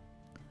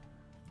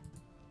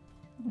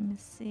 Let me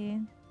see.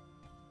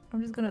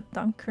 I'm just gonna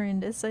dunk her in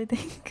this, I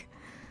think.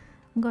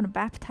 I'm gonna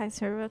baptize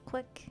her real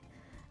quick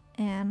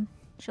and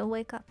she'll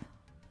wake up.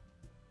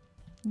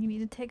 You need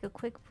to take a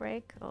quick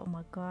break. Oh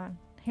my god.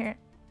 Here,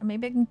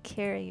 maybe I can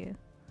carry you.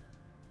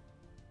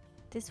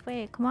 This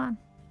way, come on.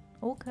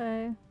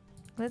 Okay,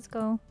 let's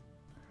go.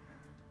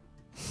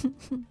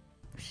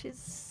 She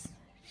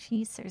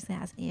seriously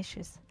has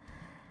issues.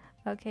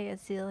 Okay,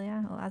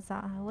 Azealia.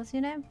 Oh, what's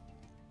your name?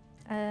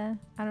 I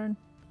don't...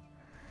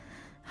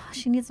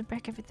 She needs a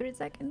break every 3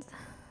 seconds.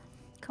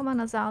 Come on,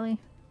 Azali.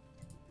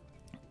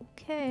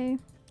 Okay,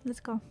 let's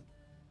go.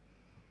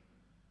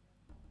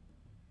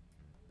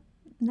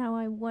 Now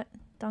I what?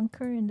 Dunk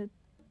her in the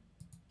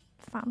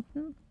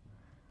fountain?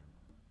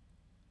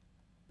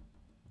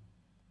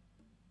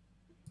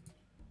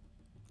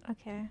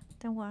 Okay,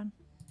 then what?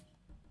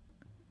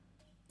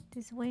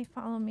 This way,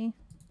 follow me.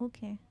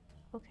 Okay,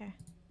 okay.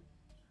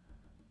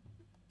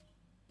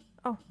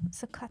 Oh,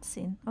 it's a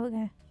cutscene.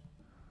 Okay.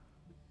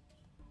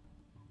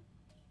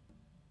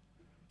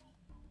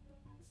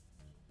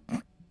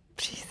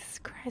 Jesus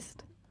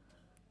Christ.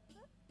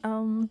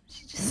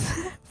 She just...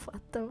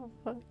 What the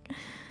fuck?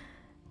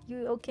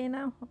 You okay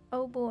now?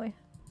 Oh boy.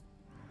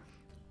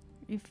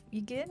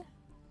 You good?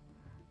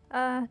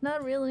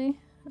 Not really.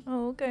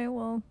 Oh, okay,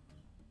 well,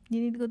 you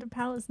need to go to the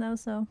palace now,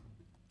 so...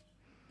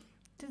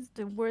 This is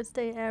the worst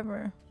day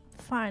ever.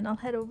 Fine, I'll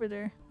head over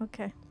there.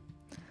 Okay.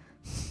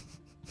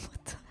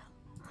 What the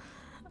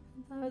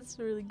hell? That was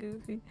really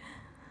goofy.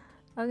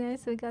 Okay,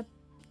 so we got...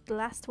 The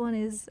last one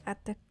is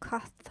at the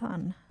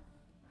Kathon.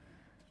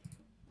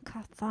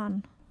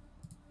 Kathon.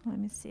 Let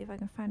me see if I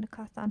can find a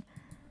Kathon.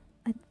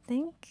 I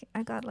think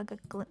I got like a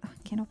I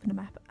can't open the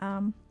map.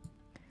 I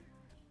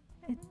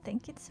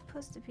think it's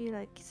supposed to be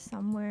like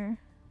somewhere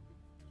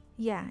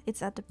Yeah,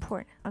 it's at the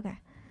port. Okay.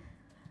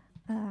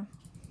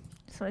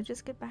 So I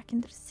just get back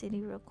into the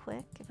city real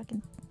quick if I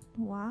can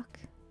walk.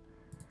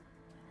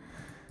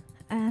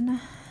 And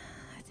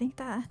I think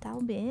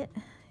that'll be it.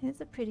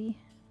 It's a pretty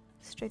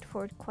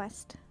straightforward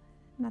quest.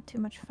 Not too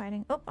much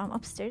fighting. Oh, I'm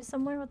upstairs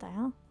somewhere. What the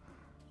hell?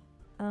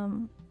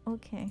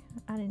 Okay.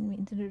 I didn't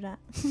mean to do that.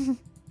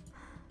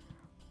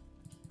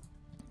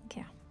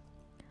 Okay.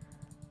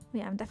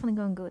 Yeah, I'm definitely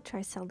gonna go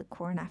try sell the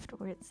corn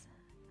afterwards.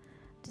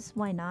 Just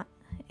why not?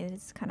 It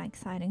is kind of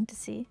exciting to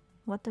see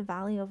what the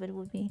value of it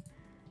would be.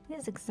 It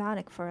is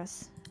exotic for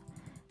us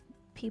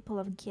people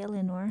of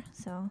Gielinor,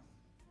 so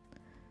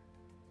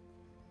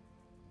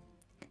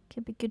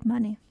could be good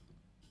money.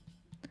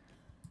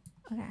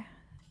 Okay,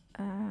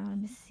 let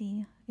me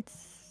see.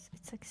 It's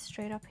like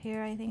straight up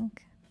here, I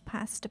think,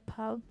 past the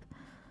pub.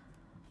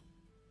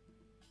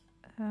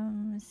 Let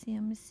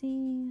me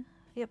see.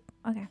 Yep.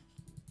 Okay.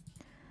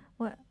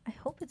 Well, I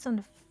hope it's on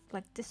the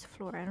like this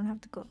floor. I don't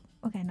have to go.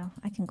 Okay, no,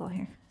 I can go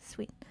here.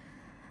 Sweet.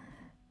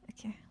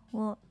 Okay.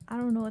 Well, I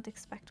don't know what to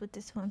expect with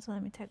this one, so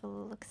let me take a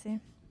little look-see.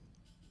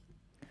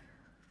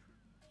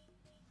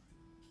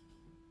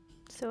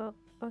 So,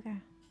 okay.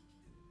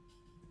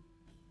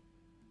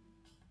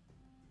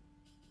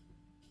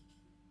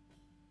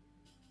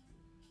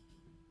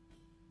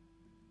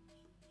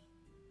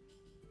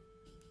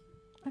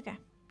 Okay.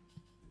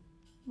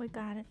 We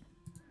got it.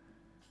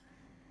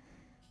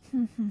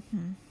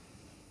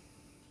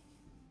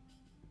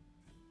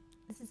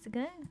 Is this the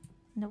guy?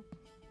 Nope.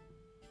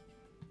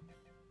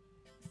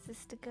 Is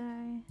this the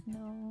guy?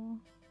 No.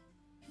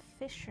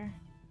 Fisher.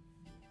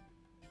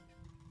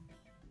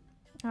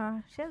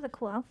 Ah, she has a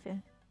cool outfit.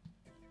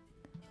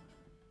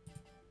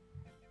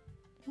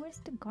 Where's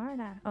the guard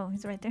at? Oh,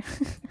 he's right there.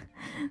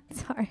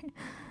 Sorry.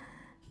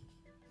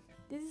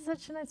 This is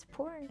such a nice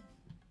port.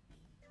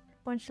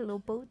 Bunch of little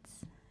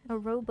boats. Or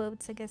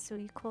rowboats, I guess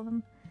what you call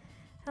them.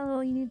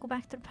 Hello, you need to go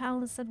back to the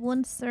palace at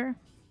once, sir.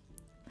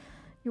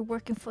 You're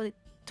working for the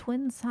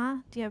twins, huh?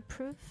 Do you have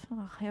proof?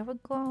 Oh, here we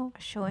go. I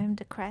show him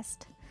the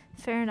crest.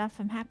 Fair enough,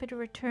 I'm happy to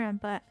return,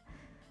 but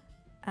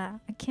I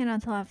can't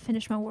until I've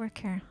finished my work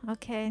here.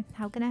 Okay,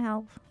 how can I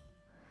help?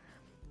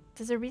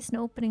 There's a recent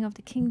opening of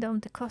the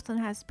kingdom. The cotton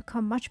has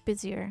become much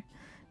busier.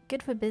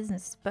 Good for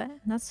business, but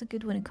not so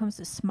good when it comes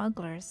to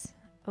smugglers.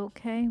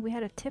 Okay, we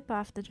had a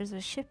tip-off that there's a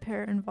ship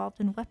here involved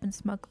in weapon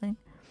smuggling,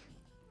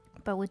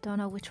 but we don't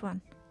know which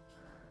one.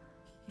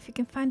 If you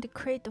can find the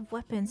crate of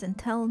weapons and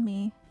tell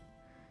me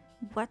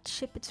what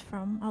ship it's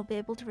from, I'll be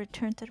able to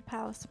return to the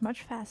palace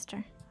much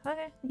faster.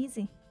 Okay,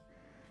 easy.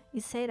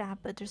 You say that,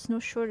 but there's no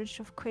shortage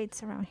of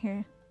crates around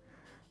here.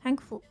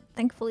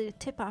 Thankfully, the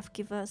tip-off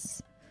gave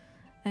us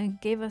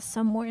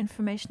some more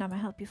information that might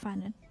help you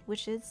find it,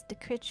 which is the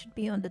crate should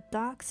be on the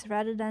docks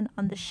rather than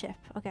on the ship.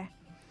 Okay.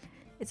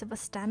 It's of a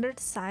standard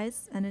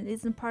size, and it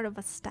isn't part of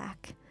a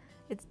stack.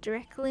 It's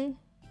directly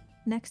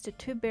next to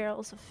 2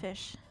 barrels of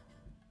fish.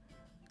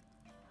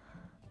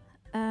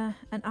 And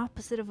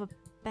opposite of a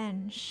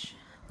bench.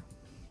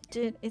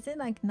 Dude, is it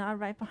like not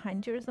right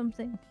behind you or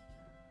something?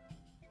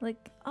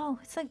 Like, oh,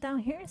 it's like down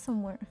here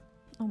somewhere.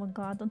 Oh my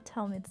god, don't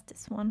tell me it's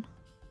this one.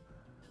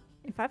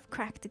 If I've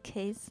cracked the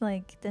case,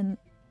 like, then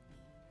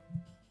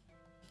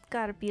it's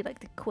gotta be like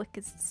the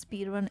quickest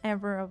speedrun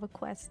ever of a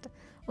quest.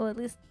 Well, at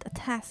least a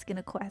task in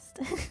a quest.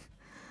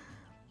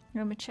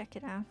 Let me check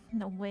it out.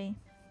 No way.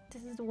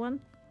 This is the one?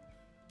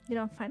 You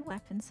don't find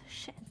weapons.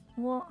 Shit.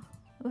 Well,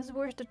 it was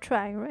worth a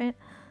try, right?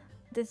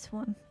 This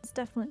one. It's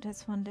definitely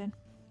this one then.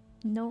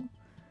 No.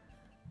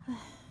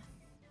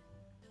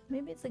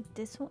 Maybe it's like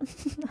this one.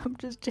 I'm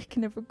just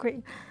checking it for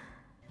great.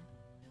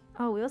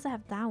 Oh, we also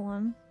have that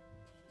one.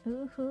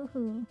 Ooh hoo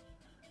hoo.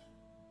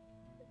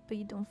 But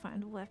you don't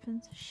find the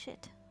weapons.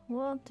 Shit.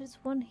 Well, there's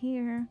one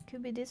here.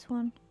 Could be this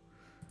one.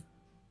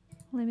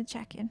 Let me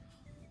check it.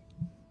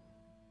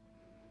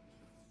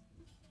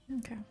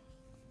 Okay.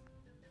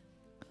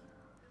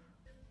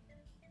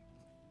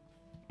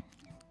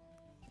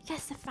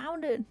 Yes, I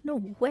found it!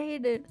 No way,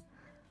 dude!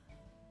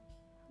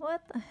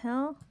 What the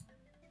hell?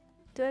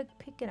 Do I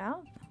pick it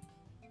up?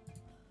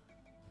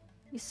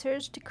 You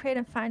search the crate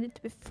and find it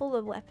to be full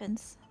of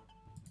weapons.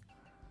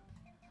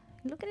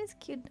 Look at this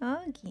cute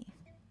doggy.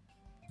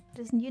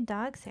 There's new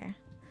dogs here.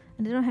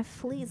 And they don't have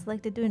fleas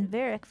like they do in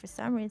Varric for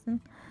some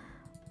reason.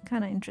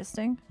 Kinda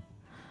interesting.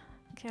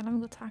 Okay, let me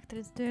go talk to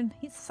this dude.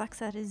 He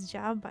sucks at his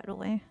job, by the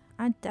way.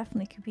 I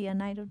definitely could be a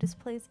knight of this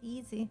place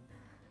easy,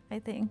 I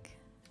think.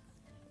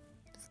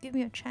 Just give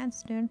me a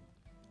chance, dude.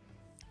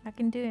 I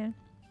can do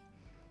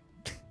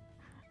it.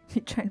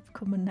 You're trying to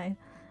become a knight.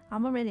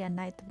 I'm already a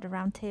knight of the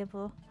round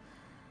table.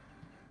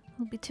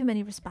 There'll be too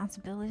many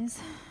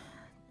responsibilities.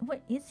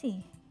 Where is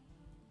he?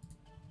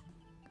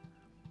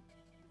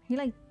 He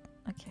like...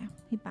 Okay,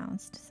 he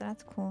bounced, so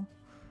that's cool.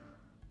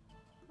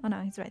 Oh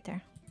no, he's right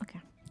there. Okay.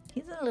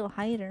 He's a little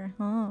hider.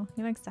 Oh,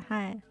 he likes to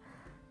hide.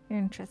 You're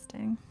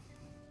interesting.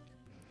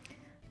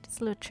 Just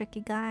a little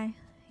tricky guy.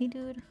 Hey,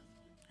 dude.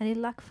 Any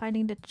luck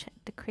finding the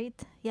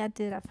crate? Yeah,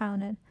 dude, I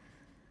found it.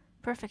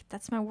 Perfect.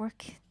 That's my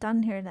work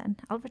done here then.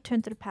 I'll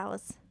return to the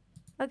palace.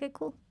 Okay,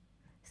 cool.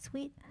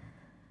 Sweet.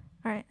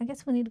 Alright, I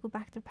guess we need to go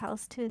back to the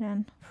palace too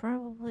then.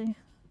 Probably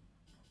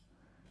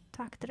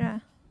talk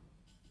to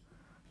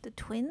the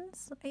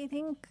twins, I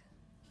think.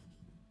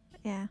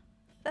 Yeah,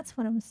 that's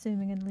what I'm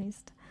assuming at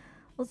least.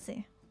 We'll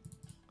see.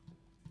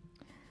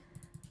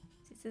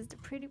 This is the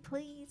pretty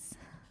place.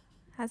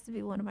 Has to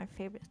be one of my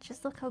favorites.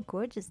 Just look how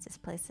gorgeous this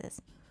place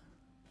is.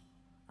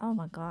 Oh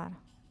my god.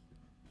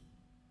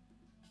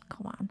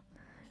 Come on.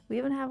 We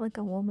even have like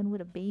a woman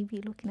with a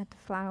baby looking at the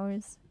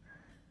flowers.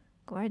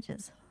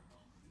 Gorgeous.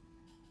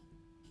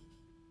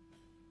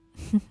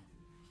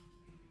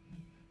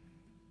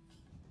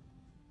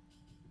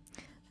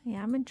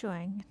 Yeah, I'm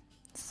enjoying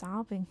it.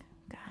 Sobbing.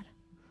 God.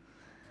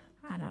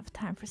 I don't have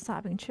time for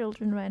sobbing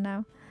children right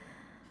now.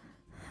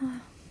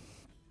 I'm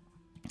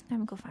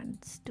gonna go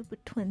find stupid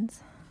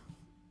twins.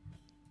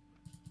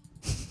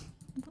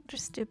 They're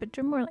stupid.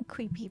 They're more like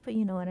creepy, but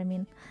you know what I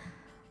mean.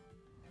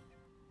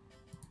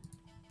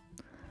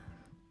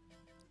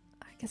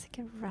 I guess I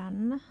can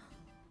run.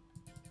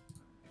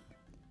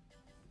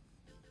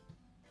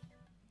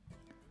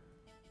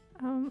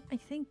 I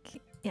think,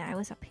 yeah, I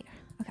was up here.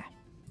 Okay.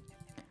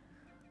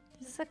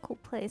 This is a cool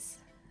place.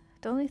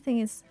 The only thing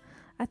is,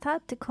 I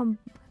thought to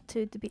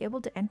be able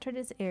to enter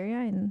this area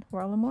in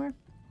Varlamore,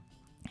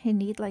 you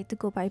need like to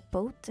go by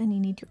boat, and you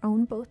need your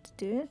own boat to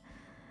do it.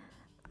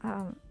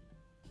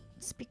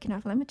 Speaking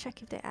of, let me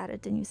check if they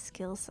added the new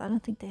skills. I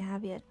don't think they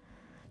have yet.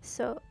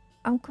 So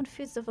I'm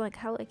confused of like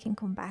how I can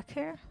come back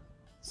here.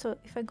 So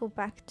if I go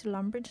back to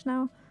Lumbridge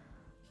now,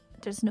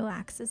 there's no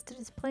access to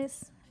this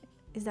place.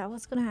 Is that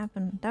what's gonna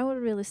happen? That would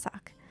really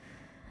suck.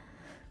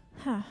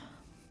 Huh.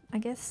 I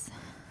guess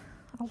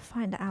I'll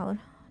find out.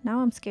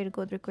 Now I'm scared to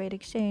go to the Great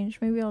Exchange.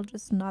 Maybe I'll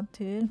just not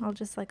do it. I'll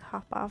just like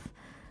hop off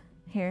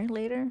here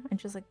later and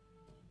just like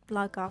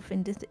log off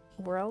in this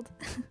world.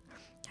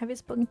 Have you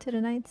spoken to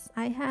the knights?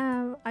 I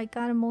have. I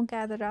got them all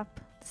gathered up.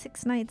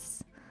 6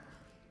 knights.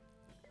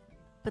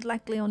 But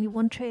luckily only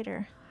 1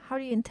 traitor. How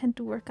do you intend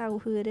to work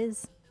out who it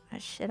is?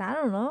 Shit, I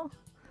don't know.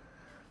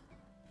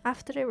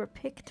 After they were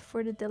picked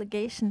for the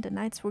delegation, the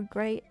knights were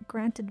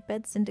granted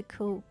beds in the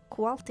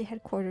Quality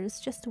headquarters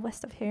just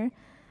west of here.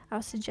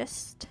 I'll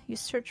suggest you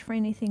search for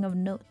anything of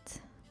note.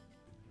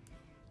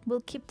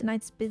 We'll keep the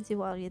knights busy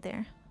while you're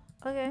there.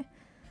 Okay.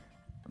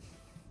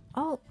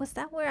 Oh, was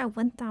that where I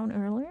went down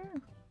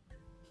earlier?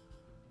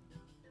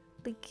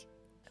 Like,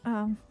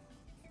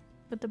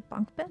 with the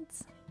bunk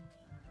beds?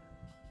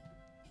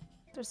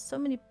 There's so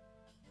many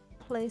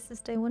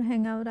places they would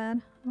hang out at.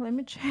 Let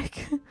me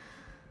check.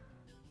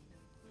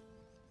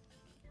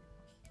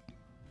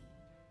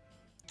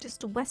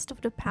 Just west of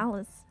the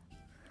palace.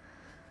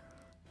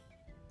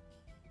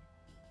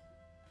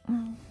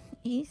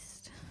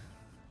 East,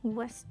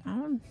 west,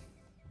 so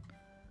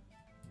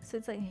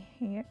it's like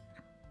here.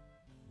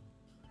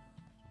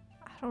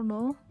 I don't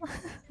know.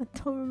 I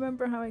don't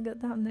remember how I got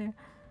down there.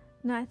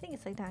 No, I think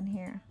it's like down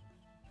here.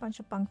 Bunch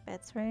of bunk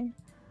beds, right?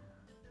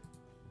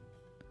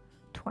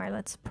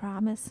 Twilight's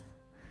promise.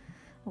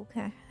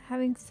 Okay,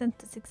 having sent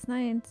the 6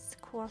 knights,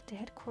 Quality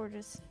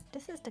headquarters.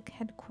 This is the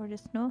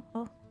headquarters, no?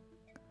 Oh.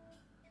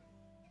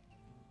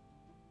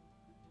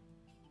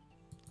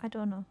 I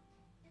don't know.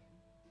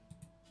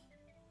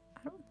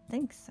 I don't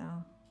think so.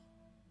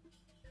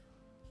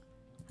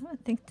 I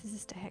don't think this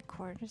is the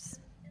headquarters.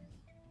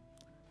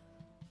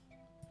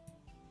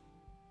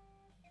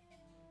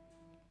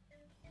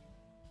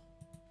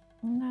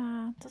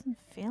 Nah, it doesn't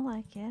feel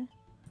like it.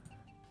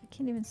 I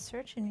can't even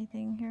search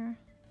anything here.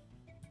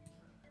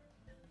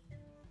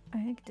 I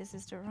think this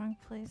is the wrong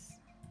place.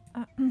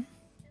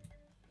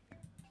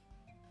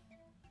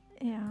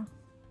 Yeah.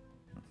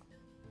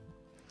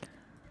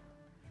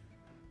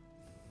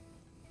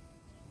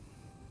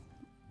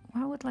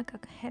 What would like a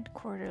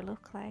headquarter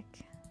look like?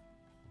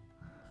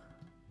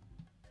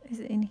 Is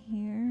it in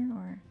here,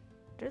 or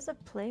there's a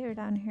player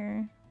down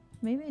here?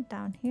 Maybe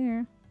down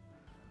here.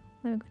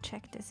 Let me go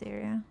check this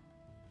area.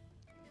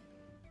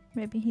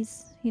 Maybe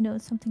he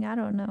knows something I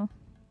don't know.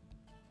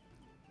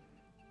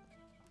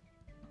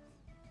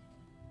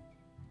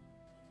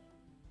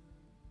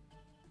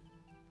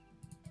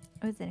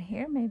 Oh, is it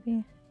here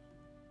maybe?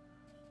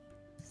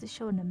 Does it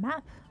show in the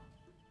map?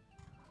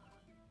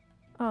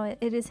 Oh,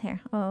 it is here.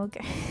 Oh,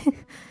 okay.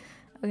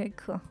 Okay,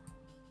 cool.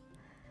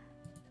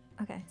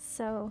 Okay,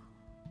 so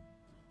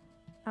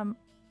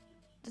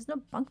there's no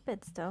bunk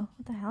beds though.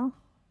 What the hell?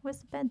 Where's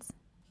the beds?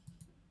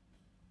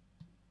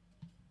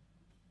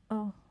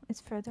 Oh,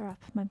 it's further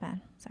up. My bad.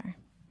 Sorry.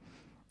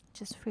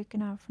 Just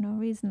freaking out for no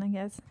reason, I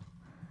guess.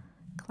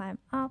 Climb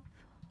up,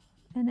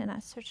 and then I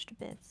search the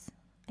beds.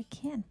 I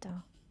can't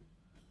though.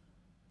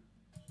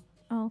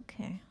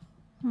 Okay.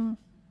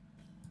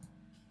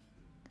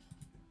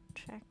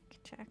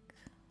 Check.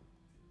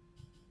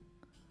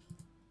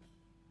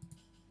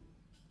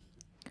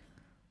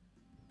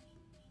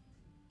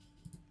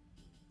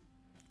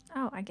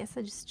 Oh, I guess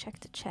I just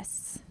checked the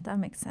chests. That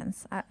makes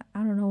sense. I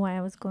don't know why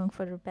I was going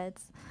for the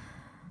beds.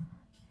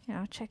 Yeah,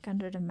 I'll check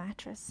under the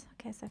mattress.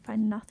 Okay, so I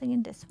find nothing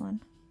in this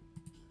one.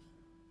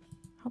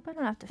 Hope I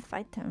don't have to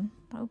fight them.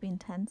 That would be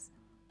intense.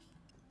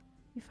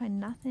 You find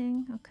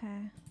nothing?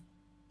 Okay.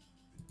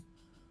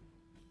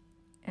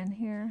 And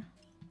here,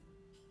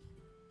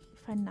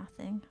 find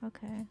nothing.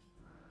 Okay.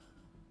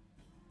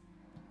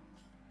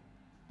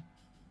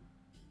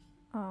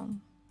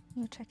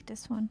 We'll check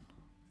this one.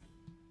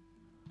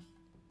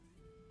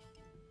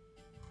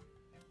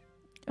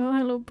 Oh,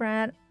 hello,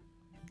 Brad.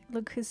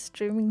 Look who's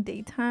streaming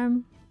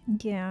daytime.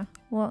 Yeah,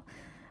 well,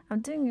 I'm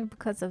doing it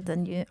because of the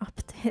new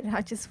update.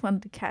 I just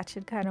wanted to catch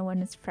it kind of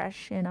when it's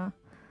fresh, you know.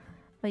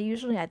 But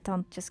usually I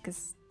don't, just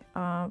because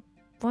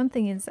one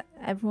thing is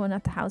everyone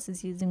at the house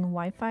is using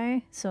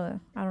Wi-Fi, so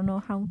I don't know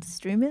how the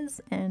stream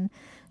is, and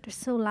they're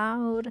so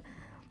loud,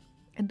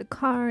 and the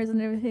cars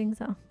and everything,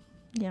 so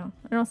yeah.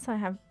 And also I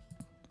have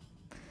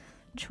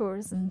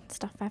chores and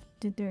stuff I have to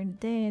do during the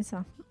day,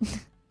 so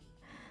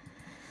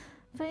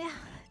but yeah,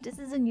 this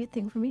is a new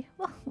thing for me.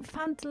 Well, we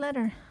found the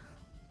letter.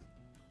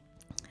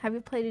 Have you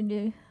played a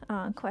new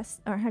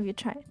quest, or have you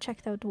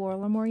checked out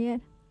Varlamore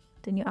yet?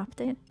 The new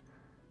update?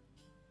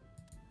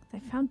 I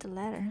found the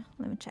letter.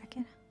 Let me check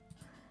it.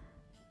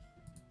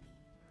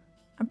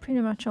 I'm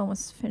pretty much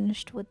almost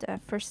finished with the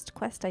first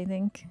quest, I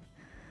think.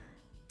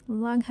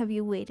 Long have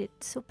you waited,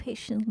 so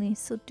patiently,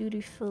 so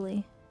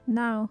dutifully.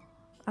 Now,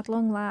 at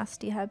long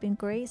last, you have been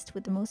graced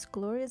with the most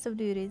glorious of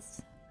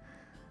duties.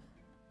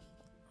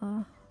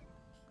 A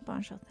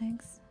bunch of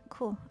things.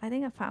 Cool, I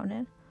think I found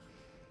it.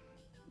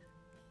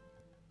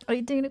 Are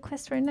you doing the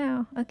quest right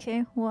now?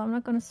 Okay, well, I'm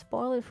not gonna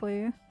spoil it for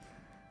you.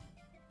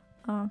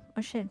 Oh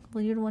shit,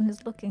 well, you're the one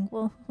who's looking.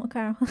 Well,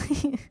 okay.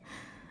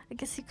 I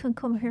guess you can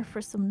come here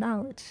for some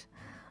knowledge.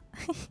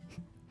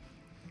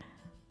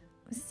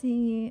 Let's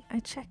see, I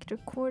checked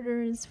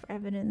recorders for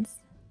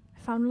evidence. I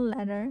found a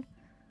letter.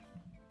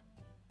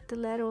 The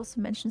letter also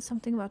mentioned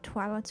something about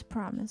Twilight's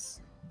promise.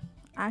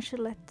 I should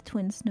let the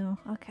twins know.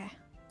 Okay.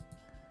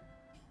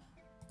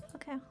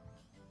 Okay.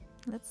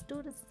 Let's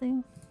do this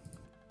thing.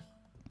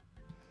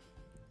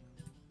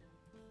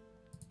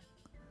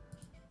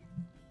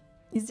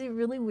 Is it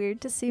really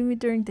weird to see me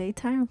during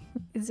daytime?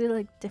 Is it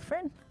like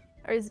different?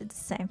 Or is it the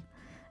same?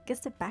 I guess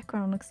the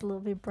background looks a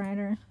little bit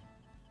brighter.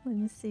 Let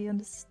me see on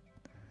this.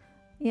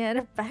 Yeah,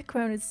 the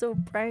background is so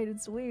bright,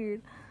 it's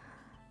weird.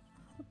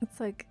 It's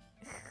like,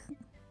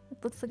 it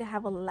looks like I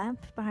have a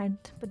lamp behind,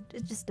 but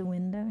it's just a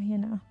window, you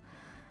know.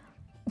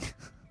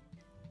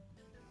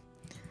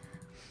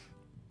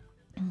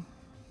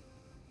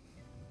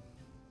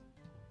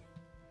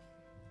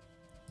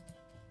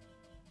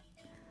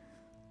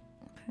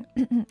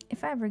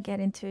 If I ever get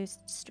into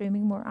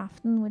streaming more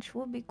often, which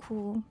would be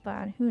cool,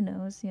 but who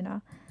knows, you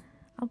know.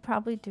 I'll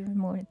probably do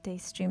more day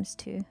streams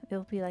too.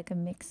 It'll be like a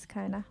mix,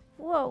 kinda.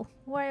 Whoa,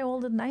 why are all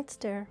the knights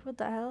there? What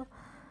the hell?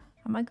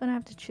 Am I gonna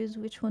have to choose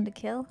which one to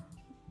kill?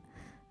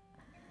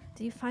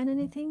 Do you find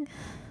anything?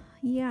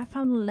 Yeah, I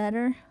found a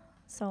letter.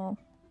 So,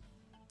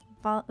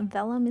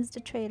 Vellum is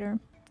the traitor.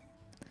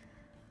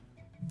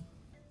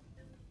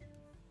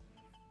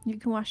 You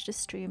can watch the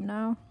stream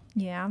now.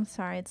 Yeah, I'm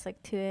sorry, it's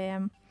like 2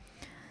 AM.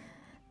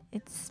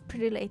 It's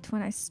pretty late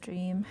when I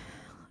stream.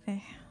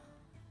 Okay.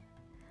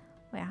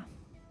 Well, yeah.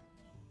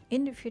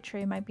 In the future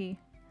it might be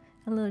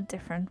a little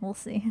different, we'll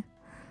see.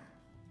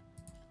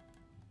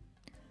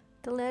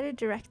 The letter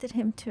directed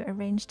him to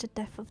arrange the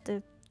death of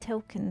the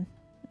token.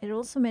 It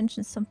also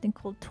mentions something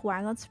called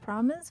Twilight's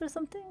promise or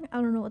something. I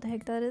don't know what the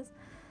heck that is.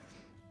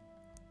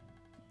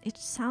 It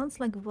sounds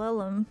like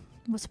Vellum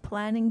was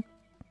planning,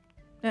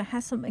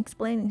 has some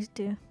explaining to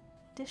do.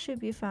 This should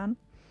be fun.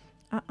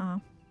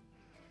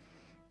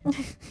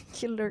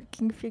 You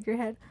lurking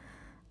figurehead.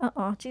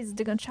 Jesus,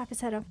 they're gonna chop his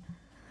head off.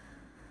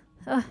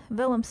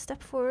 Vellum,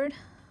 step forward.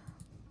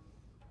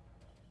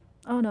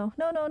 Oh no,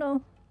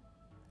 no.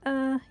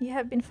 You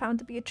have been found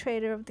to be a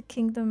traitor of the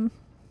kingdom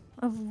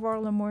of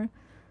Varlamore.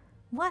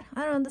 What?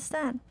 I don't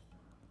understand.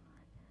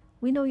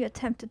 We know you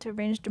attempted to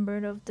arrange the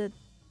murder of the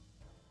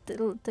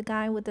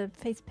guy with the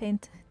face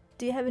paint.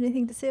 Do you have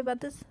anything to say about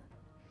this?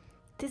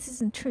 This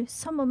isn't true.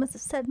 Someone must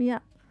have set me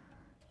up.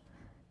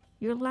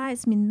 Your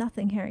lies mean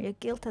nothing here. Your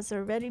guilt has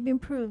already been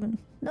proven.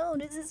 No,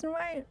 this isn't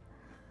right.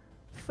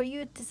 For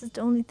you, this is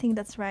the only thing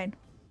that's right.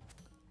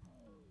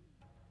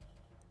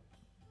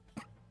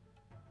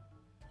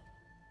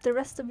 The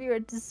rest of you are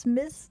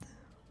dismissed.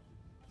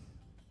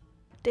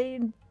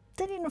 They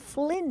didn't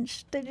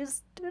flinch. They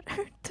just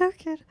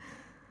took it.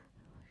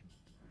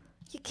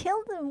 You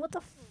killed him. What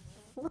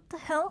the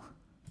hell?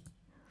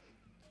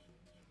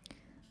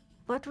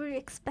 What were you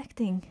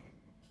expecting?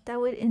 That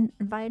would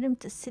invite him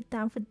to sit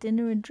down for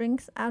dinner and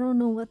drinks? I don't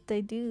know what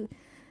they do,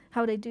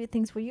 how they do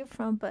things where you're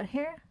from, but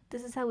here,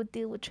 this is how we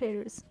deal with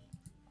traitors.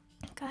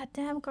 God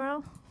damn,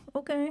 girl.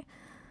 Okay.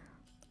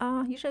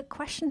 You should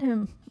question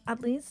him,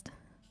 at least.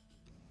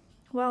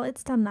 Well,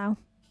 it's done now,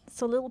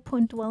 so little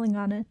point dwelling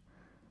on it.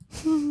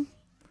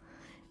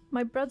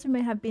 My brother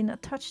may have been a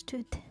touch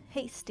too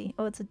hasty.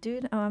 Oh, it's a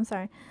dude? Oh, I'm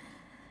sorry.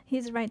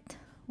 He's right.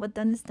 What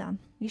done is done.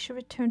 You should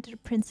return to the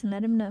prince and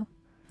let him know.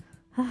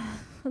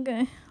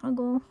 Okay, I'll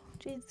go.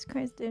 Jesus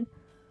Christ, dude.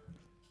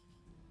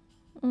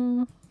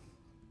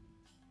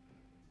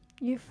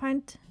 You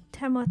find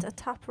Temot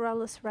atop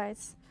Rallis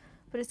rights.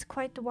 but it's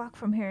quite the walk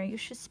from here. You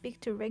should speak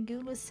to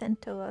Regulus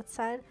Cento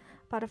outside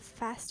about a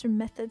faster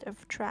method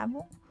of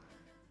travel.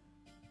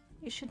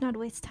 You should not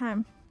waste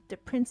time. The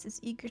prince is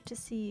eager to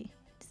see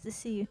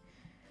you.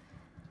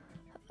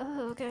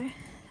 Oh, okay.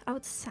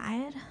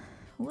 Outside?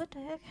 What the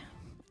heck?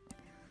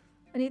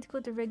 I need to go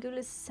to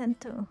Regulus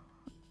Cento.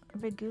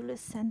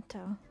 Regulus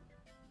Cento.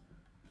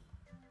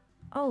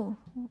 Oh,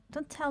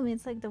 don't tell me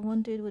it's like the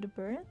one dude with the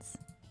birds.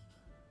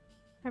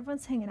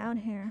 Everyone's hanging out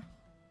here.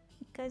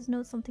 You guys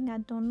know something I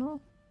don't know?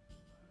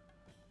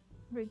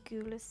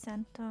 Regulus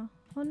Cento.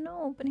 Oh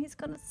no, but he's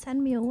gonna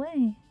send me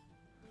away.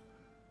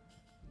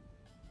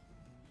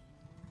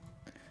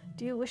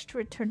 Do you wish to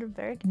return to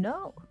Varric?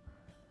 No.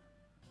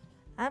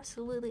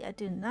 Absolutely, I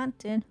do not,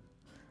 dude.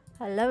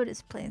 I love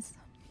this place.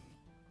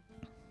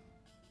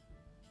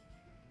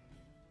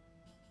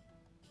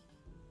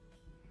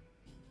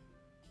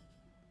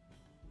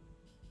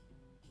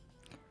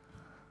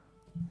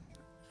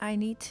 I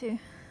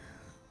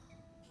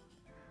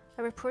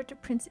report to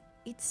Prince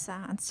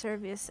Itza and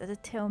Servius at the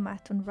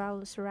Teomat when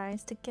Raulus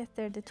arrives. To get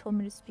there, they told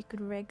me to speak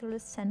with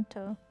Regulus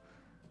Cento.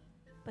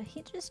 But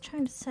he's just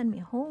trying to send me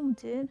home,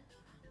 dude.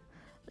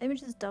 Let me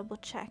just double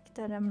check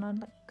that I'm not,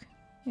 like,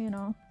 you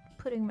know,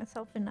 putting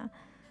myself in a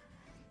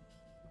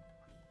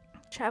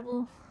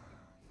travel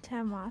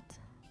Teomat.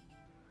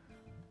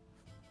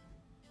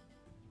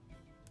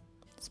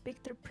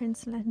 Speak to the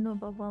prince and let him know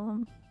about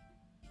Varlamore.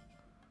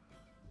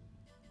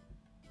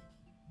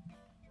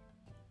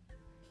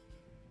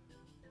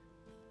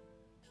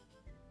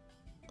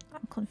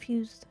 I'm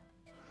confused.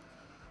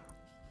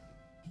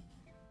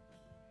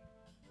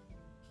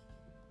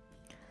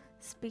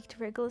 Speak to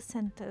Regulus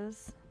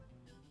Centos.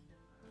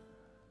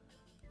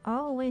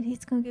 Oh wait,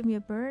 he's gonna give me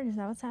a bird? Is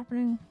that what's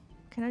happening?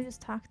 Can I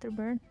just talk to the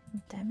bird? Oh,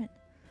 damn it.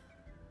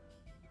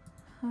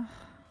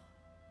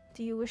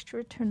 Do you wish to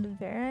return to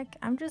Varric?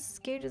 I'm just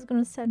scared he's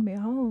gonna send me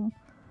home.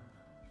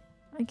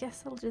 I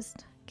guess I'll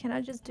just... Can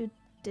I just do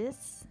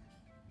this?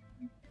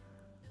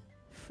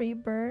 Free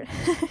bird?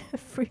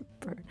 Free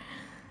bird.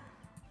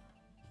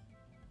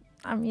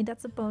 I mean,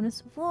 that's a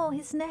bonus. Whoa,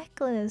 his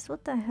necklace!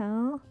 What the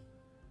hell?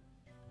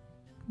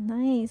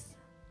 Nice.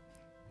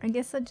 I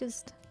guess I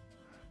just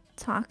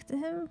talk to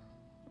him?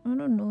 I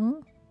don't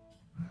know.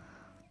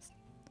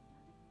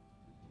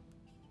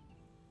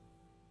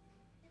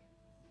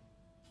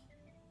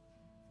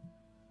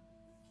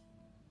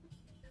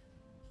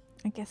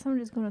 I guess I'm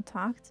just gonna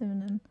talk to him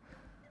and then...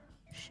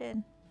 Shit.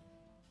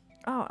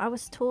 Oh, I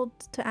was told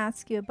to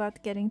ask you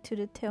about getting to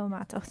the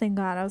Teomat. Oh, thank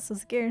God. I was so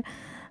scared.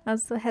 I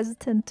was so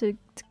hesitant to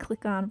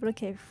click on. But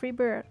okay, free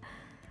bird.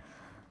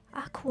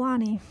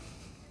 Akwani.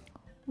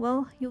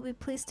 Well, you'll be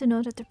pleased to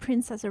know that the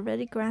prince has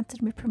already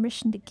granted me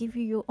permission to give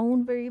you your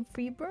own very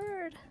free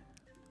bird.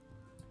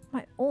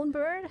 My own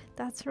bird?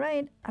 That's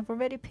right. I've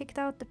already picked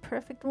out the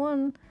perfect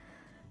one.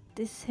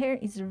 This here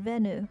is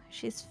Renu.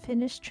 She's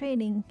finished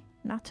training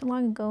not too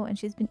long ago and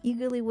she's been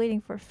eagerly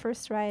waiting for her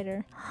first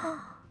rider.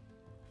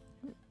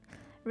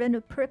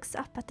 Renu perks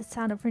up at the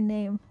sound of her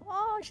name.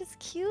 Oh, she's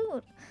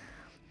cute.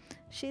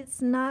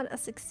 She's not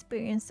as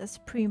experienced as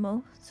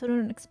Primo, so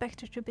don't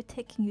expect her to be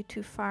taking you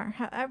too far.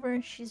 However,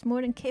 she's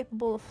more than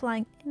capable of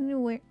flying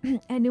anywhere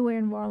anywhere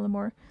in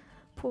Varlamore,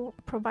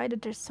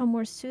 provided there's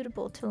somewhere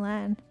suitable to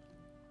land.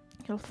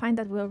 You'll find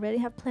that we already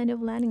have plenty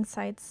of landing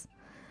sites,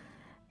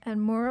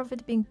 and more of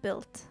it being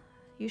built.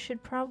 You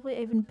should probably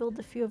even build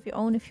a few of your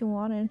own if you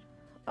wanted.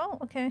 Oh,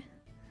 okay.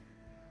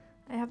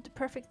 I have the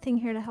perfect thing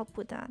here to help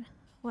with that.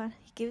 What?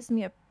 He gives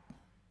me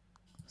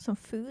some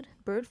food?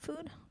 Bird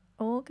food?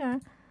 Oh, okay.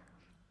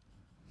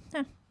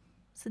 Yeah.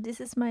 So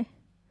this is my...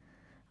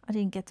 I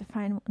didn't get to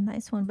find a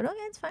nice one, but okay,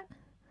 it's fine.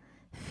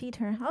 Feed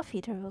her. I'll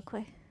feed her real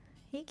quick.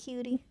 Hey,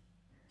 cutie.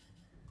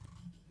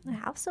 I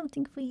have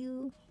something for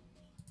you.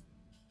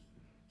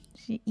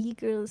 She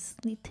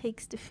eagerly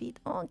takes the feed.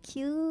 Oh,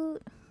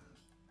 cute.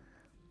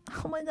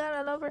 Oh my God,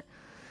 I love her.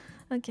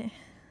 Okay.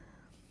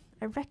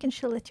 I reckon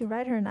she'll let you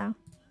ride her now.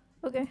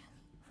 Okay.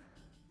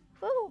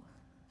 Whoa.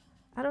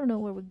 I don't know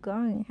where we're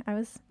going. I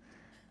was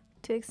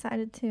too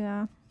excited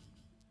to...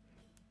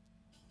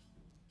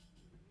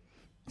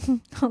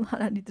 Hold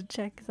on, I need to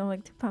check because I'm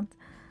like too pumped.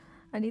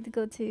 I need to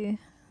go to...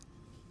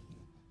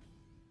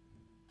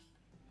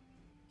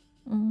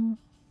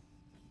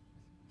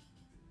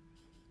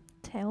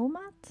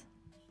 Teomat?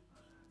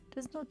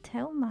 There's no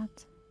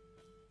Teomat.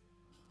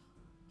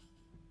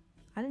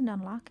 I didn't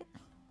unlock it.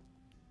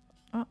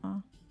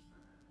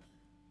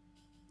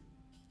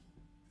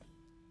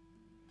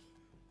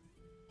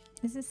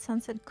 Is it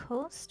Sunset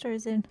Coast or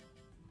is it...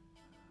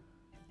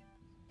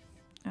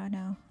 Oh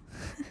no.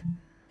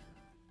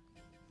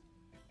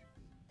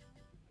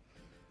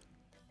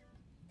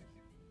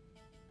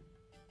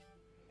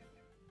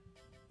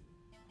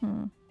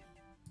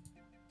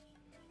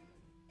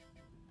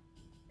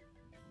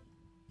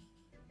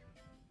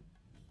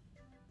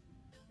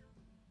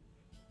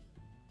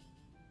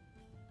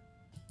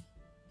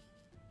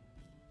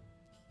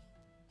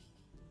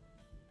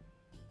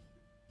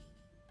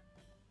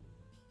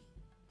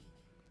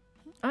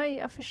 I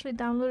officially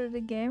downloaded the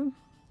game.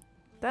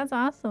 That's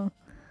awesome.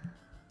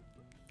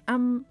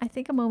 I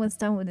think I'm almost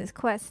done with this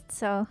quest,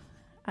 so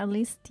at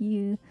least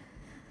you...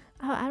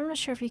 Oh, I'm not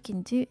sure if you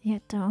can do it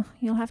yet though.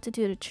 You'll have to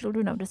do the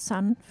Children of the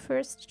Sun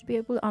first to be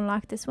able to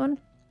unlock this one.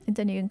 And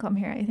then you can come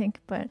here, I think.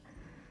 But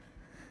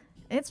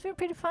it's been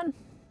pretty fun.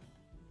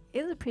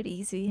 It's a pretty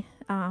easy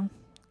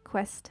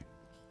quest,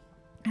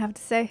 I have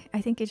to say.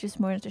 I think it's just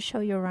more to show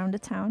you around the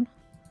town.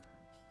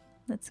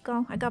 Let's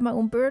go. I got my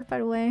own bird, by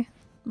the way.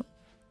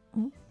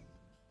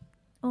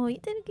 Oh, you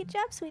did a good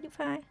job, sweetie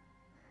pie.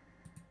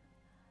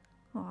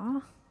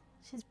 Aw,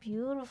 she's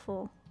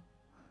beautiful.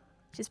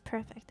 She's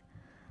perfect.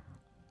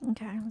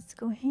 Okay, let's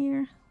go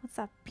here. What's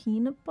that?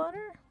 Peanut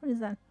butter? What is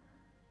that?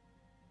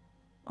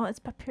 Oh, it's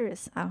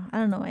papyrus. Oh, I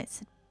don't know why it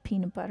said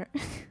peanut butter.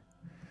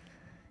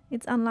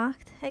 It's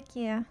unlocked. Heck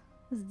yeah.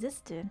 What's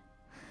this dude?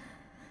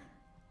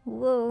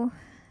 Whoa.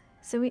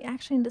 So we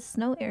actually in the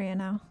snow area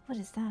now. What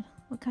is that?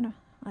 What kind of...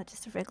 Oh,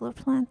 just a regular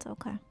plant?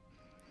 Okay.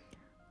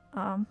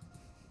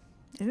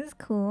 This is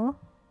cool.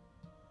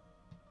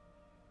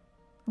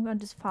 I'm gonna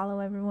just follow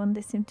everyone.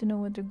 They seem to know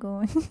where they're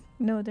going.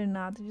 No, they're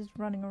not. They're just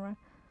running around.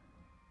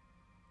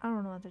 I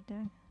don't know what they're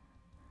doing.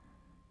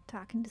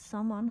 Talking to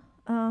someone.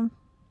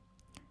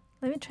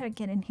 Let me try to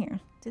get in here.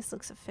 This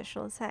looks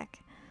official as heck.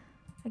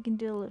 I can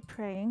do a little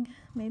praying,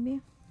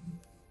 maybe.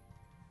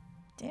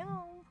 Damn.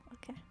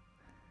 Okay.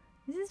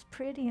 This is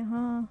pretty,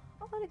 huh?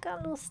 Oh, they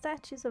got little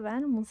statues of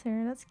animals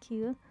here. That's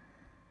cute.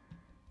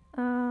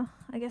 I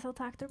guess I'll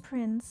talk to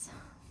Prince.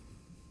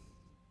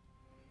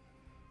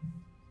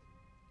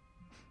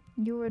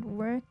 You were at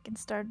work and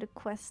started the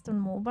quest on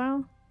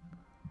mobile?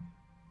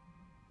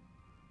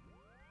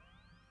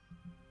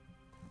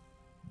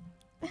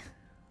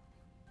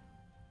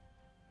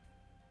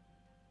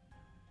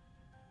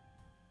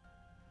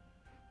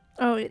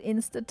 Oh, it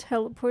insta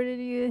teleported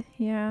you?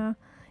 Yeah.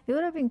 It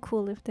would have been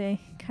cool if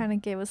they kind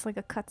of gave us like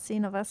a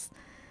cutscene of us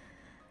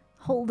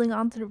holding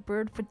onto the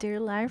bird for dear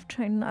life,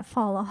 trying not to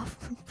fall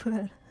off.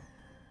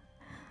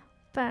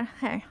 But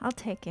hey, I'll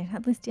take it.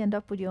 At least you end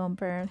up with your own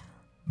bird,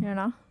 you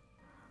know?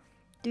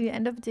 Do you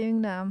end up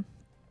doing the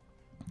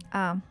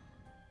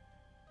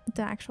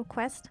actual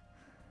quest?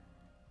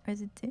 Or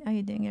is it are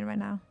you doing it right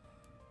now?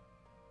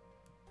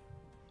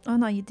 Oh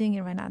no, you're doing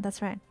it right now.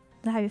 That's right.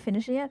 Have you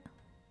finished it yet?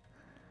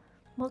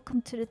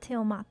 Welcome to the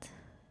Tiamat.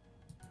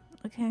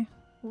 Okay.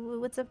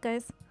 What's up,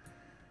 guys?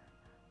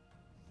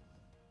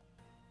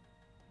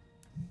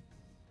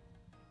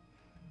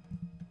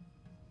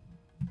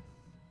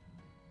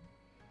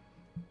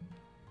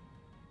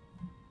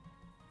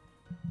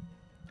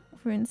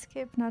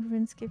 RuneScape, not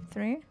RuneScape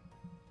 3.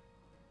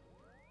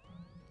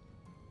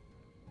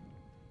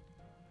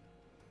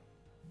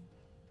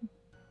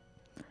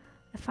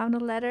 I found a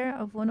letter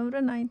of one of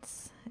the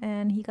knights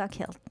and he got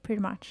killed,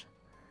 pretty much.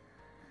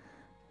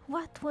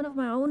 What? One of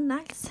my own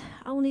knights?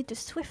 I'll need to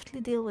swiftly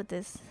deal with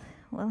this.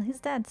 Well, he's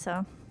dead,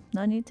 so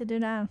no need to do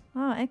that.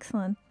 Oh,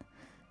 excellent.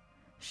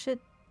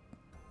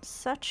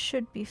 Such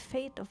should be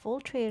fate of all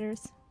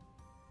traitors.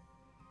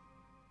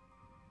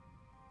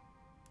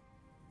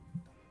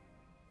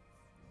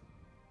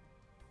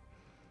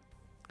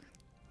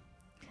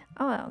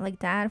 Oh, like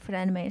that for the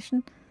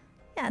animation?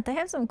 Yeah, they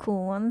have some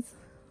cool ones.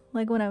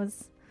 Like when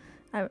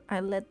I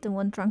led the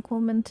one drunk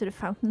woman to the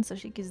fountain so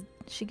she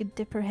could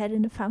dip her head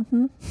in the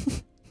fountain.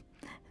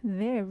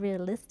 Very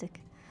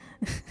realistic.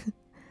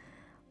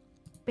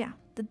 But yeah,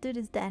 the dude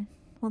is dead.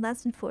 Well,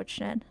 that's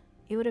unfortunate.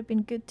 It would have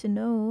been good to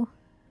know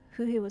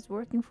who he was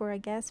working for, I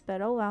guess,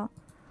 but oh well.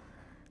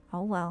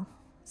 Oh well.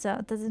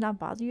 So, does it not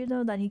bother you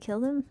though that he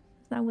killed him?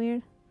 Is that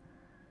weird?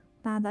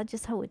 Nah, that's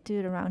just how we do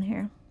it around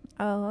here.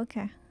 Oh,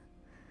 okay.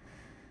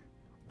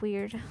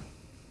 Weird.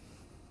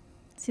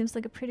 Seems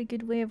like a pretty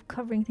good way of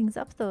covering things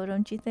up though,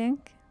 don't you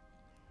think?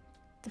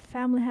 The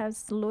family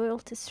has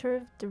loyalty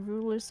served the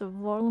rulers of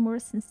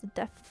Varlamore since the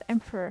death of the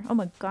Emperor. Oh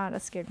my god,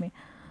 that scared me.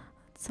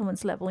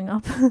 Someone's leveling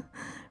up.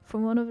 For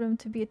one of them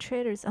to be a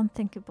traitor is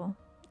unthinkable.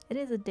 It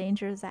is a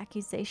dangerous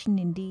accusation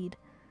indeed.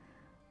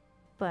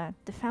 But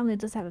the family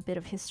does have a bit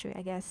of history,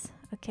 I guess.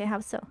 Okay, how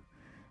so?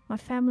 My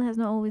family has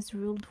not always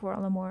ruled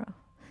Varlamore.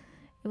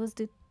 It was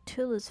the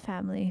Tullus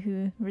family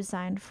who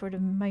resigned for the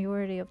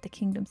majority of the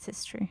kingdom's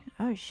history.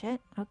 Oh shit,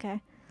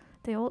 okay.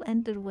 They all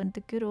ended when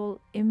the good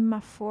old Imma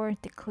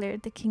IV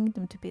declared the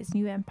kingdom to be his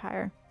new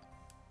empire.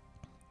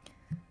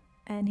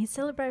 And he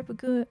celebrated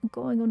by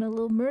going on a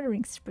little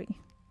murdering spree.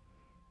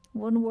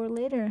 One war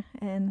later,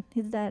 and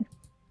he's dead.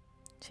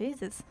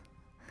 Jesus.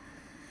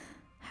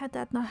 Had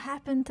that not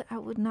happened, I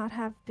would not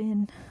have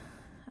been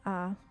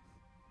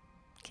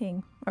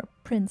king or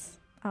prince.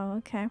 Oh,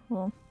 okay,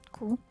 well,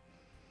 cool.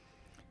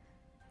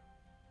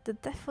 The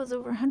death was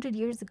over 100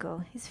 years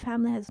ago. His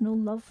family has no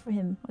love for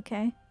him,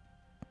 okay?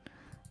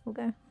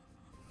 Okay.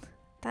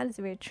 That is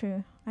very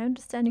true. I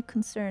understand your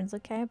concerns,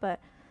 okay? But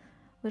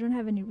we don't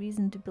have any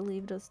reason to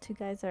believe those two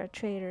guys are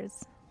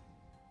traitors.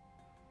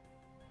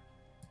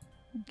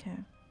 Okay.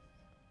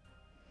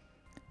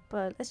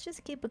 But let's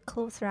just keep a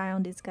closer eye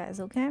on these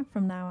guys, okay?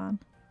 From now on.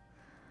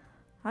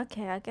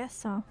 Okay, I guess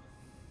so.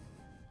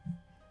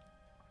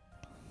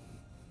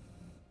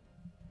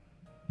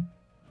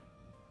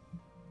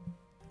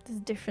 This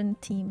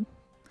different team.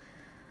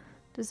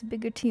 There's a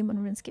bigger team on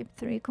RuneScape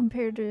 3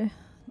 compared to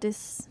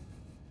this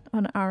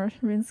on our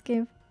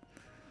RuneScape.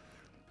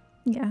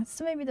 Yeah,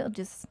 so maybe they'll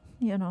just,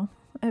 you know,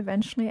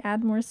 eventually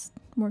add more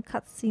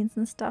cutscenes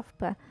and stuff,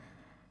 but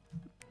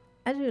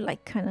I do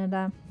like kind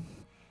of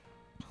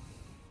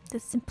the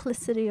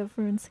simplicity of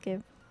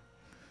RuneScape.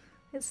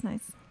 It's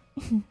nice.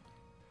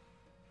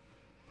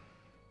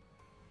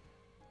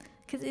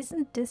 Because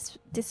isn't this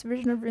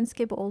version of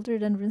RuneScape older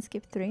than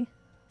RuneScape 3?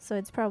 So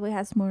it probably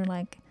has more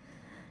like,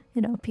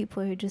 you know,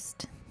 people who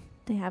just,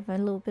 they have a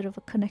little bit of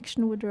a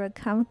connection with their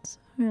account,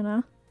 you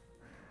know.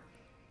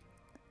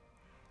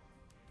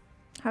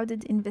 How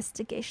did the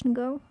investigation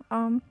go?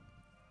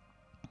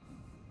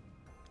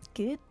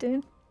 Good,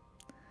 dude.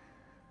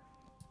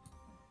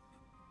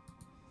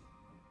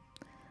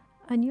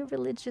 A new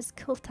religious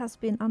cult has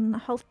been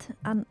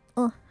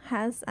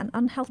has an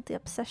unhealthy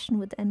obsession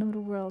with the end of the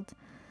world.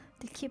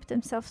 They keep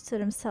themselves to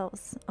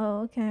themselves.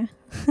 Oh, okay.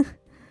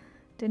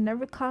 They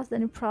never caused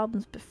any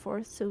problems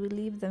before, so we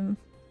leave them.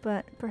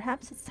 But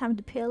perhaps it's time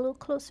to pay a little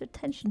closer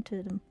attention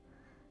to them.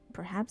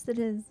 Perhaps it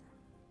is.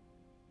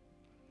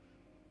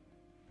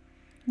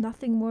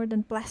 Nothing more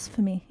than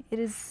blasphemy. It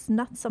is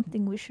not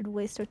something we should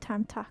waste our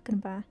time talking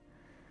about.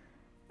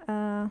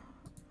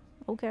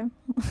 Okay.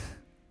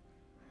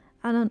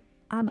 An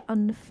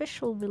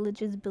unofficial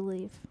religious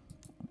belief.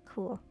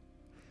 Cool.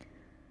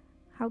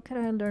 How can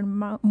I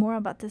learn more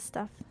about this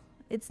stuff?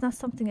 It's not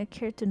something I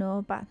care to know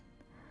about.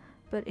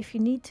 But if you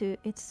need to,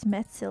 it's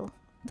Metzel.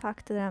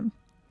 Talk to them.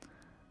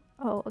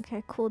 Oh,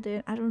 okay, cool,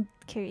 dude. I don't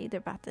care either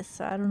about this,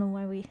 so I don't know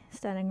why we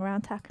standing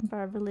around talking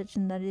about a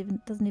religion that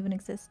doesn't even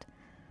exist.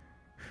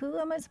 Who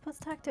am I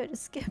supposed to talk to? I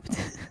just skipped.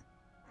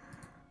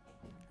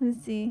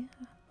 Let's see.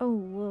 Oh,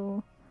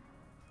 whoa.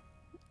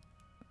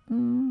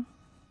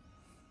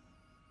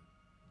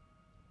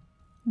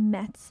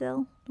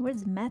 Metzel?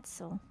 Where's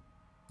Metzel?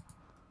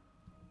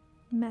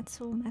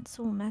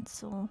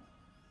 Metzel.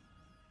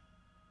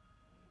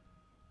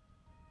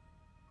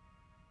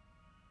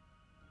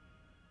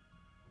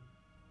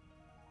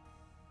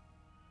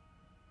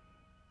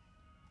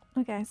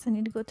 Okay, so I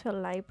need to go to a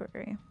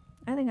library.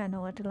 I think I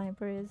know what the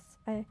library is.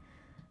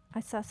 I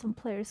saw some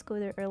players go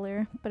there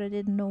earlier, but I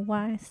didn't know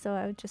why, so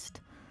I just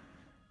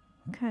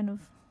kind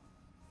of,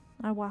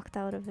 I walked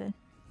out of it.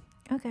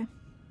 Okay.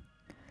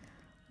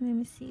 Let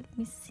me see.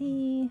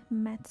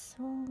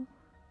 Metzel.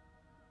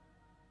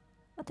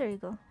 Oh, there you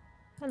go.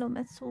 Hello,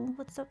 Metzel.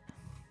 What's up?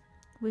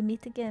 We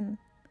meet again.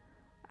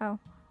 Oh,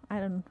 I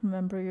don't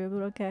remember you,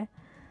 but okay.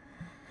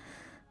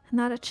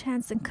 Not a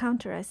chance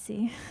encounter, I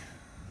see.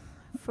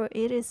 For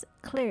it is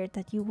clear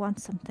that you want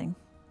something.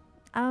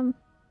 Can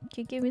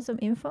you give me some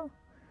info?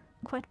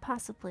 Quite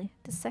possibly.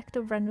 The sect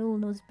of Ranul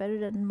knows better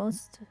than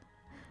most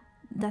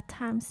that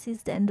time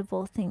sees the end of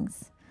all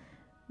things.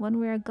 When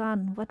we are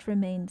gone, what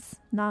remains?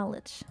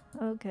 Knowledge.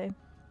 Okay.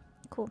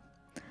 Cool.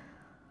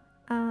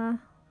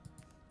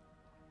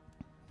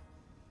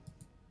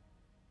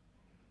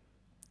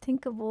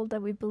 Think of all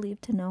that we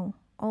believe to know.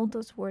 All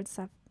those words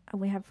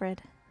we have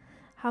read.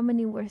 How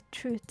many were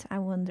truth, I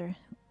wonder?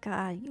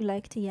 God, you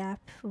like to yap.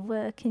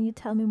 Well, can you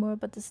tell me more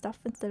about the stuff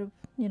instead of,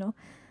 you know...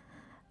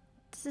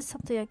 This is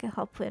something I can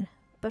help with.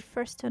 But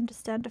first, to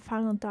understand the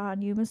final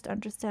dawn, you must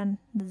understand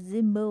the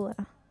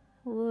Zimoa.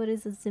 What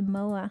is a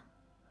Zimoa?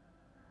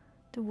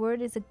 The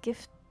word is a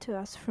gift to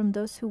us from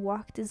those who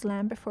walked this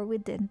land before we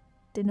did.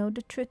 They know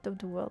the truth of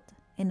the world,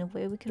 in a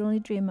way we could only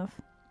dream of.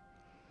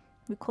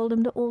 We call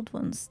them the Old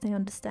Ones. They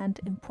understand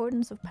the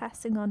importance of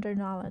passing on their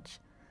knowledge.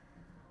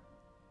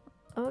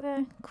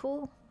 Okay,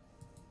 cool.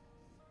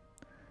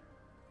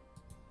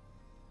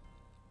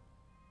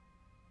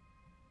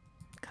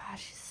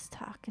 Gosh, she's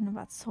talking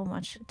about so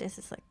much. This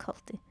is like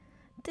culty.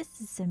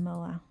 This is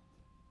Zimoa.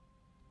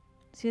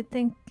 So you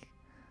think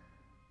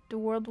the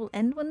world will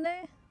end one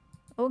day?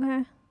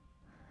 Okay.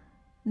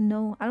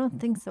 No, I don't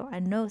think so. I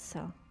know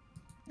so.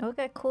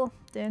 Okay, cool,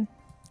 then.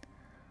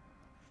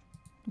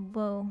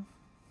 Whoa.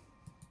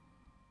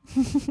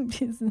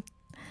 Jesus.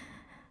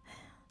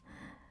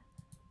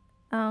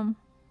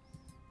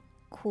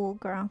 Cool,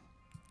 girl.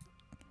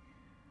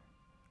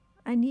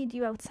 I need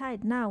you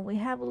outside now. We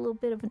have a little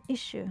bit of an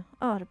issue.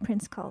 Oh, the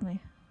prince called me.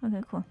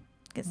 Okay, cool.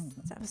 Guess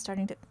I was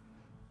starting to...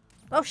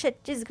 Oh,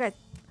 shit. Jesus Christ.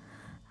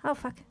 Oh,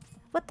 fuck.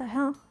 What the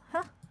hell?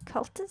 Huh?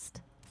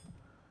 Cultist?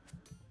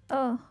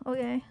 Oh,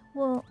 okay.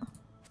 Well...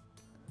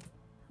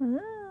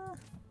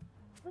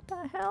 what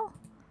the hell?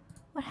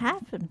 What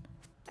happened?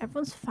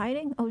 Everyone's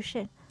fighting? Oh,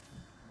 shit.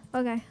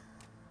 Okay.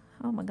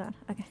 Oh, my God.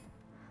 Okay.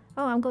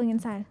 Oh, I'm going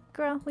inside.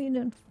 Girl, what are you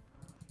doing?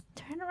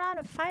 Turn around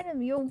and fight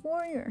him. You're a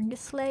warrior. You're a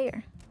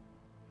slayer.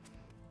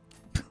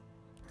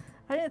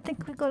 I didn't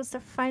think we're going to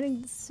start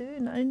fighting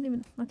soon. I didn't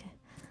even... Okay.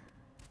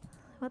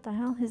 What the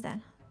hell is that?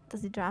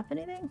 Does he drop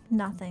anything?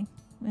 Nothing.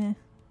 Eh.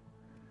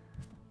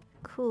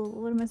 Cool.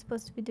 What am I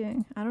supposed to be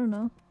doing? I don't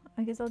know.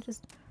 I guess I'll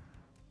just...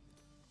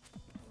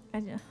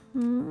 I'll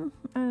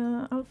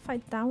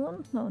fight that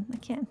one. No, I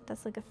can't.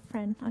 That's like a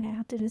friend. Okay,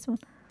 I'll do this one.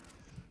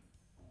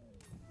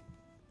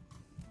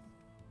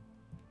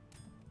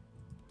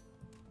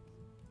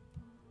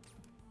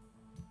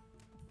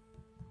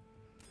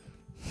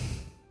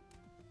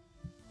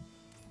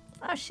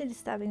 Oh shit, he's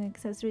stabbing me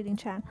because I was reading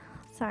chat.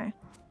 Sorry.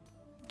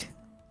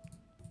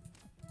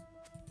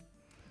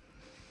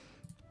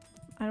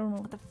 I don't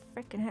know what the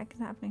frickin' heck is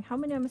happening. How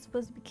many am I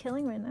supposed to be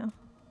killing right now?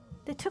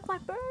 They took my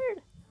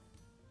bird!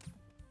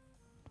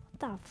 What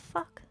the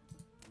fuck?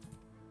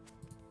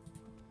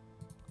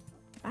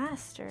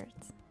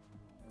 Bastards.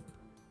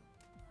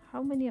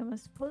 How many am I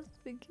supposed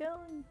to be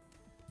killing?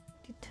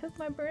 You took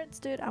my birds,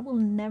 dude. I will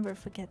never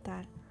forget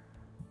that.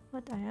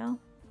 What the hell?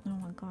 Oh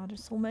my god,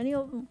 there's so many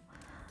of them.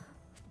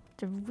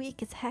 They're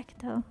weak as heck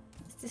though.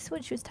 Is this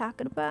what she was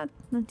talking about?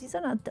 No, these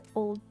are not the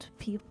old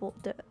people.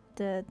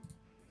 The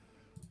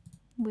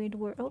weird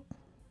world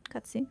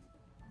cutscene.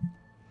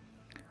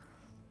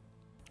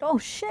 Oh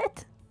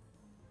shit!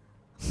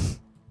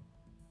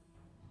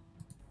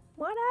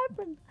 What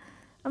happened?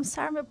 I'm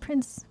sorry, my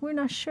prince. We're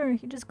not sure.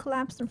 He just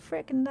collapsed and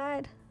frickin'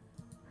 died.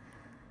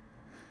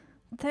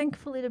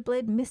 Thankfully, the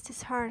blade missed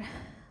his heart.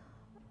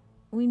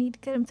 We need to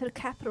get him to the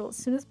capital as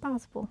soon as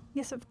possible.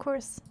 Yes, of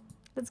course.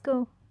 Let's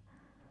go.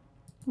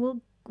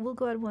 We'll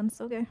go at once.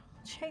 Okay.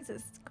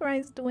 Jesus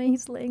Christ, the way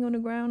he's laying on the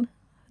ground.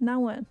 Now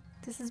what?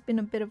 This has been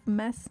a bit of a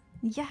mess.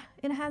 Yeah,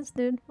 it has,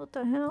 dude. What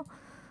the hell?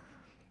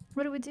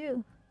 What do we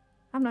do?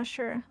 I'm not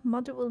sure.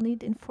 Mother will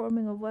need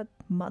informing of what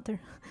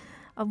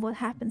of what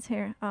happens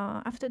here.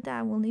 After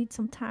that, we'll need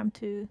some time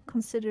to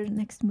consider the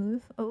next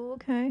move. Oh,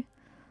 okay.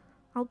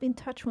 I'll be in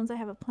touch once I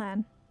have a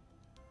plan.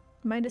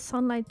 May the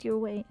sunlight your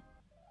way.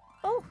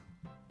 Oh!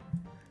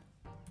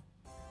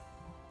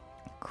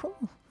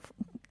 Cool.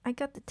 I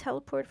got the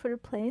teleport for the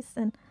place,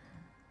 and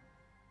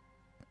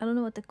I don't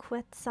know what the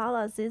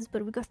Quetzallas is,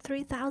 but we got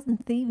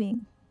 3,000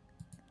 thieving.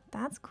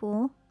 That's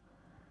cool.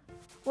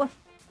 What?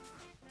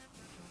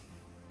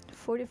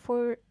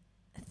 44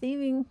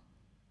 thieving.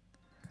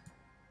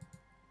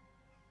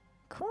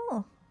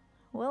 Cool.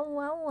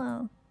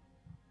 Well.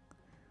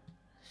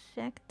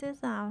 Check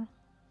this out.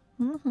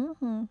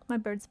 My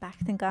bird's back,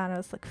 thank god. I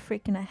was like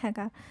freaking the heck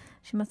out.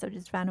 She must have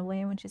just ran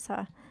away when she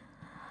saw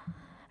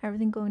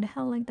everything going to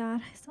hell like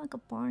that. It's like a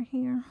bar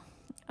here.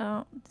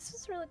 This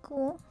is really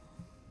cool.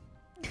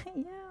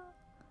 Yeah.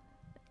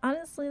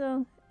 Honestly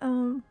though,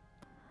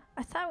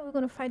 I thought we were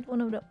gonna fight one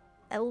of the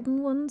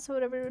Elden ones or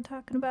whatever we were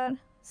talking about.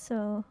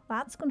 So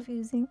that's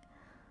confusing.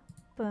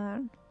 But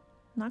I'm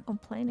not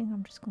complaining,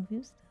 I'm just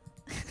confused.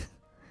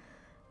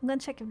 I'm gonna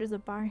check if there's a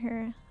bar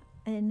here.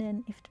 And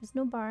then if there's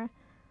no bar,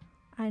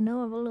 I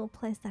know of a little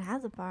place that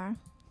has a bar.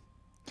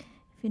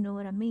 If you know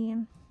what I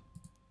mean.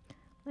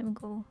 Let me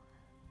go.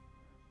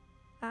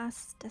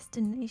 Last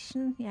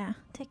destination. Yeah,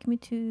 take me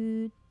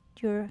to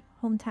your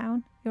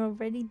hometown. You're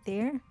already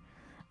there?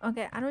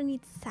 Okay, I don't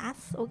need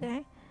sass,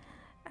 okay?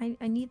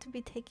 I need to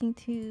be taking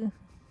to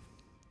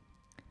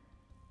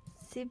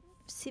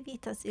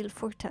Civitas Il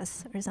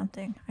Fortas or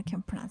something. I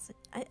can't pronounce it.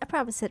 I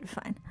probably said it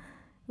fine.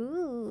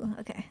 Ooh,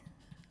 okay.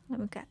 Let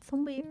me get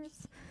some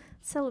beers.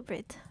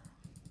 Celebrate.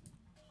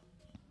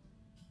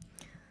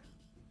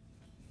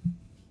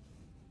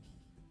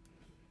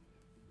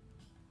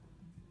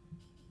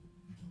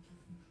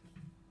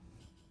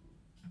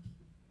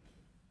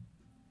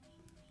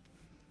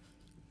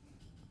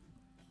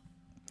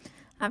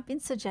 I've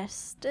been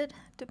suggested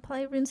to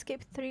play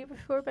RuneScape 3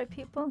 before by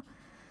people.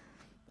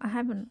 I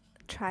haven't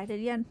tried it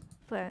yet,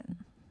 but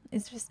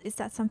is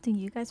that something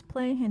you guys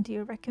play and do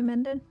you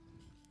recommend it?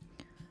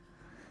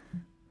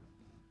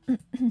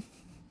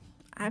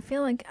 I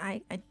feel like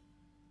I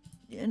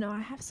you know, I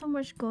have so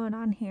much going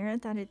on here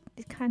that it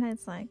kind of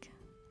is like,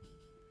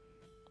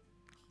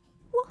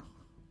 whoa.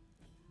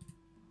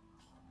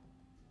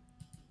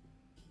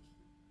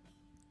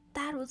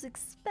 That was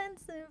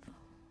expensive.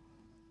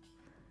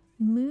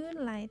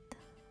 Moonlight.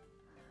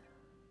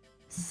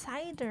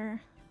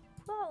 Cider.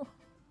 Whoa.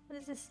 What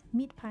is this?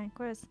 Meat pie,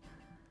 gross.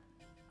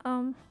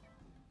 How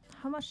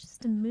much is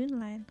the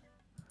moonlight?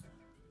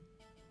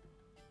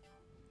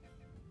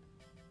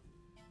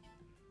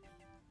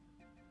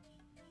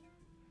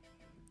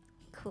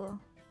 Cool.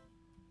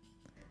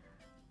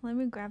 Let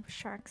me grab a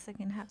shark so I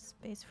can have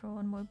space for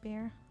one more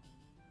beer.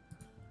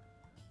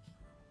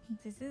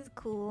 This is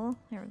cool.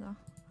 There we go.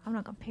 I'm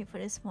not gonna pay for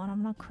this one.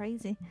 I'm not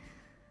crazy.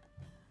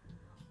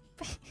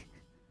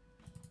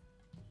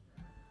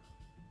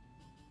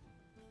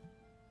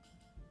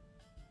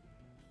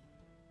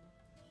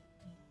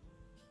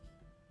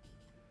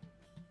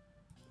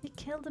 You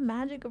killed the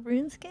magic of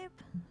RuneScape?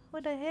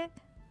 What the heck?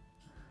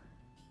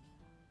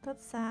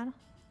 That's sad.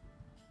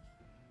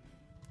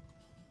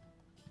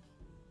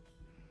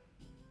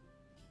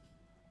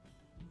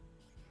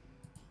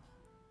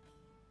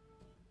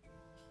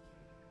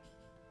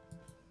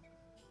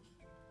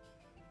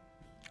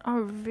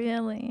 Oh,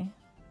 really?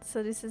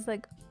 So this is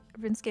like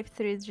RuneScape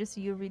 3 is just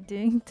you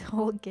redoing the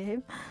whole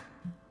game?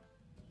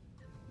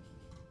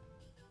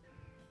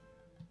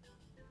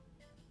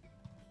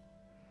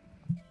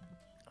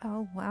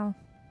 Oh, wow.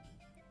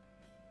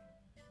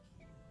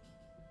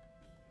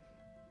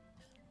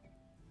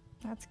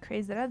 That's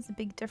crazy. That's a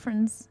big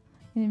difference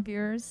in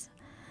viewers.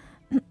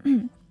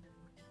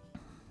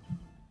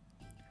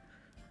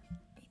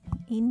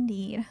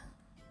 Indeed.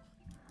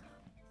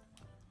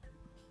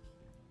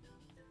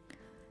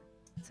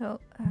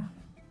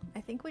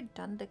 think we've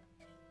done the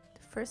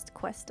first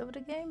quest of the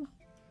game.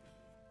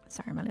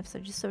 Sorry, my lips are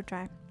just so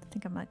dry. I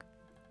think I'm like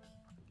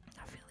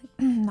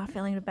not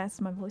feeling the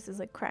best. My voice is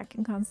like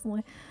cracking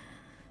constantly.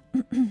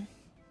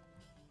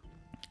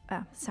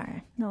 Oh,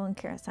 sorry. No one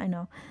cares, I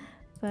know.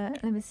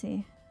 But let me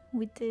see.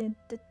 We did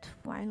the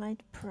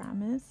Twilight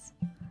Promise.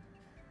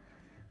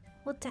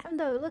 Well, damn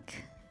though, look.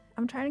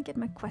 I'm trying to get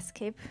my quest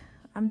cape.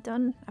 I've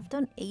done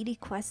 80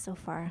 quests so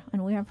far,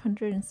 and we have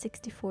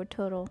 164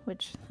 total,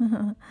 which,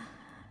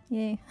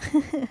 yay.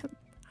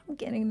 I'm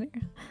getting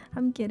there.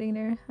 I'm getting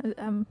there.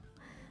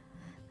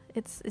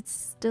 It's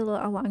still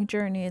a long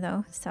journey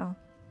though, so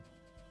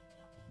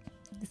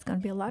it's gonna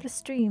be a lot of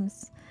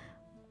streams.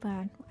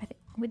 But I think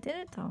we did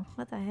it though.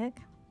 What the heck?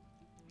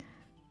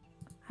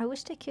 I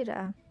wish they could.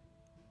 How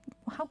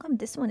come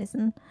this one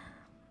isn't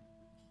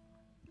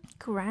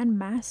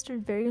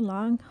Grandmaster very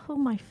long? Oh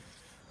my.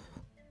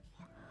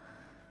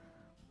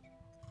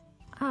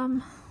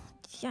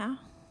 Yeah,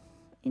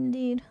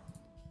 indeed.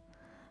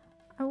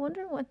 I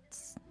wonder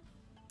what's.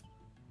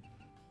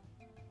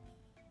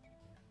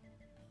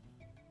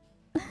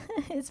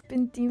 It's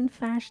been deemed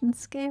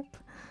Fashionscape.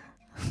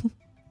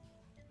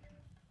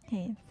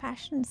 Hey,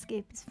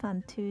 Fashionscape is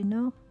fun too,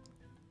 no?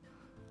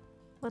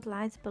 What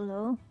lies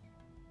below?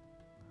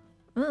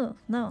 Oh,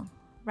 no.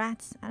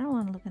 Rats. I don't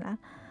want to look at that.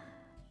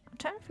 I'm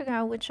trying to figure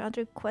out which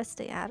other quests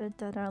they added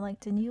that are like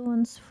the new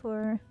ones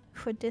for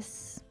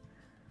this.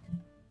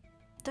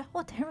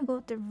 Oh, there we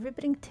go. The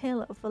riveting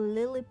tale of a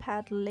lily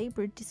pad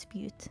labor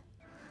dispute.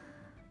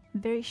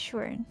 Very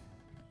short.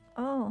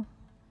 Oh.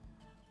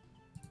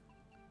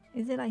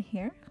 Is it like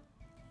here?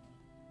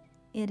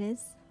 It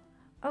is.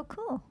 Oh,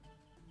 cool.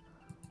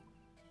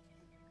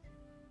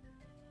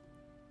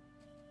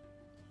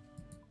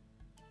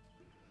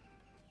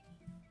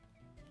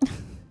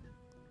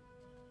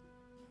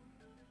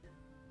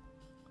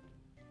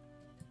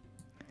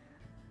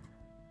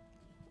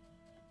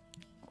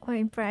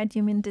 Wait, Brad,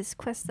 you mean this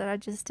quest that I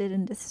just did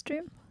in this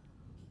stream?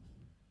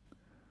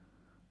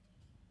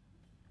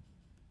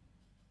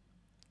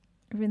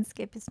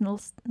 RuneScape is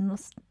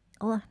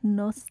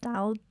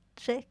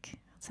nostalgic.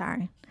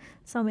 Sorry,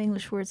 some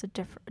English words are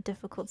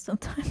difficult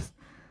sometimes.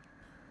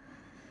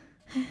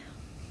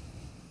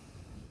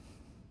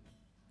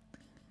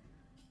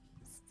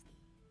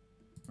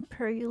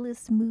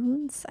 Perilous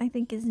Moons, I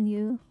think, is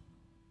new.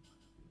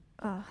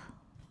 Oh,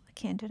 I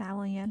can't do that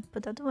one yet,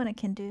 but the other one I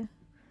can do.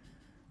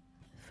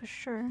 For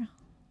sure.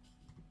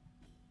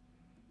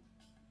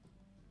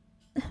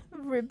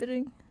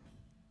 Riveting.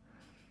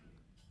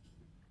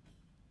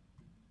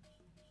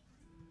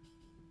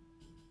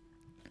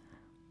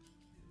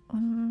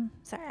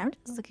 Sorry, I'm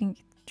just looking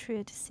through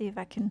it to see if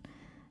I can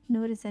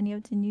notice any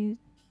of the new,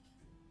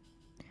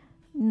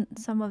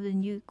 some of the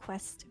new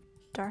quests.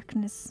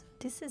 Darkness.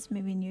 This is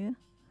maybe new.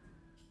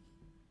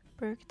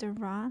 Berg the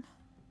Rod.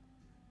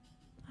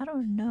 I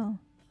don't know.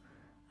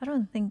 I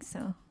don't think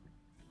so.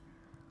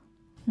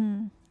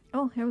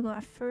 Oh, here we go.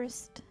 Our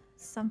first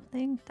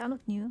something. That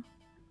looked new.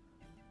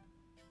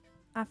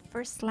 Our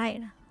first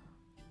light.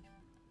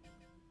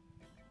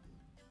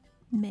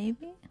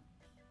 Maybe?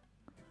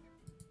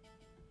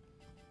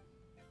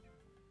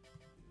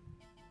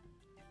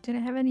 Did I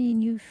have any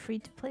new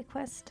free-to-play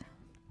quest?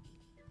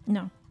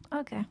 No.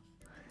 Okay.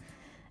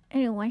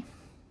 Anyway.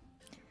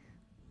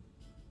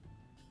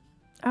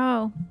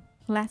 Oh,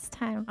 last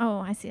time. Oh,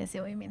 I see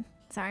what you mean.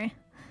 Sorry.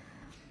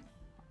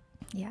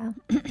 Yeah,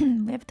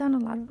 we have done a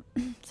lot of.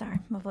 Sorry,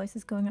 my voice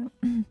is going up.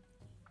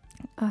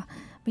 But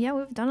yeah,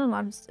 we've done a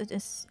lot of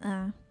this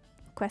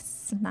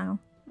quests now.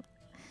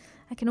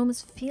 I can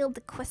almost feel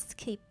the quest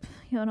cape,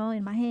 you know,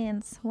 in my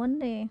hands. One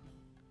day.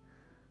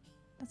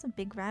 That's a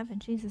big rabbit,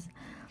 Jesus.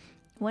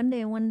 One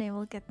day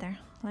we'll get there.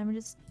 Let me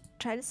just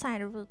try the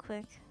cider real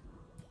quick.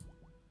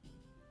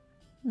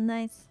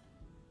 Nice.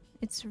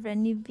 It's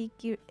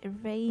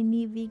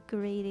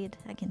reinvigorated.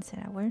 I can't say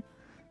that word.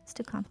 It's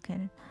too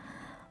complicated.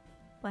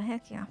 But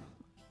heck yeah.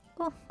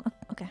 Oh,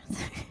 okay.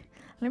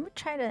 Let me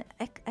try the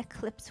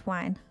Eclipse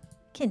wine.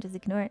 Can't just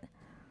ignore it.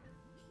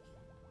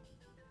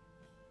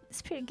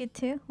 It's pretty good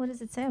too. What does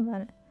it say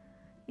about it?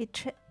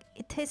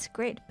 It tastes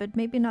great, but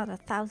maybe not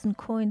 1,000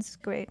 coins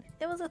great.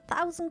 It was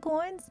 1,000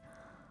 coins?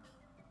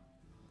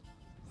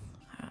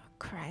 Oh,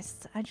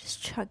 Christ. I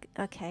just chugged.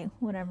 Okay,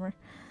 whatever.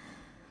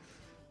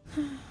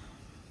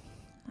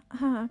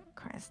 Oh,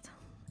 Christ.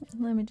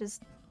 Let me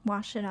just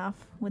wash it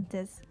off with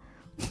this.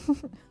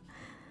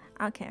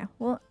 Okay,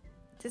 well,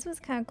 this was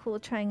kind of cool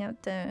trying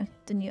out the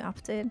new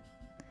update.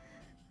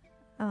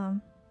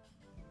 I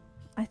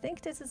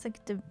think this is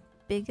like the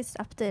biggest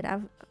update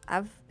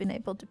I've been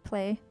able to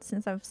play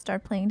since I've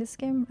started playing this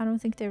game. I don't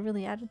think they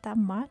really added that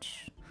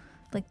much,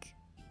 like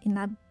in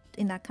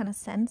that kind of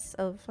sense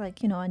of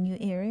like, you know, a new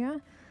area.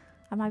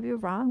 I might be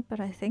wrong, but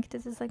I think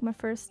this is like my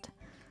first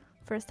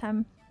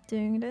time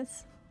doing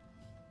this.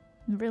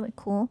 Really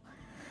cool.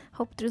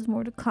 Hope there's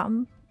more to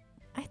come.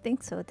 I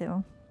think so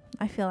though.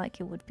 I feel like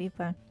it would be,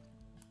 but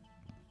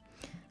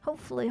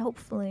hopefully.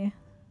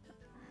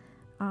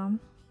 I'm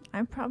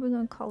probably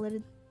gonna call it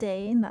a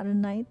day, not a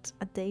night,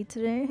 a day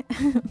today.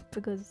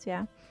 Because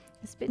yeah,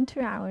 it's been 2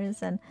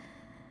 hours and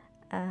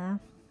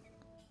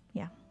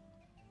yeah,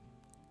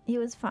 it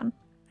was fun.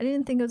 I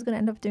didn't think I was gonna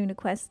end up doing the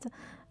quest,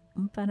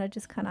 but I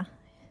just kind of,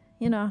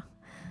 you know,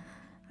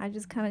 I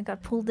just kind of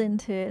got pulled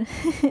into it.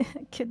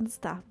 Couldn't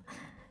stop.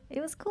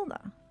 It was cool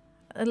though.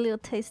 A little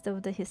taste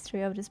of the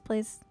history of this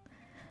place.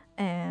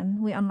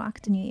 And we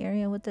unlocked a new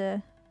area with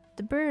the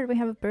bird. We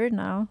have a bird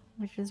now,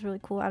 which is really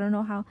cool. I don't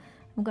know how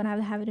I'm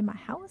gonna have it in my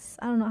house.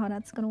 I don't know how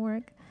that's gonna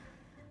work.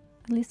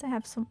 At least I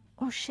have some.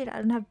 Oh shit, I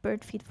don't have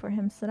bird feed for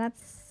him, so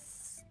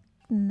that's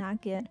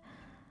not good.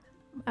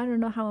 I don't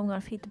know how I'm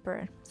gonna feed the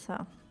bird,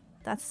 so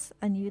that's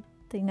a new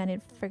thing I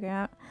need to figure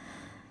out.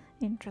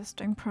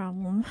 Interesting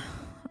problem.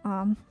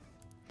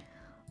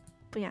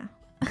 But yeah.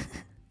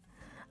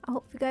 I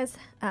hope you guys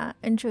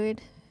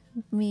enjoyed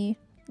me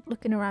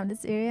looking around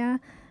this area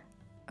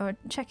or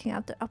checking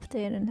out the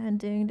update and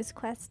doing this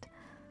quest.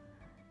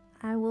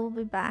 I will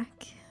be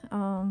back.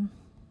 Oh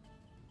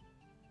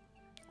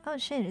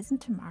shit,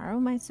 isn't tomorrow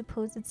my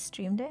supposed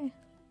stream day?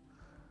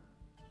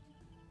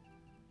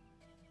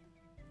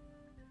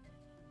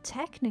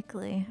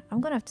 Technically,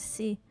 I'm gonna have to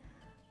see.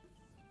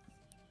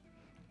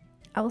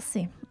 I will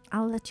see.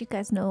 I'll let you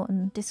guys know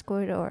on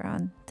Discord or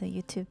on the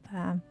YouTube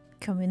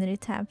community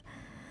tab.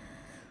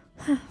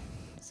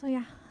 So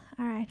yeah,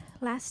 alright.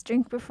 Last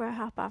drink before I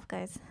hop off,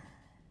 guys.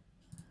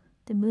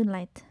 The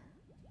Moonlight.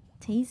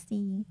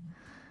 Tasty.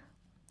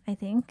 I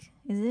think.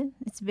 Is it?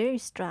 It's very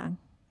strong.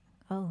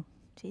 Oh,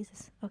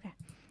 Jesus. Okay.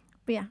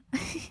 But yeah.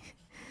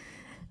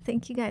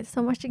 Thank you guys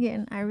so much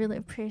again. I really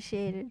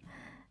appreciate it.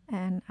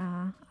 And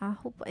I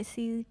hope I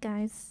see you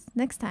guys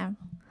next time.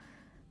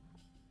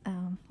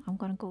 I'm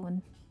gonna go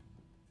and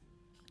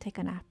take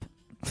a nap.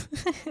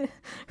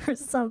 Or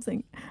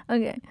something.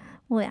 Okay.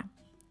 Well, yeah.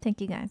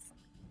 Thank you guys.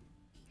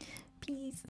 Peace.